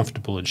is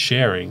comfortable in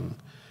sharing,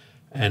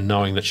 and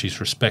knowing that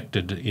she's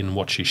respected in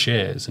what she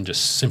shares, and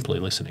just simply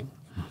listening.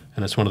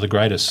 And it's one of the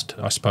greatest,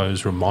 I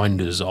suppose,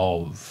 reminders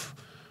of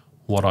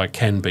what I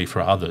can be for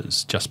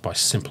others just by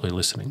simply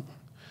listening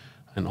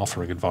and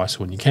offering advice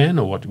when you can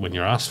or when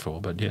you're asked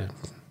for. But yeah.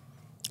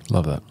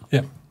 Love that.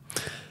 Yeah.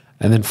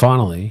 And then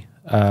finally,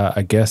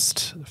 a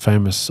guest,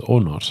 famous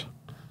or not,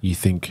 you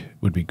think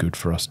would be good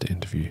for us to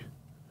interview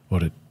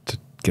or to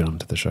get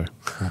onto the show?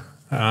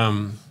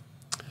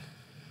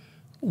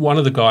 One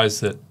of the guys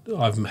that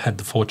I've had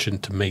the fortune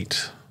to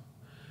meet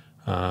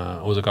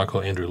was a guy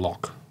called Andrew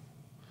Locke.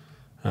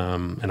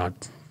 And I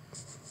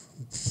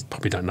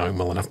probably don't know him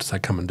well enough to say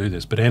come and do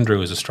this, but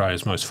Andrew is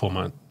Australia's most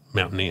foremost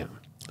mountaineer.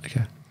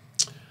 Okay.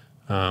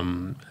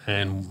 And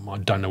I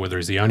don't know whether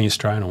he's the only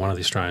Australian or one of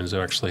the Australians who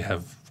actually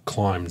have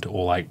climbed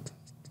all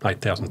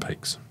 8,000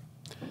 peaks.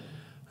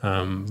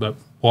 But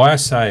why I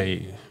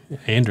say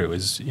Andrew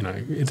is, you know,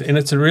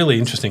 it's a really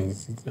interesting,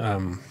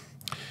 you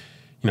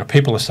know,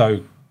 people are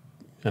so,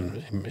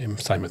 and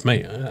same with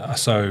me, are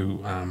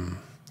so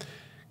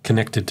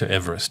connected to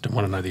Everest and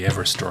want to know the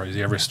Everest story.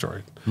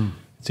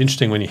 It's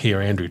interesting when you hear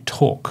Andrew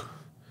talk.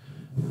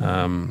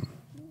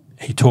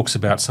 He talks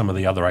about some of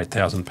the other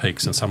 8,000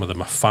 peaks, and some of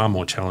them are far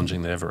more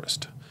challenging than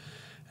Everest.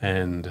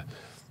 And,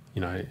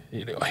 you know,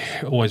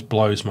 it always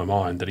blows my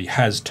mind that he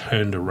has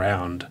turned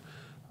around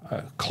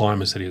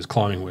climbers that he was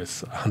climbing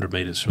with 100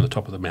 metres from the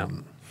top of the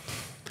mountain.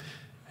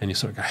 And you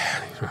sort of go,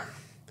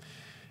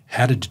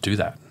 how did you do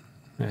that?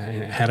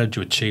 How did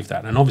you achieve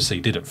that? And obviously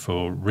he did it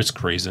for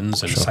risk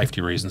reasons and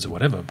safety reasons or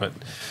whatever, but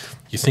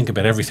you think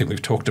about everything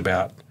we've talked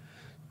about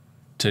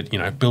to, you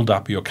know, build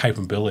up your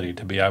capability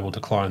to be able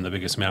to climb the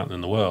biggest mountain in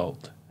the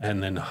world,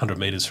 and then 100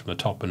 metres from the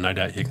top, and no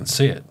doubt you can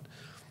see it.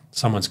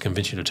 Someone's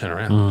convinced you to turn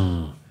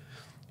around.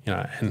 You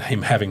know, and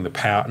him having the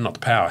power, not the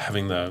power,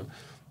 having the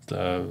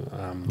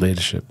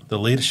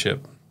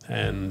leadership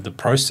and the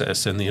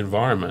process and the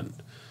environment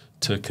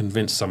to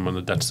convince someone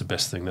that that's the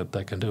best thing that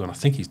they can do. And I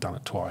think he's done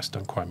it twice,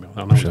 don't quote me.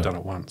 I know he's done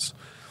it once.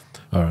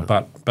 All right.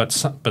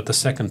 But the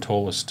second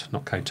tallest,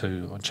 not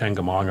K2, or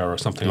Changamanga or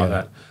something like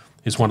that,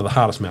 is one of the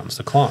hardest mountains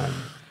to climb.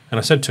 And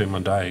I said to him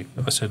one day,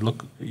 I said,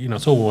 look, you know,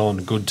 it's all well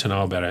and good to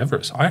know about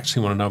Everest. I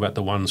actually want to know about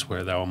the ones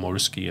where they were more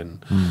risky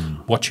and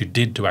what you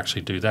did to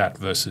actually do that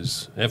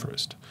versus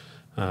Everest.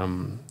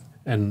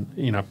 And,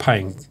 you know,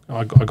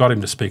 I got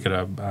him to speak at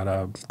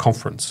a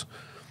conference.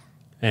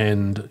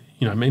 And,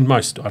 you know, I mean, I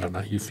don't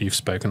know, you've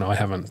spoken, I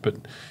haven't, but,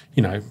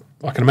 you know,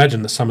 I can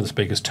imagine that some of the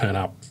speakers turn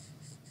up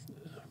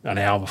an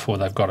hour before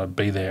they've got to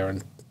be there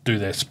and do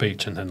their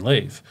speech and then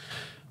leave.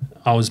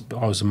 I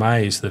was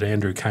amazed that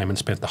Andrew came and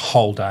spent the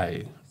whole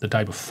day, the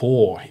day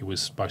before he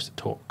was supposed to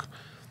talk,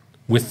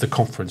 with the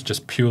conference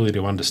just purely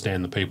to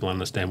understand the people,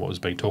 understand what was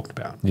being talked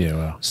about. Yeah,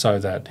 wow. So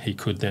that he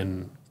could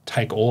then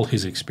take all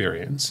his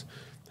experience,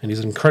 and he's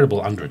an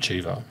incredible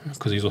underachiever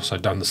because he's also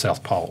done the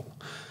South Pole.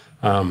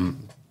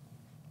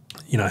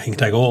 You know, he can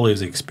take all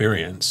his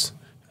experience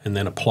and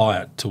then apply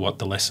it to what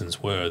the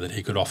lessons were that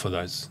he could offer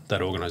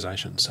that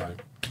organisation. So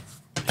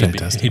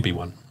he'd be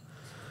one.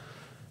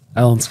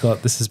 Alan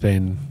Scott, this has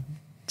been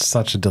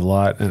such a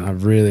delight, and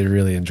I've really,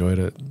 really enjoyed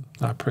it.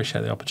 I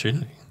appreciate the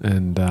opportunity.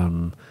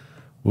 And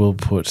we'll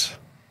put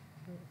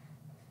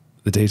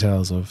the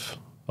details of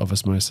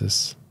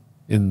ASMOSYS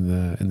in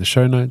the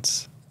show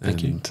notes.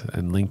 Thank you.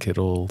 And link it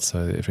all,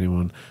 so if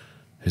anyone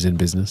who's in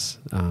business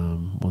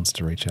wants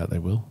to reach out, they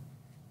will.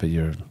 But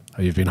you're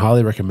You've been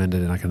highly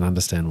recommended, and I can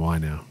understand why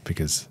now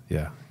because,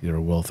 yeah, you're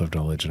a wealth of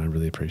knowledge and I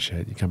really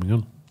appreciate you coming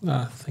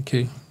on. Thank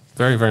you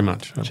very, very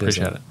much. I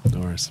appreciate it.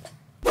 No worries.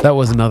 That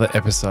was another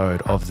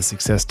episode of the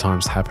Success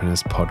Times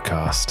Happiness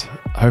podcast.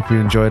 I hope you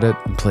enjoyed it,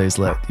 and please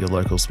let your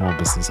local small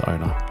business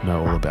owner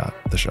know all about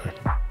the show.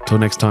 Till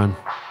next time,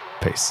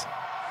 peace.